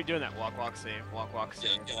just have to keep doing that. Walk, walk, save. Walk, walk,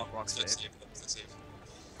 save. Walk, walk, That's save. safe. That's safe.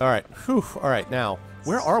 All right. Whew. All right. Now,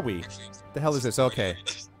 where are we? Actually, The hell is this? Okay.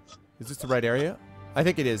 Is this the right area? I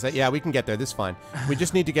think it is. Yeah, we can get there. This is fine. We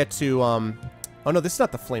just need to get to Oh no, this is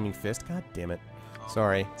not the flaming fist. God damn it.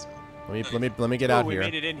 Sorry. Let me get Oh, out we here.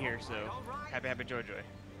 made it in here, so happy, happy, joy, joy.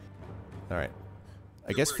 All right. I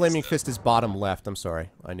Where guess is flaming the- fist is bottom left. I'm sorry.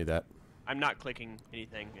 I knew that. I'm not clicking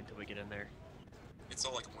anything until we get in there. It's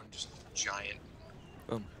all like one just giant.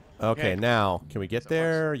 Okay, Okay. now can we get So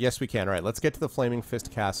there? Yes, we can. All right, let's get to the flaming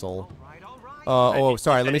fist castle. Right, Oh,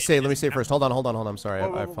 sorry. Let me it say doesn't first. Hold on. I'm sorry. Whoa,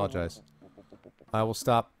 whoa, I whoa, whoa, apologize. I will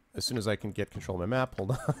stop as soon as I can get control of my map.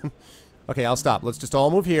 Hold on. Okay, I'll stop. Let's just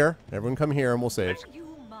all move here. Everyone come here and we'll save. You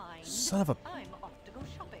mind? Son of a... I'm off to go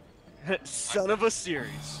shopping. Son of a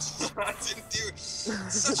series. I didn't do it.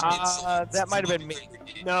 Such an insult. That might have been me.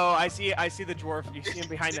 No, I see the dwarf. You see him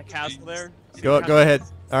behind the castle there? See Go the ahead.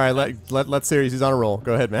 All right, let Series. He's on a roll.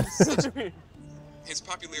 Go ahead, man. castle? His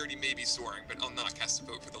popularity may be soaring, but I'll not cast a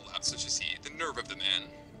vote for the lout such as he. The nerve of the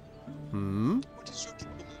man. What is your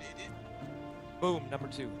trouble, lady? Boom, number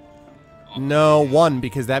 2. No, 1,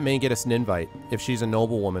 because that may get us an invite if she's a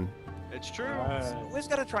noble woman. It's true. Always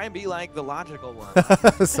gotta try and be like the logical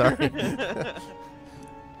one. Sorry.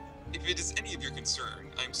 If it is any of your concern,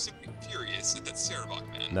 I am simply furious at that Sarabok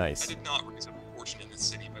man. Nice. I did not raise up a fortune in this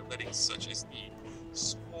city by letting such as he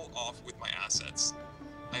spoil off with my assets.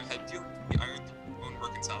 I have had dealings with the Iron Throne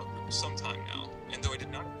Mercantile Group for some time now, and though I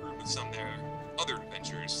did not approve of some of their other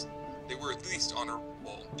adventures, they were at least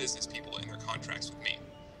honorable business people in their contracts with me.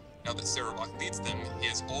 Now that Sarabok leads them, he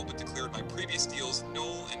has all but declared my previous deals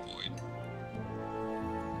null and void.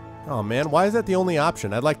 Oh man, why is that the only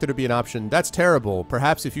option? I'd like there to be an option. That's terrible.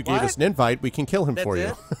 Perhaps if you gave What? us an invite, we can kill him That's for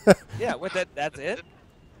you. it? Yeah, what that's it?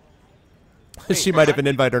 She might have an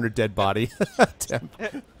invite on her dead body. Temp.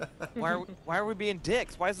 Why are we being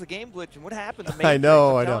dicks? Why is the game glitching? What happened? The I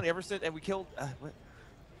know, I'm I know. telling you, ever since and we killed what?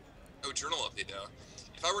 Oh, journal update though.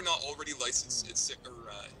 If I were not already licensed at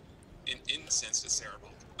incensed at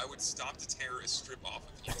Sarabok, I would stop the terrorist strip off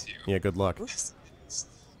of you two. Yeah, good luck.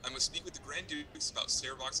 I must speak with the Grand Dukes about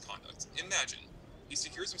Sarabok's conduct. Imagine, he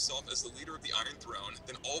secures himself as the leader of the Iron Throne,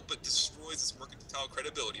 then all but destroys its mercantile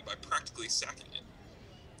credibility by practically sacking it.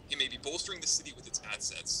 He may be bolstering the city with its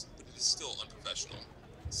assets, but it is still unprofessional.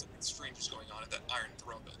 Something strange is going on at that Iron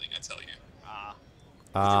Throne building, I tell you.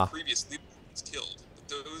 Their previous leader was killed, but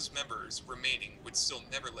those members remaining would still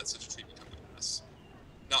never let such a treatment come to pass.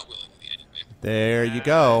 Not willingly, anyway. There you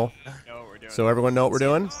go. No, we're doing So everyone know what we're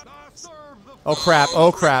doing? Oh crap!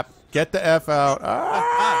 Oh crap! Get the F out!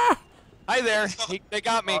 Ah! Hi there. They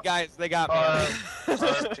got me, guys. They got me.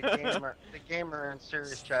 The gamer in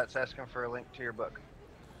serious chat's asking for a link to your book.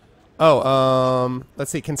 Oh,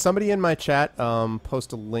 let's see. Can somebody in my chat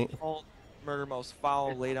post a link? Old murder most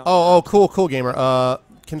foul laid on. Oh, cool, gamer.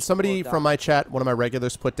 Can somebody from my chat, one of my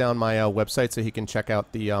regulars, put down my website so he can check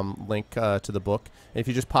out the link to the book? And if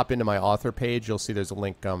you just pop into my author page, you'll see there's a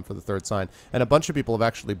link for the third sign. And a bunch of people have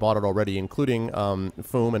actually bought it already, including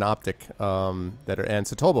Foom and Optic, and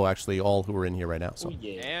Satobo, actually, all who are in here right now. So. Oh,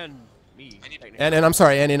 yeah. And me. And I'm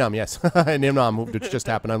sorry, and Inam, yes. And Inam, which just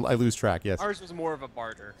happened. I lose track, yes. Ours was more of a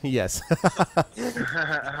barter. Yes.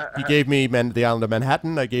 He gave me the island of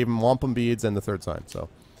Manhattan. I gave him wampum beads and the third sign, so.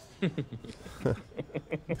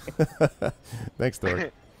 Thanks,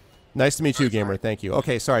 Thor. Nice to meet you, gamer. Thank you.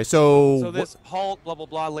 Okay, sorry. So this halt, blah blah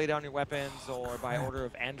blah, lay down your weapons, or by order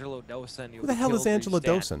of Angelo Dosen. Who the hell is Angelo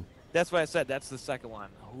Dosen? That's what I said. That's the second one.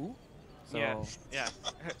 Who? So, Yeah.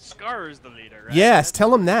 Scar is the leader, right? Yes,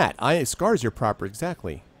 tell him that. Scar's your proper,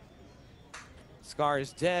 exactly. Scar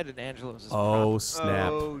is dead, and Angelo's his Oh, proper.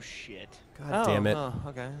 snap. Oh, shit. God damn it. Oh,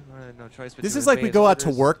 okay. No choice. But This to is like obey we his go out to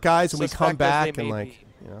orders, work, guys, and we come suspect as they back and, may like, be.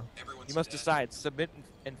 you know. You must decide: submit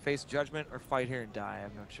and face judgment, or fight here and die. I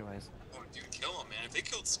have no choice. Oh, dude, kill him, man. If they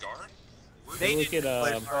killed Scar, They Look did.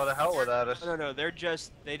 at Go to hell without us. No,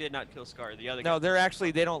 they did not kill Scar. The other No,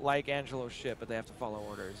 guy. they don't like Angelo's ship, but they have to follow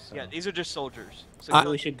orders. So. Yeah, these are just soldiers. So maybe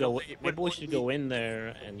we should go. Maybe we should go in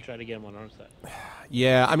there and try to get him on our side.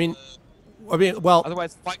 Yeah, I mean, well,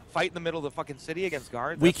 Otherwise, fight in the middle of the fucking city against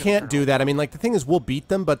guards. we That's gonna can't turn do out- that. I mean, like, the thing is, we'll beat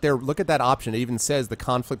them, but look at that option. It even says the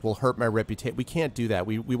conflict will hurt my reputation. We can't do that.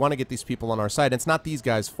 We want to get these people on our side. It's not these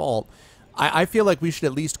guys' fault. I feel like we should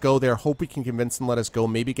at least go there, hope we can convince them, let us go,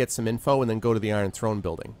 maybe get some info, and then go to the Iron Throne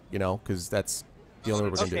building, you know, because that's the only way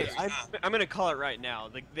we're going to do Okay, it. I'm going to call it right now.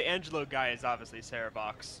 The Angelo guy is obviously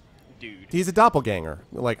Sarabok's dude. He's a doppelganger,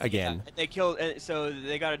 like again. Yeah, and they killed. So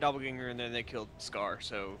they got a doppelganger, and then they killed Scar.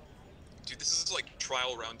 So. Dude, this is like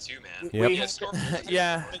trial round 2, man. Yep. We Yeah, Storm-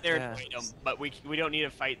 Yeah. there yeah. to fight 'em, but we don't need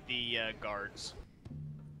to fight the guards.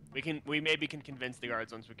 We maybe can convince the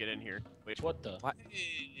guards once we get in here. Which What the?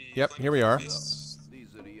 Yep, here we are.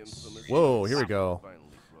 Whoa, here we go.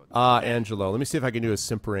 Angelo. Let me see if I can do a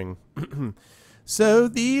simpering. So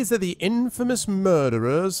these are the infamous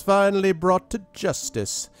murderers finally brought to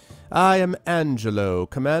justice. I am Angelo,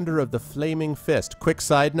 commander of the Flaming Fist. Quick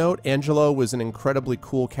side note, Angelo was an incredibly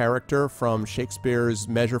cool character from Shakespeare's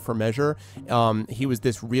Measure for Measure. He was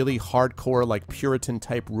this really hardcore, like,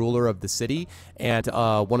 Puritan-type ruler of the city, and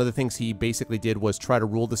one of the things he basically did was try to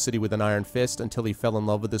rule the city with an iron fist until he fell in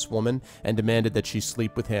love with this woman and demanded that she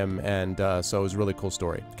sleep with him, and so it was a really cool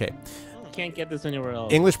story. Okay. Can't get this anywhere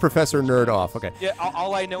else. English professor nerd off. Okay. Yeah,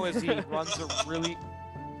 all I know is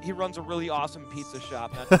he runs a really awesome pizza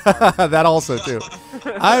shop. That's That also, too.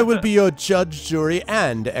 I will be your judge, jury,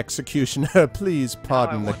 and executioner. Please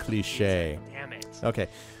pardon the cliche. damn it. Okay.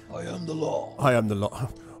 I am the law. I am the law.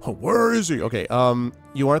 Oh, where is he? Okay,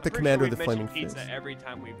 you aren't the commander of the Flaming Pizza Fist. every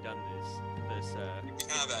time we've done this.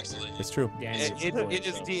 We have actually. It's true. it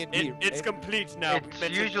is D&D. It's complete now. We It's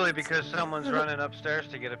mentioned usually pizza. because someone's running upstairs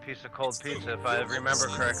to get a piece of cold pizza, if I remember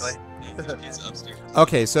correctly. Yeah, there's pizza upstairs.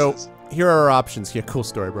 Okay, so here are our options. Yeah, cool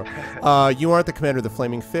story, bro. You aren't the commander of the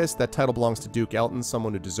Flaming Fist. That title belongs to Duke Elton,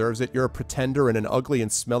 someone who deserves it. You're a pretender and an ugly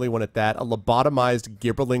and smelly one at that. A lobotomized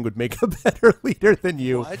gibberling would make a better leader than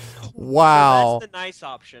you. What? Wow. So that's the nice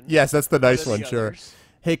option. Yes, that's the nice What are one, the sure. others?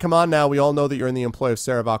 Hey, come on now. We all know that you're in the employ of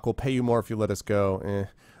Saravok. We'll pay you more if you let us go.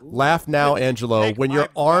 Laugh now, Angelo. Make When your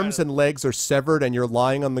my arms plan. and legs are severed and you're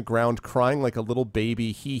lying on the ground crying like a little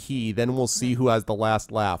baby, hee hee, then we'll see who has the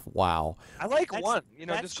last laugh. Wow. I like That's- one. You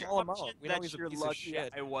know, that's just your call him option. out. We know That's he's a your piece of lucky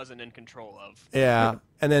shit. I wasn't in control of. Yeah.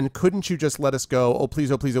 And then couldn't you just let us go? Oh,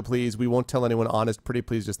 please, oh, please, oh, please. We won't tell anyone honest. Pretty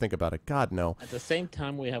please, just think about it. God, no. At the same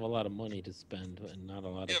time, we have a lot of money to spend and not a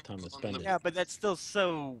lot Yeah, of time to but on spend the- it. Yeah, but that's still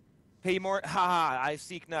so. Pay more. Ha! I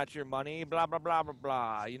seek not your money. Blah blah blah blah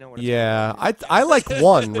blah. You know what? Yeah. I like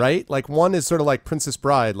one, right? Like one is sort of like Princess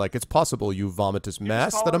Bride. Like, it's possible, you vomitous You just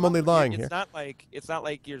mess, call that I'm him only up. lying It's here. not like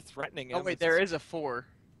you're threatening him. Oh wait, It's there just- is a 4.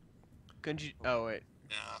 Couldn't you? Oh wait.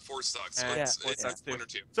 Yeah, 4 sucks. Yeah, But yeah, it's, four it's sucks 1 or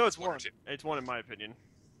 2. So it's 1 or 1. 2. It's 1 in my opinion.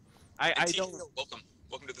 I And don't. Tito, welcome.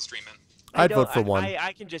 Welcome to the stream, man. I I'd don't- vote for one.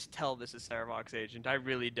 I can just tell this is Saravok's agent. I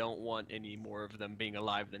really don't want any more of them being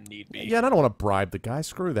alive than need be. Yeah, and I don't want to bribe the guy.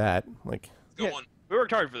 Screw that. Like, Go Yeah. on. We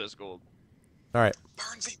worked hard for this gold. all right.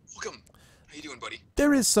 Barnsey, welcome. How you doing, buddy?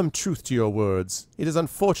 There is some truth to your words. It is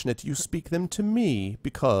unfortunate you speak them to me,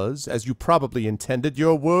 because, as you probably intended,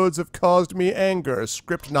 your words have caused me anger.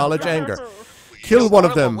 Script knowledge anger. Kill one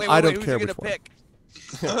of them. Wait, I wait, don't who's care you which gonna one. pick?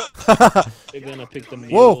 They're gonna pick the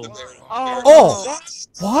Whoa. mule. Oh!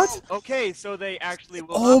 What? Okay, so they actually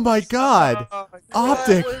will. Oh not my be- god!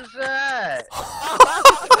 Optic! What was that?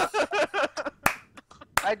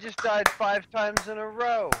 I just died 5 times in a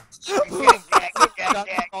row. I just got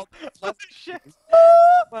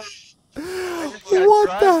What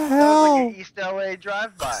drugged. the That was hell? like an East LA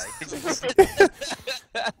drive-by.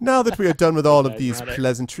 Now that we are done with all of Guys, these not e-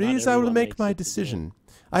 pleasantries, not I will everyone make makes my it to the decision.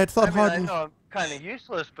 I had thought I hard mean, I and... know I'm kind of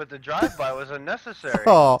useless, but the drive-by was unnecessary.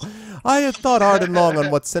 Oh, I had thought hard and long on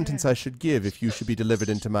what sentence I should give if you should be delivered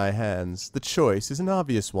into my hands. The choice is an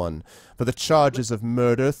obvious one. For the charges of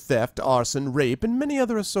murder, theft, arson, rape, and many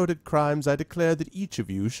other assorted crimes, I declare that each of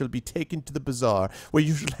you shall be taken to the bazaar, where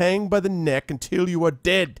you shall hang by the neck until you are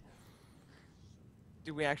dead.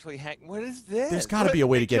 Do we actually hang? What is this? There's got to be a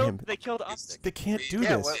way to get him. They killed Optic. They can't do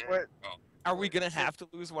Yeah, this. what- Oh. Are we gonna have to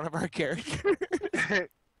lose one of our characters? It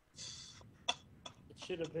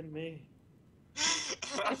should have been me.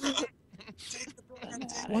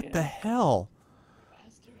 What the hell?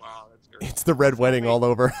 Wow, that's great. It's the red wedding all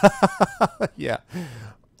over. Yeah.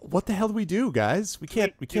 What the hell do we do, guys? We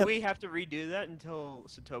can't. We Do can't. we have to redo that until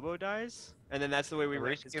Satobo dies? And then that's the way we At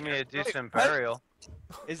rank least his give me a character? decent what? burial.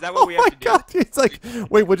 Is that what Oh we my have to do? god! It's like,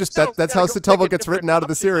 wait, we'll just. No, That's we how gotta go pick Satobo a gets written different out of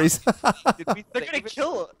the series. Did we They're save gonna it?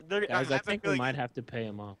 kill. Guys, I think we might have to pay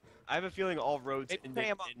him off. I have a feeling all roads Maybe end pay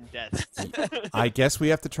him off. in death. I guess we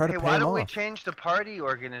have to try to Hey, pay why him don't we off. change the party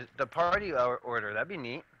order? That'd be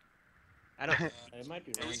neat. I don't. It might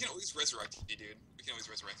be Yeah, we wrong. can always resurrect you, dude. We can always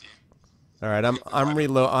resurrect you. All right,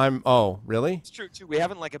 I'm. Oh, really? It's true too. We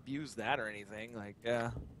haven't like abused that or anything. Like,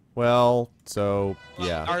 yeah. Well, so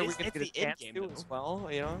yeah, Are It's- we gonna it's get a the end chance game, to though. as well?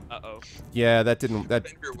 You know. Uh-oh. yeah. That didn't. That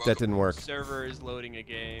Ben, you're that welcome. didn't work. Server is loading a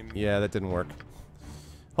game. Yeah, that didn't work.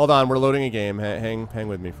 Hold on, we're loading a game. Hang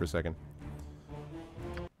with me for a second.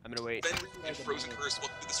 I'm gonna wait. Ben, Frozen Curse.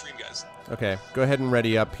 Welcome to the stream, guys. Okay, go ahead and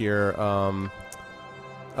ready up here. Oh,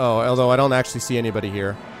 although I don't actually see anybody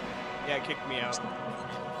here. Yeah, it kicked me out.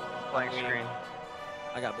 Blank screen.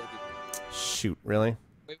 I got booted. Shoot, really?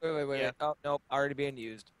 Wait. Yeah. Oh, nope. Already being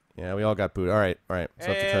used. Yeah, we all got booted. All right. So I have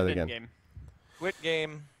to try that again. Game. Quit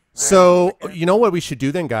game. So, you know what we should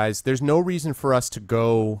do then, guys? There's no reason for us to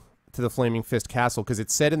go to the Flaming Fist Castle, because it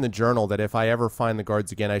said in the journal that if I ever find the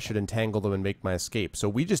guards again, I should entangle them and make my escape. So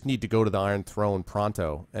we just need to go to the Iron Throne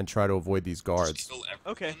pronto and try to avoid these guards.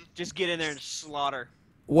 Okay, just get in there and slaughter.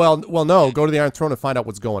 Well, no, go to the Iron Throne and find out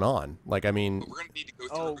what's going on. Like, I mean... But we're gonna need to go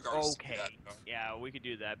through it regardless. Okay. Yeah, we could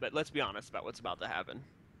do that, but let's be honest about what's about to happen.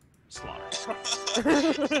 Slaughter.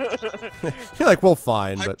 You're like, well,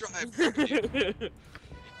 fine, but...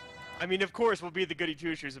 I mean, of course, we'll be the goody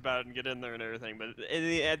two-shoes about it and get in there and everything, but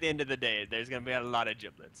at the end of the day, there's going to be a lot of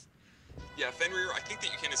giblets. Yeah, Fenrir, I think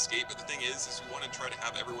that you can escape, but the thing is we want to try to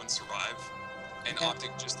have everyone survive. And Optic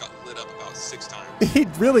just got lit up about 6 times. He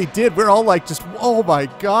really did. We're all like, just, oh my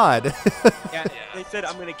god. Yeah, they said,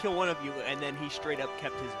 I'm going to kill one of you, and then he straight up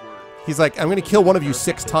kept his word. He's like, I'm going to kill one of you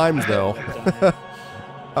 6 times, though.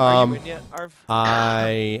 Are you in yet, Arv?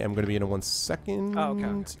 I am going to be in 1 second. Oh,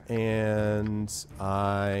 okay. And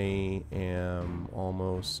I am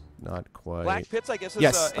almost not quite. Black Pits, I guess, is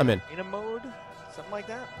Yes, I'm in. a mode? Something like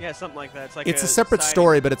that? Yeah, something like that. It's a separate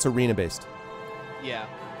story, but it's arena-based. Yeah.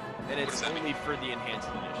 And What it's does that only for the enhanced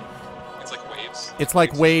edition. It's like waves. It's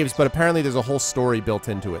like waves, but apparently there's a whole story built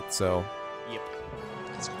into it, so... Yep.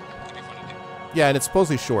 That's cool. That'd be fun to do. Yeah, and it's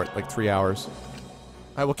supposedly short, like 3 hours.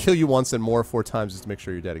 I will kill you once and more 4 times just to make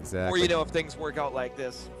sure you're dead, exactly. Or, you know, if things work out like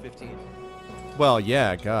this, 15. Well,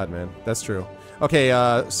 yeah, God, man. That's true. Okay,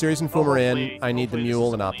 Sirius and Foom are in. I need the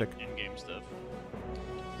Mule and Optic. In-game stuff.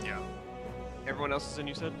 Yeah. Everyone else is in,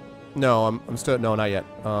 you said? No, I'm still... No, not yet.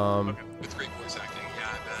 Okay. With great voice acting, yeah,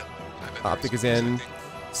 I bet. Optic there's is voice in. acting.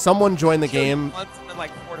 Someone joined the Kill you game. once and then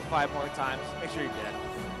like 4 to 5 more times. Make sure you're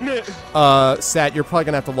dead. Sat, you're probably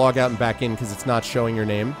going to have to log out and back in because it's not showing your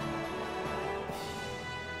name.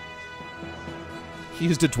 He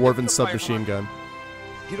used a dwarven submachine gun.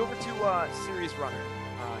 Get over to Series Runner,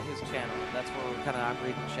 his channel. That's where we're kind of I'm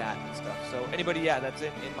reading chat and stuff. So anybody, yeah, that's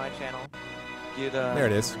in my channel. Get There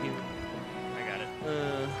it is. I got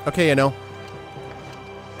it. Okay, you know.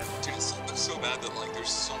 Dude, it looks so bad that like there's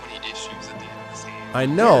so many issues at the end of this game. I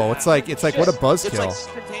know. Yeah. It's like what a It's buzzkill. like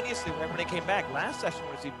instantaneously when they came back. Last session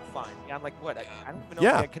was even fine. Yeah, I'm like, what? I don't even know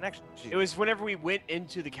Yeah. if we had connection. It was whenever we went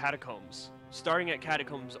into the catacombs. Starting at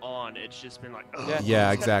catacombs on, it's just been like, ugh.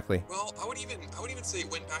 Yeah, exactly. Well, I would even say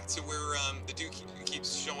it went back to where the dude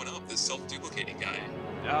keeps showing up, this self-duplicating guy.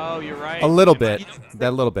 Oh, you're right. A little It might bit. be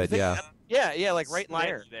That little bit, yeah. Yeah, like right in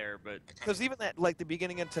slightly there. but Because even that, like the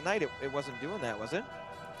beginning of tonight, it wasn't doing that, was it?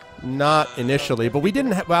 Not initially, but we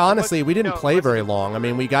didn't. Well, honestly, we didn't No, play it wasn't. very long. I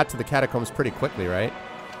mean, we got to the catacombs pretty quickly, right?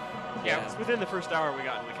 yeah, it was within the first hour we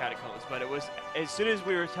got into the catacombs. But it was as soon as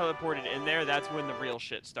we were teleported in there, that's when the real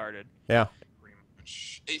shit started. Yeah.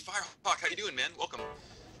 Hey, Firehawk, how you doing, man? Welcome.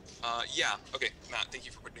 Yeah, okay, Matt, thank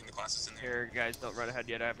you for putting the classes in there. Here, guys, don't run ahead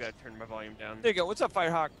yet. I've got to turn my volume down. There you go. What's up,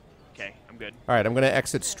 Firehawk? Okay, I'm good. All right, I'm going to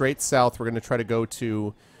exit straight south. We're going to try to go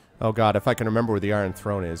to... Oh, God, if I can remember where the Iron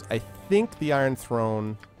Throne is. I think the Iron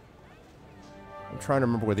Throne... I'm trying to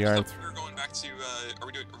remember where the Iron Throne... We're going back to,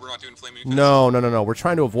 we're not doing Flaming No. We're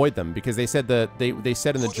trying to avoid them because they said that they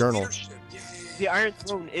said in the journal... The Iron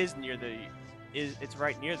Throne is near the... It's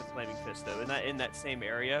right near the Flaming Fist, though. In that same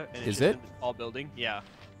area. And it's Is just it? in the tall building. Yeah.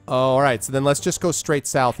 Oh, all right. So then let's just go straight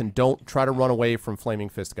south and don't try to run away from Flaming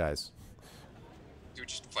Fist guys. Do we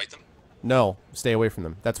just fight them? No, stay away from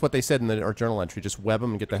them. That's what they said in our journal entry. Just web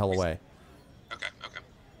them and get the hell away. Okay.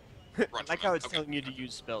 Run Like from how it. it's Okay. telling you to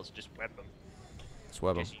use spells, just web them. Just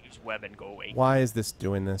web them. Just use web and go away. Why is this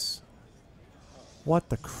doing this? What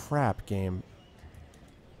the crap, game?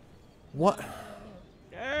 What?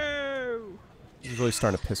 No! This is really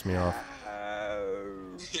starting to piss me off.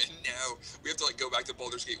 No, we have to like go back to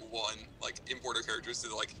Baldur's Gate 1, like import our characters to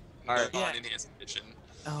the like Alright. non-enhanced edition,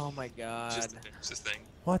 Oh my God. just to finish this thing.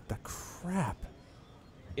 What the crap?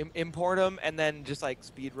 Import them and then just like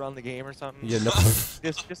speed run the game or something. Yeah, no.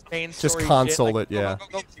 Just main Just story console shit, like, it, yeah.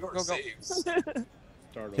 Go. Saves.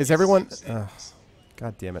 Is everyone?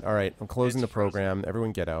 God damn it! All right, I'm closing the program.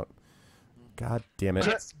 Everyone, get out. God damn it!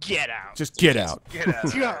 Just get out. Just get out. Get out.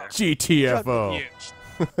 of there. GTFO.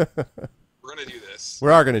 We're gonna do this.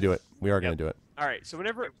 We are gonna do it. We are gonna do it. All right, so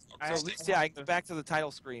whenever So at least, yeah, I can go back to the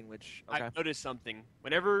title screen, which okay. I've noticed something.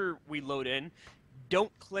 Whenever we load in,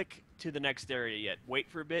 don't click to the next area yet. Wait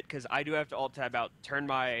for a bit, because I do have to alt-tab out, turn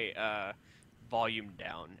my volume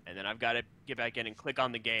down, and then I've got to get back in and click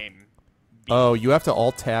on the game, Oh, you have to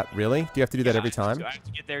alt tab. Really? Do you have to do that Yeah, every time? So I have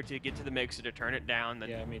to get there to get to the mixer to turn it down. Then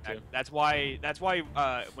Yeah, me too. That's why.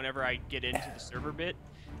 Whenever I get into the server bit,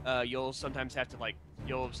 you'll sometimes have to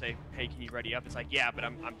you'll say, "Hey, can you ready up?" It's like, "Yeah, but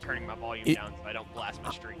I'm turning my volume down so I don't blast my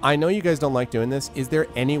stream." I know you guys don't like doing this. Is there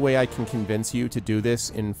any way I can convince you to do this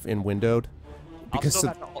in windowed? Because I'll still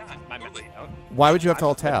have to alt my mouse out. why would you have to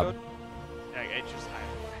alt tab? I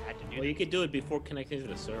had to do Well, you could do it before connecting to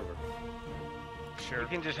the server. Sure. You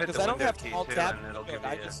can just hit Because the I don't window have key to alt too, tab. and it'll give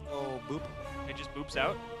I you. just go boop. It just boops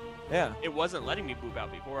out. Yeah. It wasn't letting me boop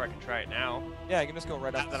out before. I can try it now. Yeah, I can just go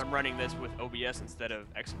right Now up. that I'm running this with OBS instead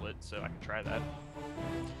of XSplit, so I can try that.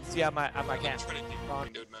 See, on my I'm cat. trying to do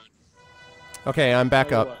windowed mode. Okay, I'm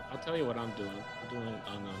back up. I'll tell you what I'm doing. I'm doing it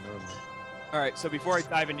on never mind. All right. So before I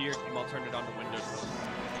dive into your game, I'll turn it on to Windows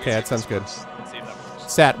mode. Okay, that sounds good. Let's see if that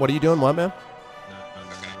works. Sat, what are you doing? What, man? Never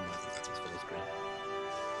mind. That's full screen.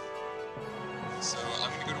 So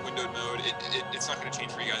I'm gonna go to windowed mode. It's not gonna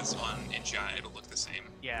change for you guys in chat. It'll look the same.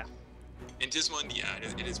 Yeah. In Dismon, yeah,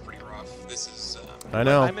 it is pretty rough. This is. I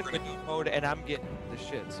know. I'm in window mode and I'm getting the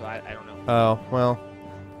shit, so I don't know. Oh, well.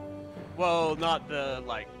 Well, not the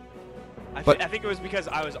I But- think it was because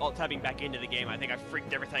I was alt tabbing back into the game. I think I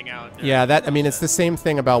freaked everything out. Yeah, I mean, it's the same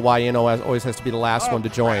thing about why always has to be the last Oh, one to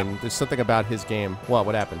join. There's something about his game.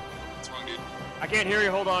 What happened? What's wrong, dude? I can't hear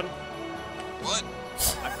you. Hold on. What?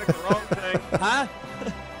 I clicked the wrong thing. Huh?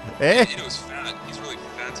 Eh? It was fat. He's really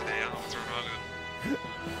fat today. I don't know what's wrong with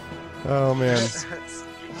him. Oh, man.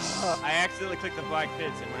 I accidentally clicked the black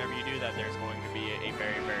pits, and whenever you do that, there's going to be a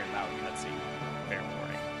very, very loud cutscene. Fair warning.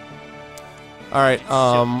 All right,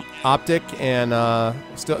 Optic and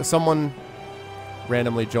someone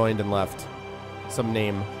randomly joined and left. Some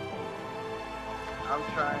name. I'm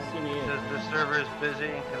trying. The server is busy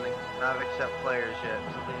and can not accept players yet,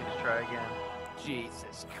 so please try again.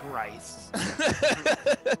 Jesus Christ.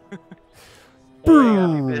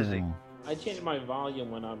 Busy. I changed my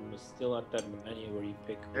volume when I'm still at that menu where you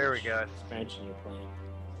pick There we which go. expansion you're playing.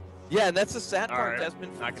 Yeah, and that's the sad All part, right,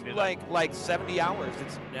 Desmond. I can do For that. like 70 hours,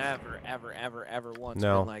 it's never, ever, ever, ever once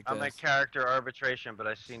No. been like I'm this. at character arbitration, but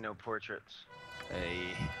I see no portraits.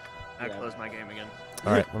 Hey. I Yeah. closed my game again.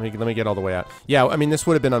 All right, let me get all the way out. Yeah, I mean, this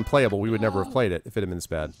would have been unplayable. We would never have played it if it had been this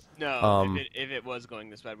bad. No, if it was going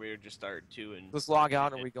this bad, we would just start 2 and. Let's log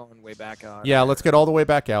out. Or are we going way back out? Yeah, let's get all the way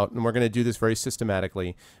back out, and we're going to do this very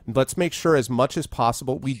systematically. Let's make sure as much as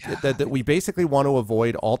possible that we basically want to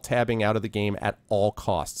avoid alt tabbing out of the game at all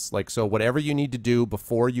costs. Like, so whatever you need to do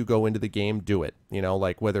before you go into the game, do it. You know,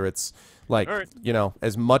 like whether it's like, All right. you know,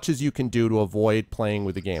 as much as you can do to avoid playing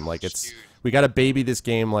with the game. Like we got to baby this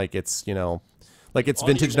game like it's, you know, like it's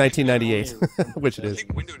vintage 1998, which it I is.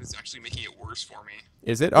 think windowed is actually making it worse for me.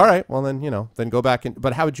 Is it? All right. Well, then, you know, then go back and.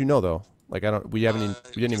 But how would you know though? Like we didn't even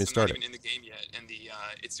Because start I'm it. not even in the game yet, and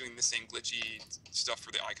it's doing the same glitchy stuff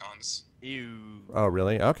for the icons. Ew. Oh,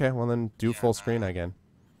 really? Okay. Well, then do full screen again.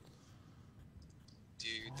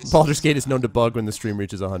 Dude, this Baldur's Gate is known to bug when the stream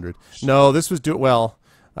reaches 100. No, this was well.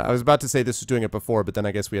 I was about to say this was doing it before, but then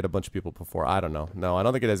I guess we had a bunch of people before. I don't know. No, I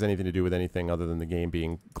don't think it has anything to do with anything other than the game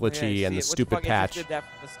being glitchy and the stupid patch. Did that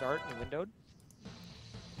from the start in windowed?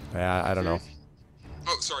 Yeah, I don't know.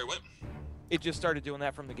 Oh, sorry, what? It just started doing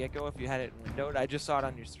that from the get-go. If you had it in windowed, I just saw it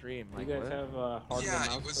on your stream. You Like, guys what? have hardware Yeah, it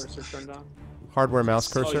mouse was- cursor turned on? Hardware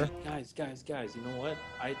mouse Oh, cursor. guys, you know what?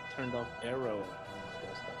 I turned off Arrow on my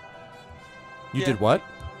desktop. You Yeah. did what?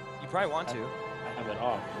 You probably want to. I have it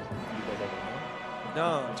off. You guys have it on?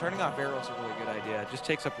 No, turning off arrows is a really good idea. It just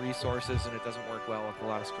takes up resources and it doesn't work well with a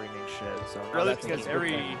lot of streaming shit. So no, Really, that's because a good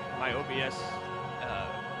thing. my OBS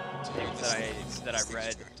things that I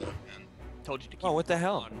read told you to keep. Oh, what the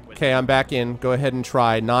hell? on with Okay, I'm back in. Go ahead and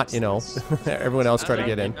try. Not, you know, everyone else try to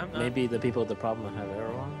get in. I'm not. Maybe the people with the problem have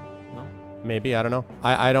Arrow on? No? Maybe, I don't know.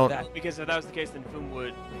 I don't. That- Because if that was the case, then Foom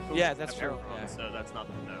would. Yeah, that's have true, Arrow on, yeah. So that's not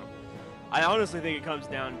no. I honestly think it comes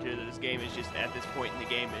down to that this game is just at this point in the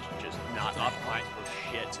game is just not optimized for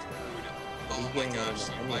shit. Dude, oh my gosh,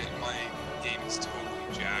 my game is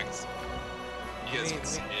totally jacked. You guys can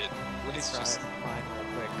see it. Let me It's try just it mine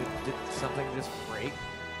real quick. Did something just break?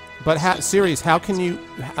 But series, how can you?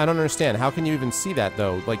 I don't understand. How can you even see that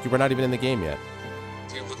though? Like you were not even in the game yet.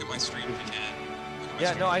 dude, look at my stream if you can. Look at my Yeah,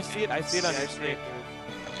 stream no, if I you see can. it. I see it on Yeah, your I see screen. it.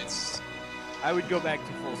 It's I would go back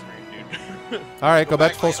to full screen, dude. All right, go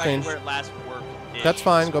back to full Back screen. Where it last worked. That's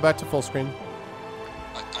fine. Go back to full screen.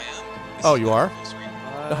 I am. This Oh, is you not are? full screen.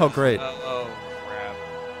 Oh, great. Oh crap.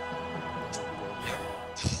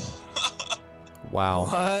 Wow.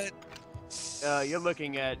 What? You're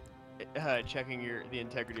looking at checking the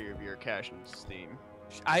integrity of your cache in Steam.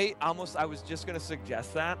 I was just gonna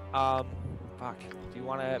suggest that. Fuck. Do you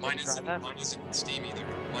want to Mine try isn't. that? Mine isn't Steam either.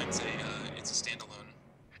 Mine's it's a standalone.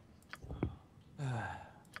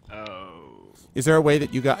 Oh. Is there a way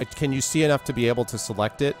that you got? Can you see enough to be able to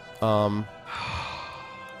select it?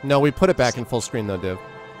 No, we put it back in full screen though, Div.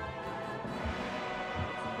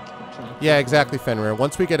 Yeah, exactly, Fenrir.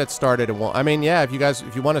 Once we get it started, it won't. I mean, yeah, if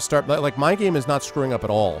you want to start, like my game is not screwing up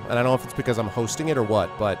at all, and I don't know if it's because I'm hosting it or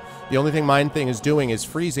what. But the only thing mine thing is doing is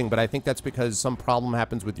freezing. But I think that's because some problem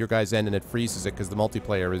happens with your guys' end and it freezes it because the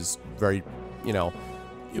multiplayer is very, you know,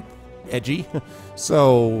 edgy,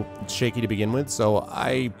 so it's shaky to begin with. So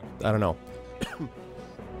I don't know.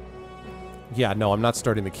 Yeah, no, I'm not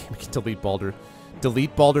starting the game. I can delete Baldur.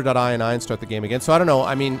 Delete Baldur.ini and start the game again. So I don't know.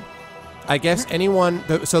 I mean, I guess anyone...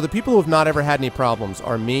 So the people who have not ever had any problems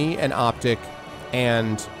are me and Optic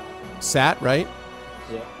and Sat, right?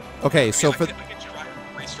 Yeah. Okay, I mean, so I for... can try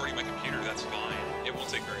restarting my computer. That's fine. It won't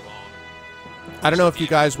take very long. I don't know if you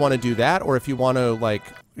guys want to do that or if you want to, like,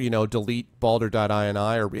 you know, delete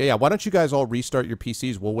Baldur.ini or... Yeah, why don't you guys all restart your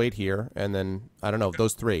PCs? We'll wait here, and then, I don't know,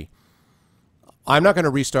 those three. I'm not going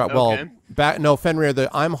to restart. Okay. Well, no, Fenrir.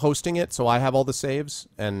 I'm hosting it, so I have all the saves,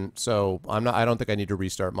 and so I'm not. I don't think I need to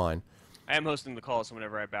restart mine. I am hosting the call, so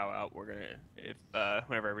whenever I bow out,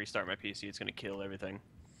 whenever I restart my PC, it's gonna kill everything.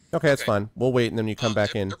 Okay, that's Okay. fine. We'll wait, and then you come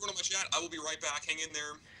back in. Everyone in my chat, I will be right back. Hang in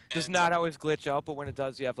there. Does And, not always glitch out, but when it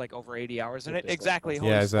does, you have like over 80 hours in it. Exactly. Yeah,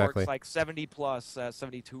 Holy exactly. Sports, like 70 plus,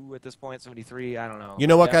 72 at this point, 73. I don't know. You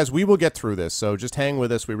know what, Yeah. guys? We will get through this. So just hang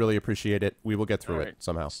with us. We really appreciate it. We will get through Alright. it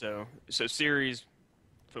somehow. So series,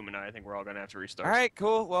 Fum and I think we're all gonna have to restart. All right,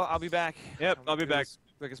 cool. Well, I'll be back. Yep, I'll be do back. As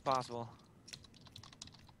quick as possible.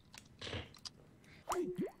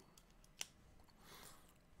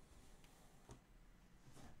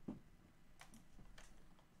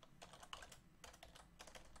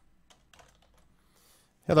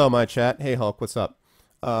 Hello, my chat. Hey, Hulk. What's up?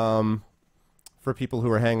 For people who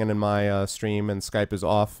are hanging in my stream and Skype is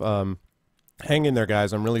off, hang in there,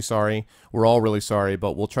 guys. I'm really sorry. We're all really sorry,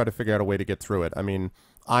 but we'll try to figure out a way to get through it. I mean,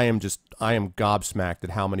 I am gobsmacked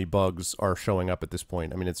at how many bugs are showing up at this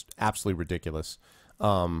point. I mean, it's absolutely ridiculous.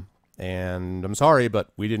 And I'm sorry,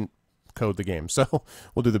 but we didn't code the game, so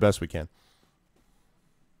we'll do the best we can.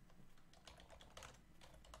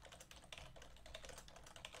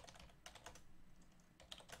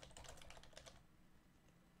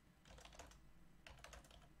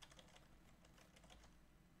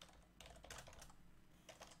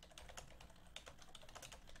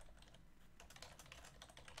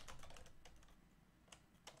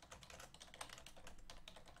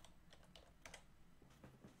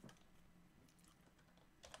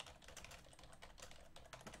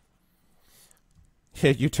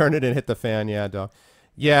 You turn it and hit the fan, yeah, dog.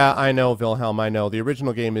 Yeah, I know, Wilhelm, I know. The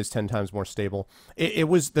original game is 10 times more stable. It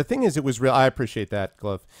was, the thing is, it was real. I appreciate that,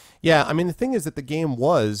 Glove. Yeah, I mean, the thing is that the game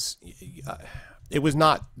was, it was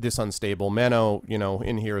not this unstable. Mano, you know,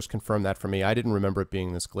 in here has confirmed that for me. I didn't remember it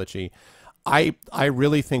being this glitchy. I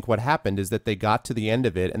really think what happened is that they got to the end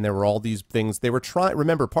of it and there were all these things they were trying.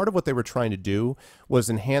 Remember, part of what they were trying to do was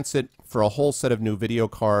enhance it for a whole set of new video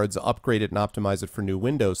cards, upgrade it and optimize it for new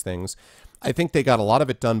Windows things. I think they got a lot of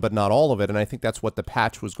it done, but not all of it, and I think that's what the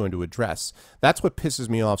patch was going to address. That's what pisses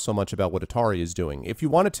me off so much about what Atari is doing. If you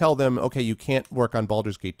want to tell them, okay, you can't work on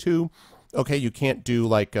Baldur's Gate 2, okay, you can't do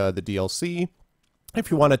like the DLC, if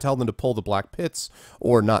you want to tell them to pull the Black Pits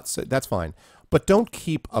or not, that's fine. But don't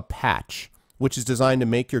keep a patch, which is designed to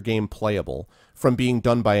make your game playable, from being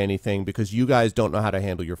done by anything because you guys don't know how to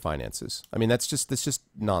handle your finances. I mean, that's just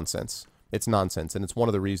nonsense. It's nonsense, and it's one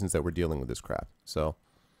of the reasons that we're dealing with this crap. So...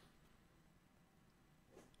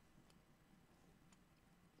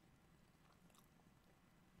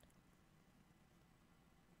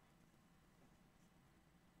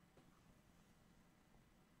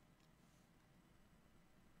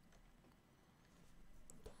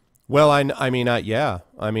 Well, yeah. I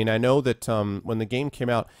mean, I know that when the game came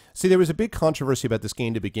out... See, there was a big controversy about this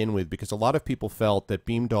game to begin with because a lot of people felt that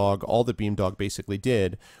Beamdog, all that Beamdog basically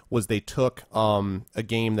did was they took a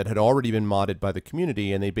game that had already been modded by the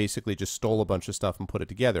community and they basically just stole a bunch of stuff and put it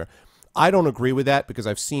together. I don't agree with that because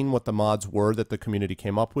I've seen what the mods were that the community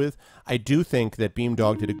came up with. I do think that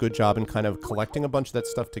Beamdog did a good job in kind of collecting a bunch of that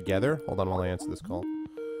stuff together. Hold on while I answer this call.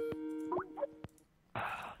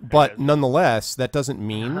 But nonetheless, that doesn't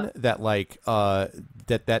mean that like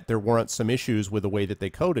that there weren't some issues with the way that they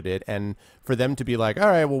coded it, and for them to be like, all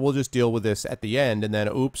right, well, we'll just deal with this at the end, and then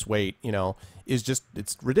oops, wait, you know, is just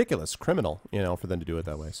it's ridiculous, criminal, you know, for them to do it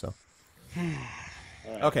that way. So, All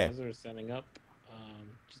right, okay, as they're setting up,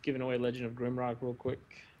 just giving away Legend of Grimrock real quick.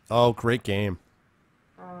 Oh, great game.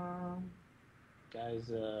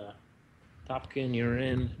 Guys, Topkin, you're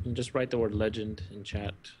in. And just write the word legend in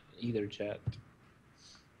chat, either chat.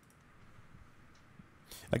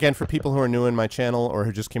 Again, for people who are new in my channel or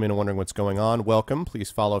who just came in and wondering what's going on, welcome.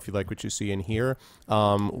 Please follow if you like what you see in here.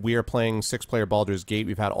 We are playing 6-player Baldur's Gate.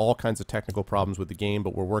 We've had all kinds of technical problems with the game,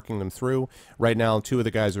 but we're working them through. Right now, 2 of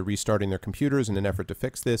the guys are restarting their computers in an effort to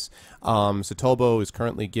fix this. Satobo is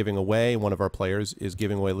currently giving away, one of our players is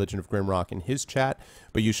giving away Legend of Grimrock in his chat,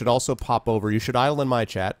 but you should also pop over. You should idle in my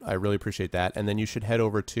chat. I really appreciate that. And then you should head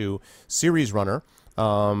over to Series Runner,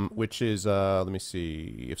 which is, let me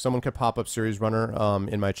see, if someone could pop up Series Runner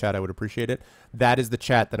in my chat, I would appreciate it. That is the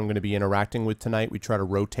chat that I'm going to be interacting with tonight. We try to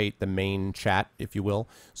rotate the main chat, if you will.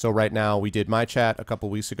 So right now, we did my chat a couple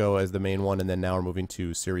weeks ago as the main one, and then now we're moving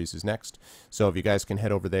to Series is next. So if you guys can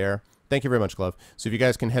head over there. Thank you very much, Glove. So if you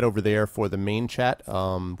guys can head over there for the main chat,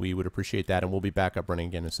 we would appreciate that, and we'll be back up running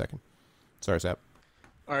again in a second. Sorry, Zap.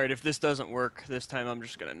 All right, if this doesn't work this time, I'm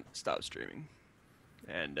just gonna stop streaming,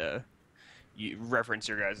 and you reference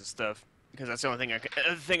your guys' stuff, because that's the only thing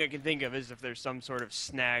I can think of is if there's some sort of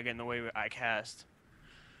snag in the way I cast.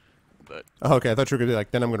 But Okay, I thought you were gonna be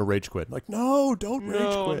like, then I'm gonna rage quit. Like, no, don't rage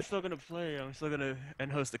no, quit. I'm still gonna play. I'm still gonna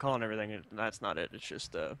and host the call and everything. And that's not it. It's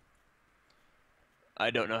just I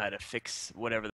don't know how to fix whatever